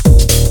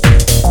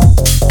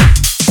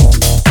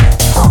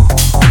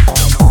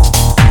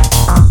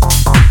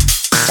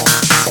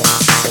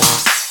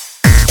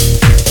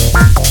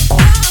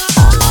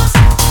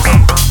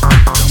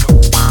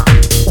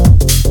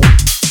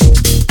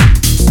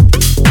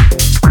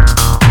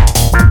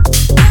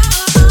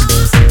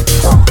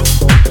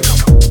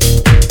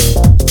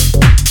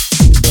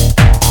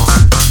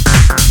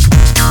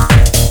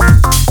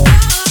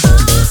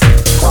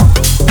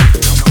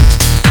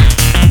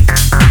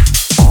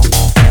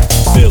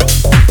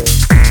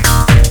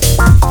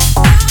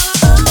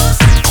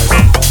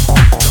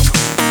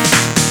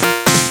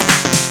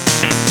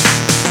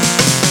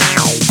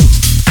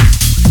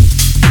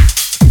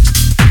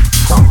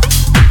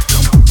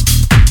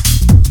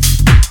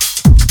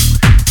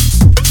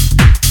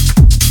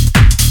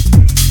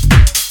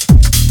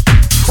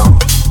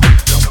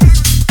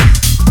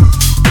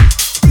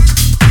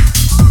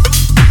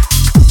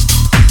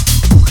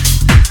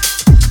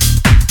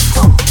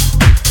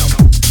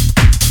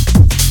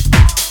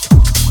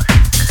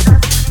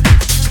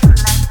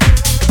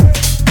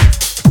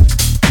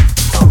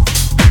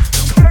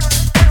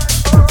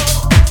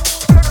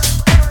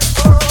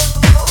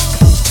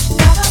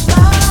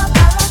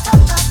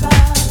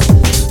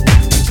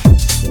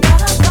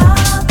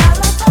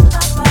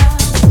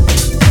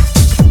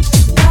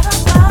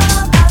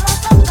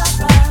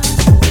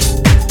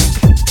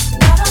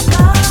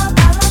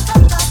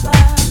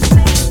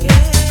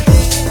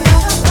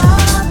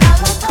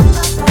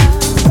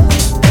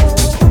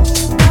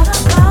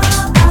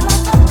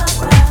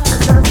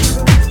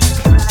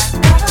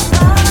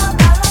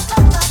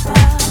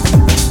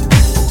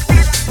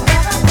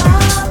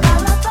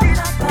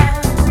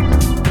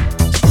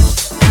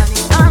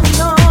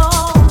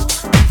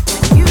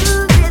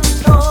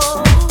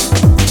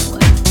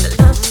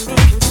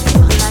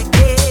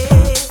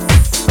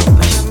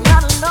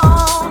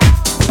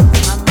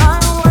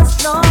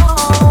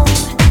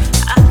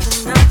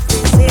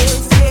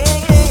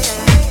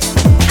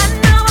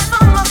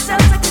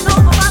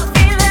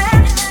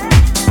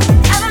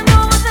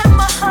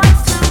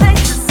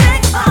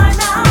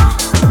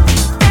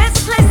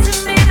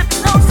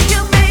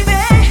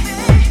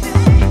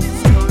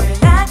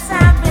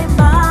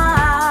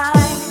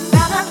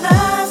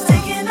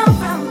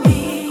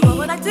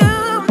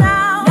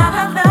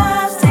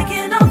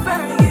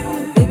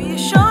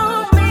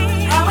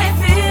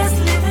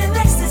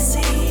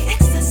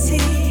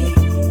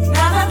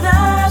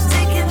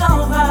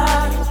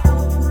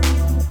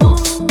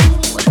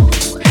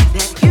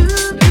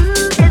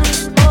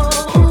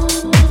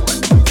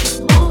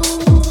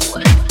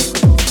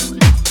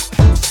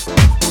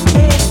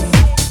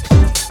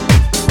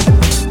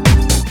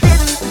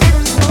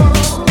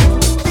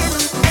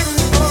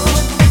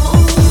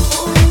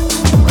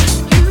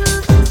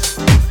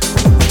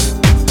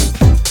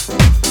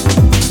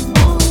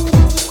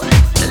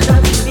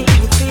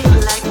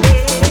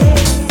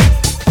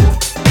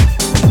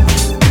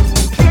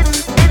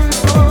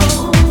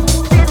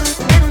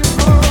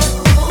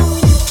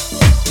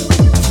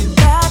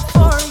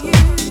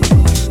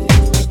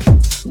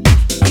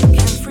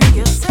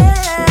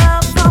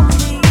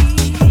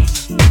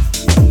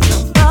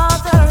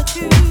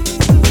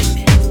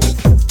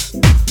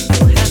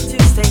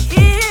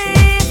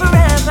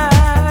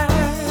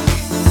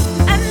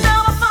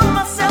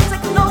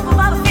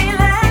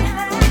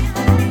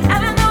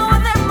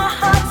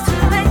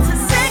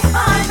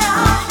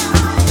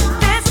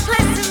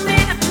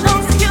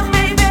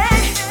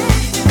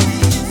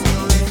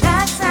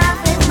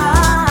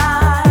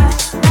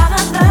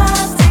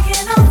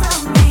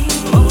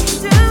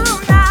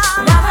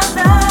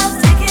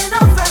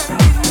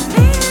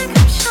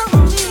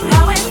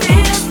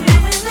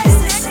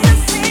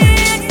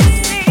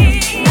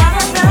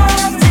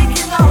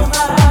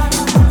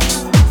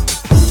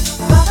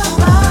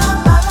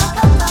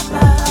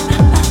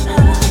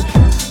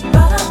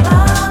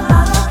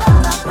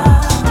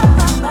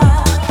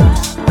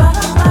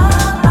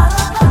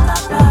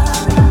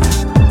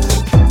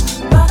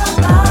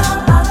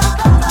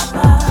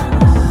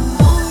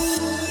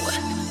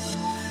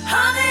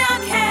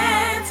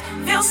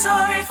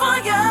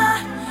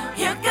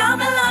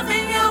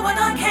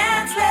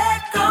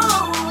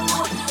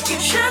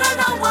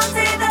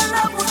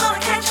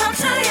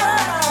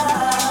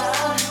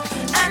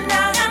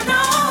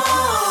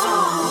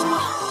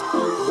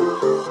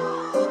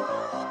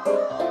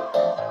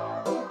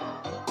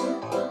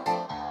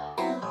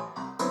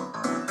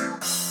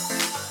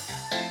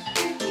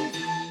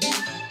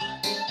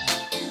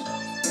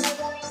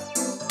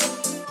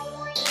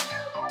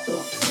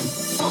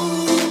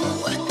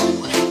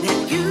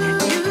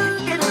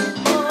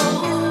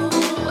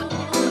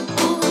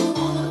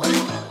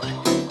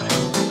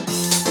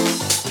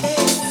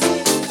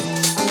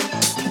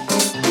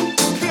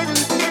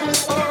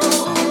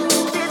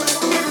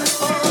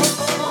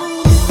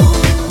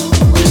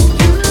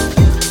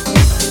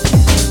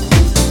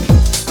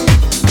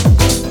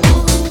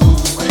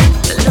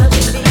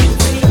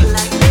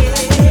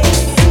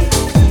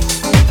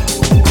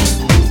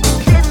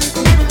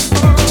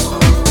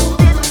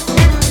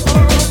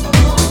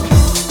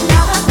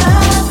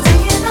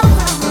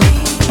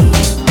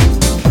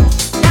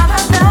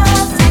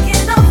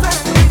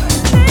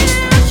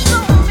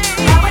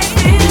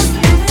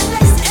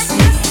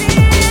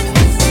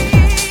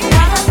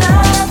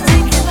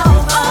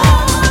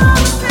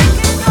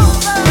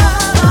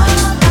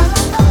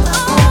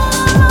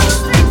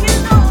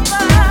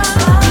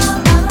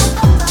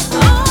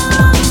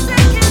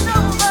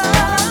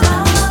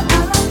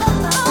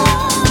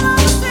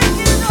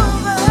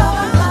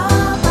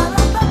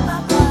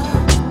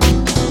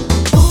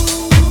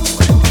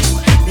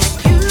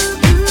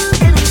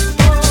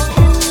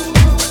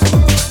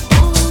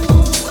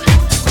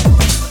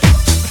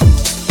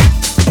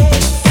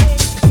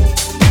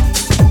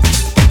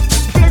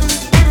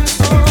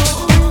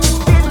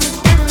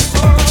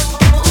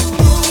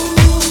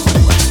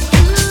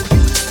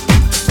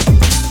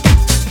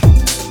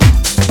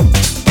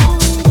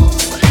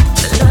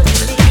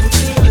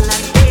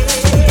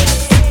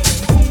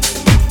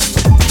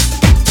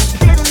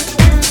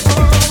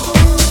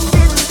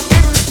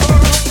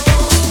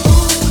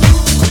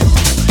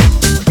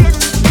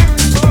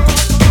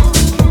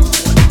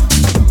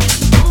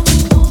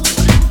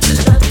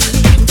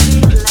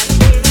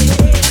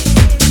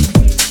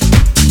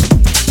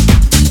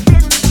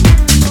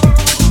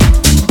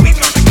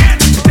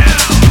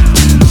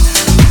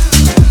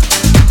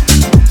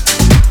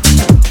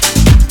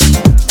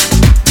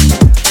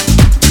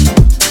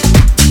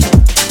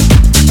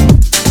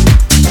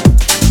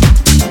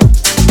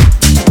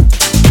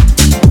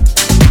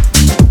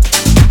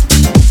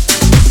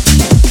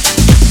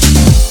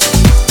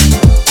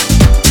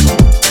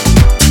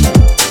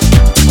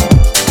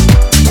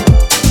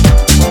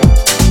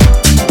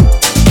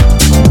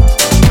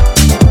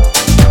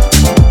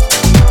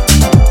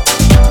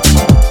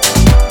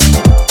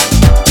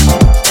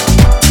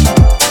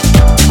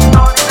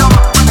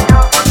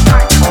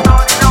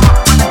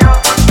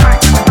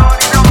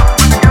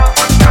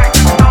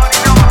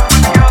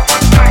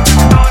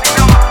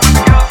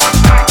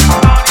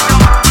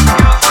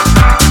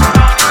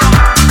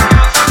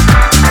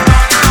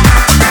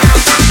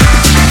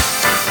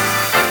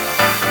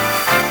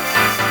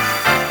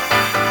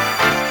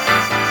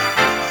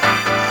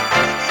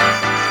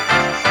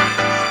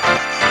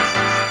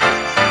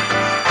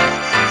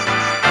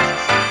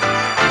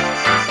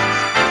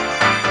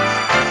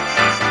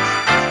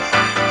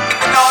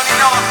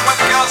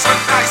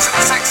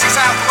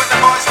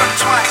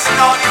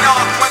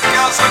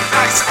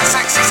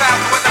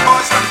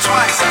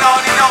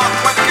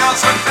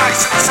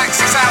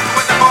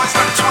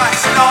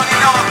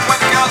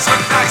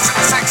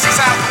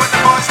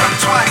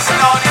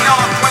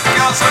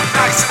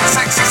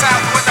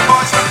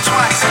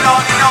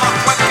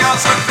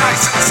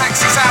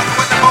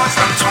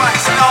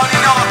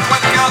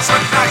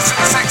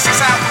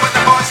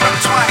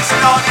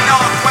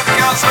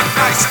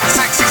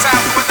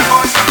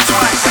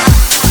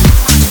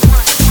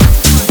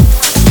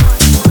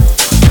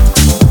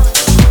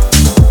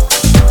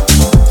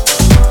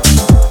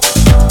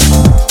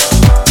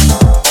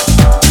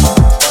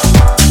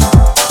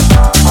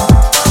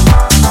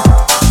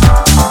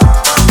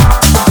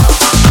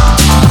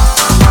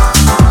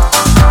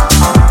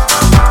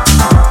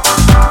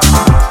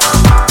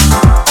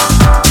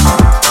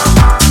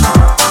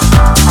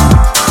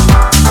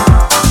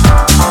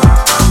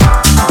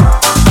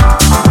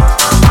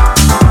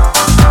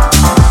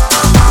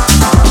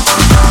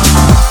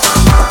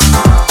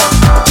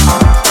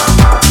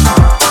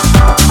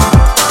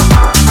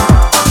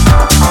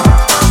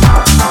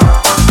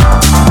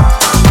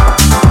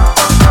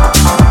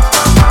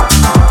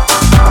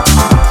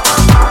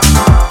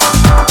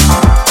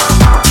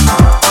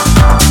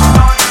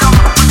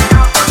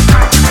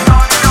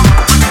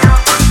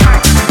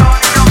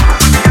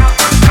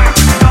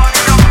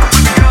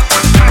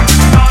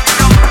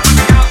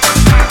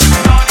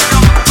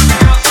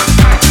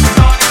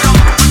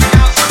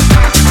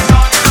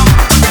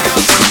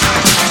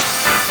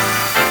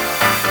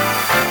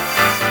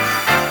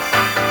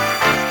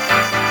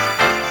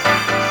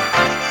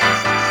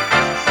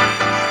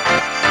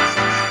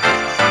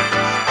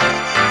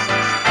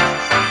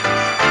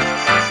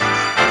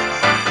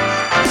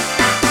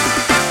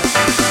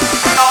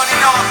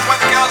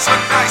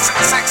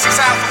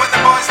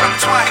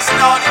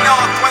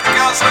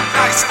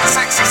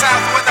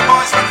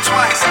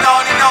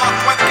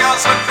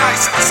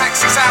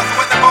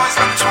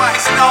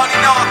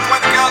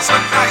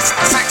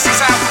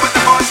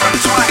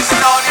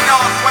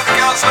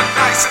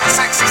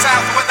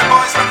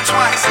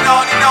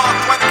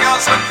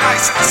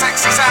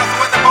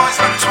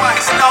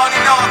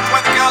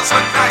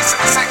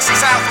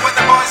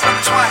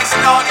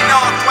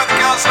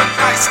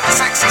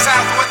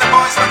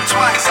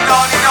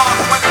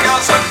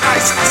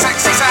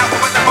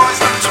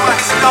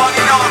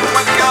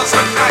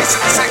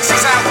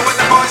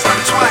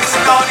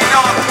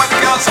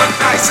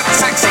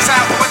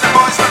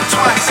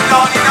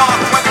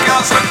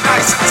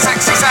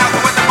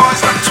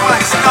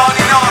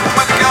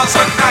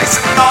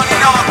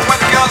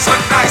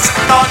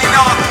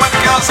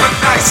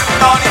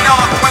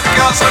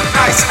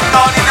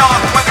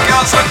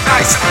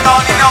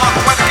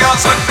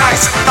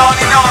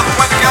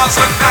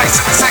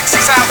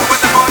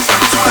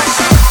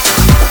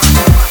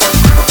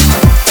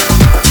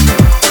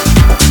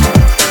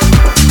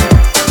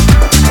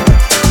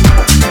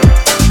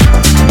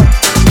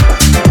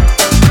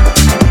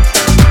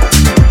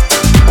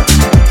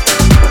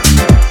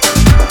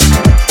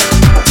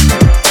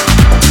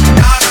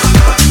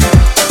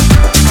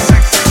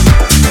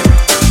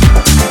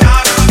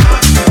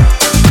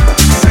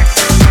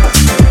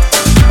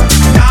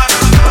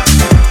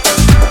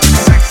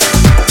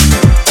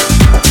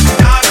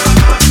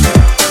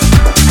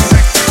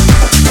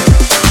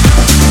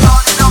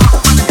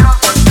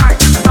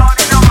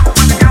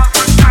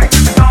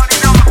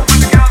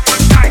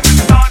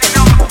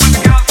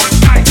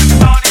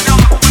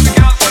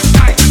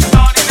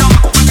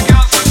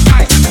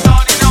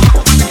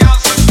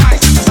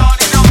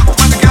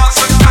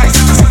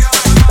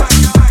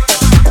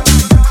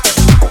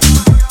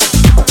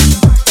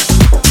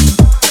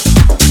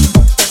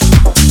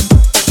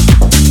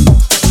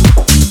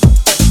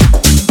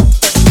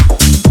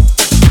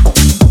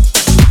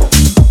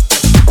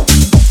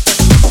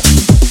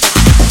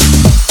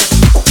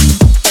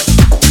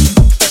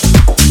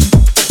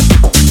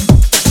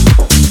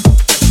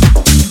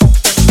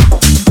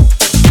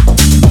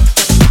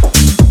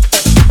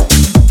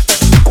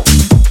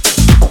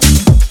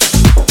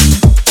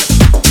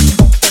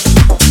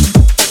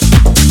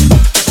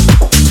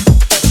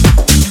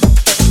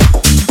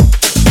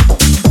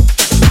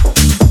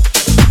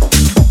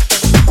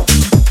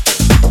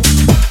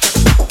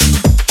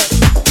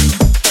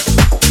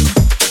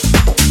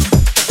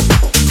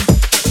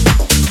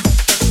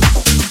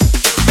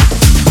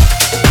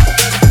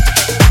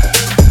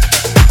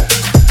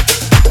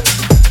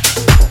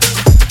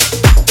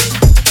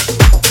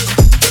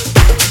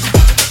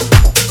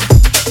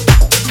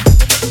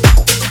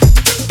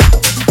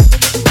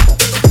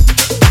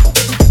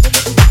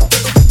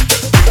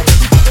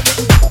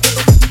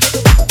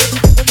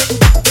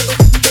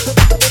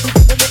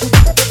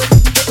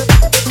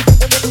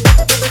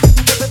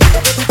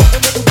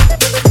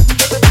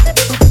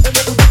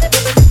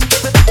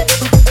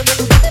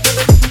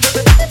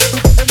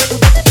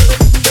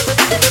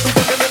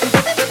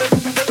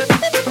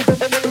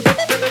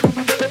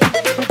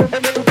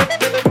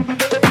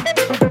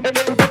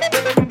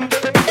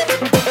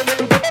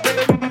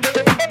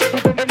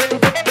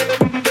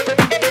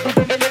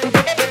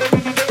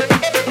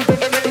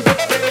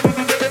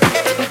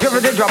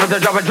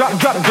 drop it, drop,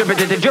 drop, drip it,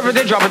 drip it, drop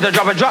it, drop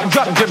it, drop,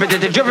 drop, drip it,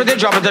 drip it, drop it,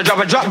 drop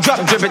it, drop,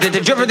 drop, drip it, drip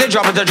it, drop it,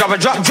 drop it,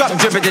 drop, drop,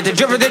 drip it, drip it,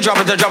 drop it,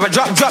 drop it,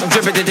 drop, drop, drip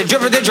it, drip it,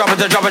 drop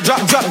it, drop it,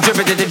 drop, drop, drip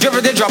it, drip it, drop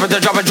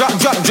it, drop it, drop,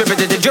 drop, drip it,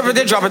 drip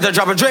it, drop it,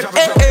 drop it,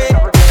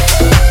 drip.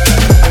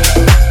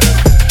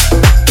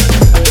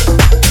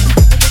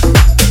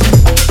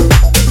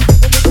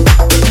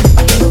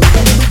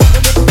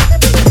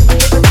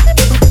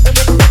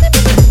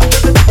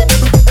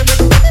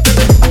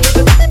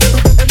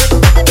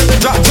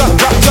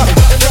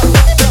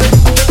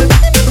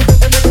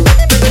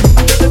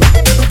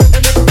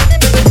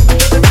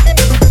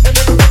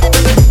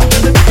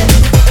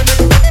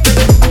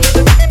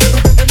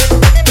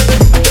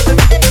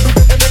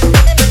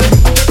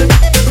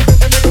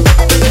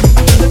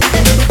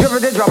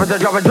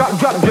 Drop it, drop,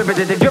 drop, drip it,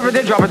 drip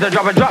it, drop it,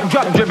 drop it, drop,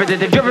 drop, drip it,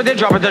 drip it,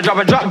 drop it, drop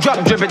it, drop,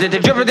 drop, drip it,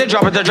 drip it,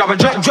 drop it, drop it,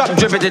 drop, drop,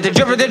 drip it,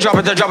 drip it, drop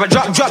it, drop it,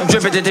 drop, drop,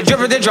 drip it,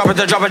 drip it, drop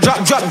it, drop it,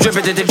 drop, drop, drip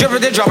it, drip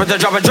it, drop it,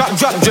 drop it, drop,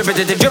 drop, drip it,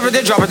 drip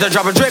it, drop it,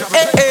 drop it, drip.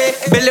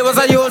 Billy was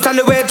a youth on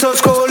the way to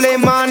school,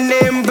 him man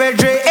named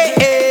Pedri.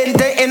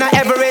 They in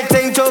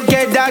everything to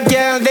get that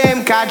girl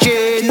them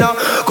catching.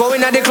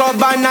 Going at the club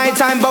by night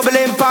time,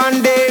 bubbling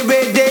pan day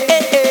with day.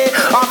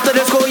 After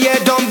the school, yeah,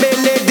 don't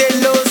Billy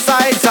the low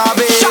sides of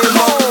it.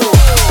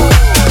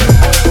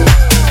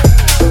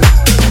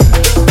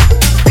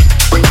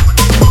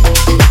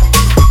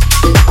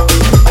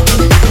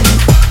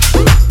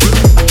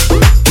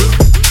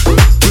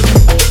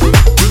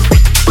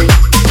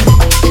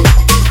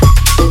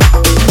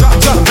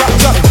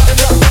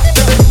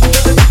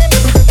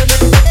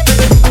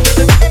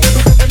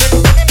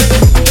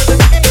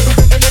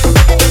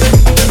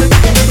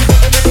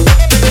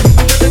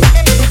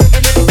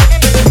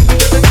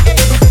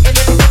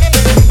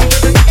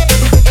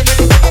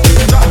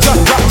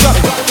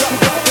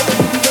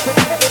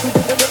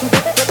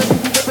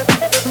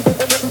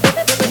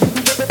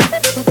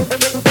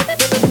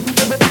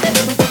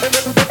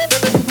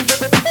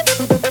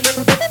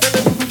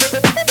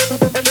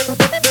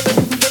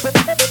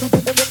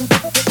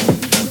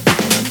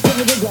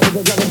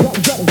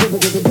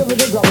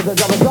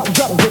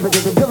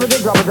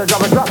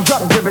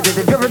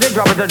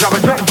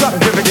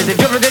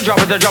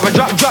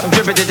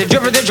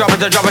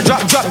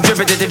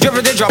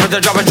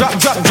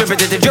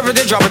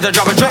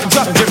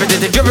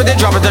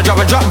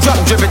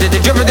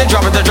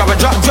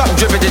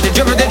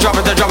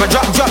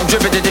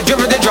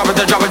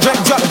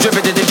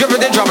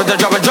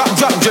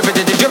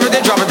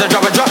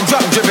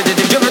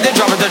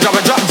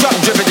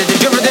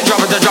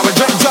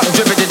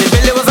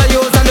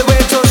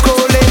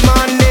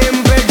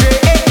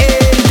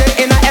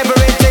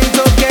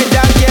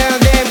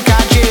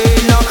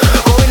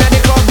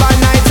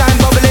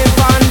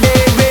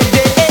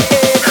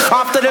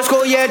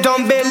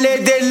 Don't Billy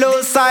the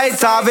low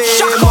sides of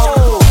it.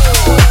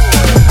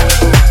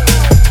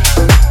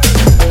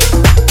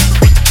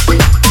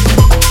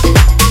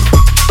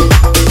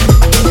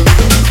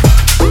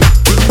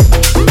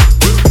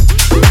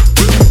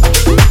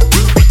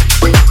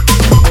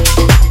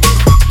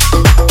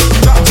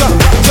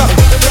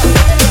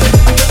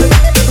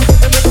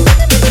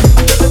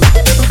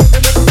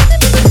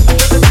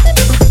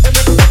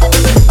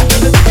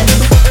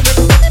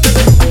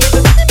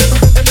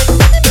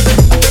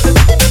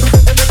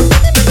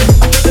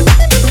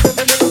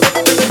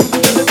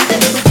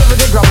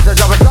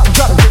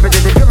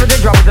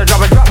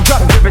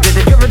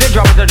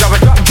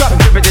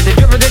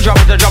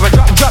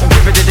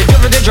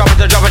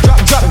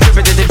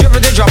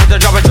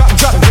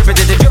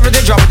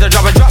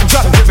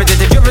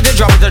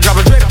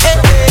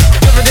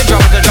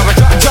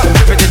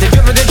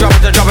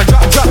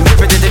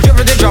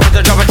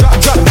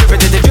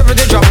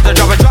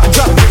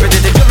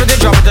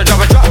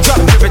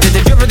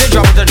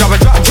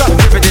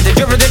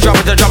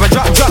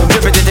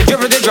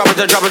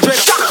 Drop a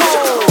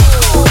drip.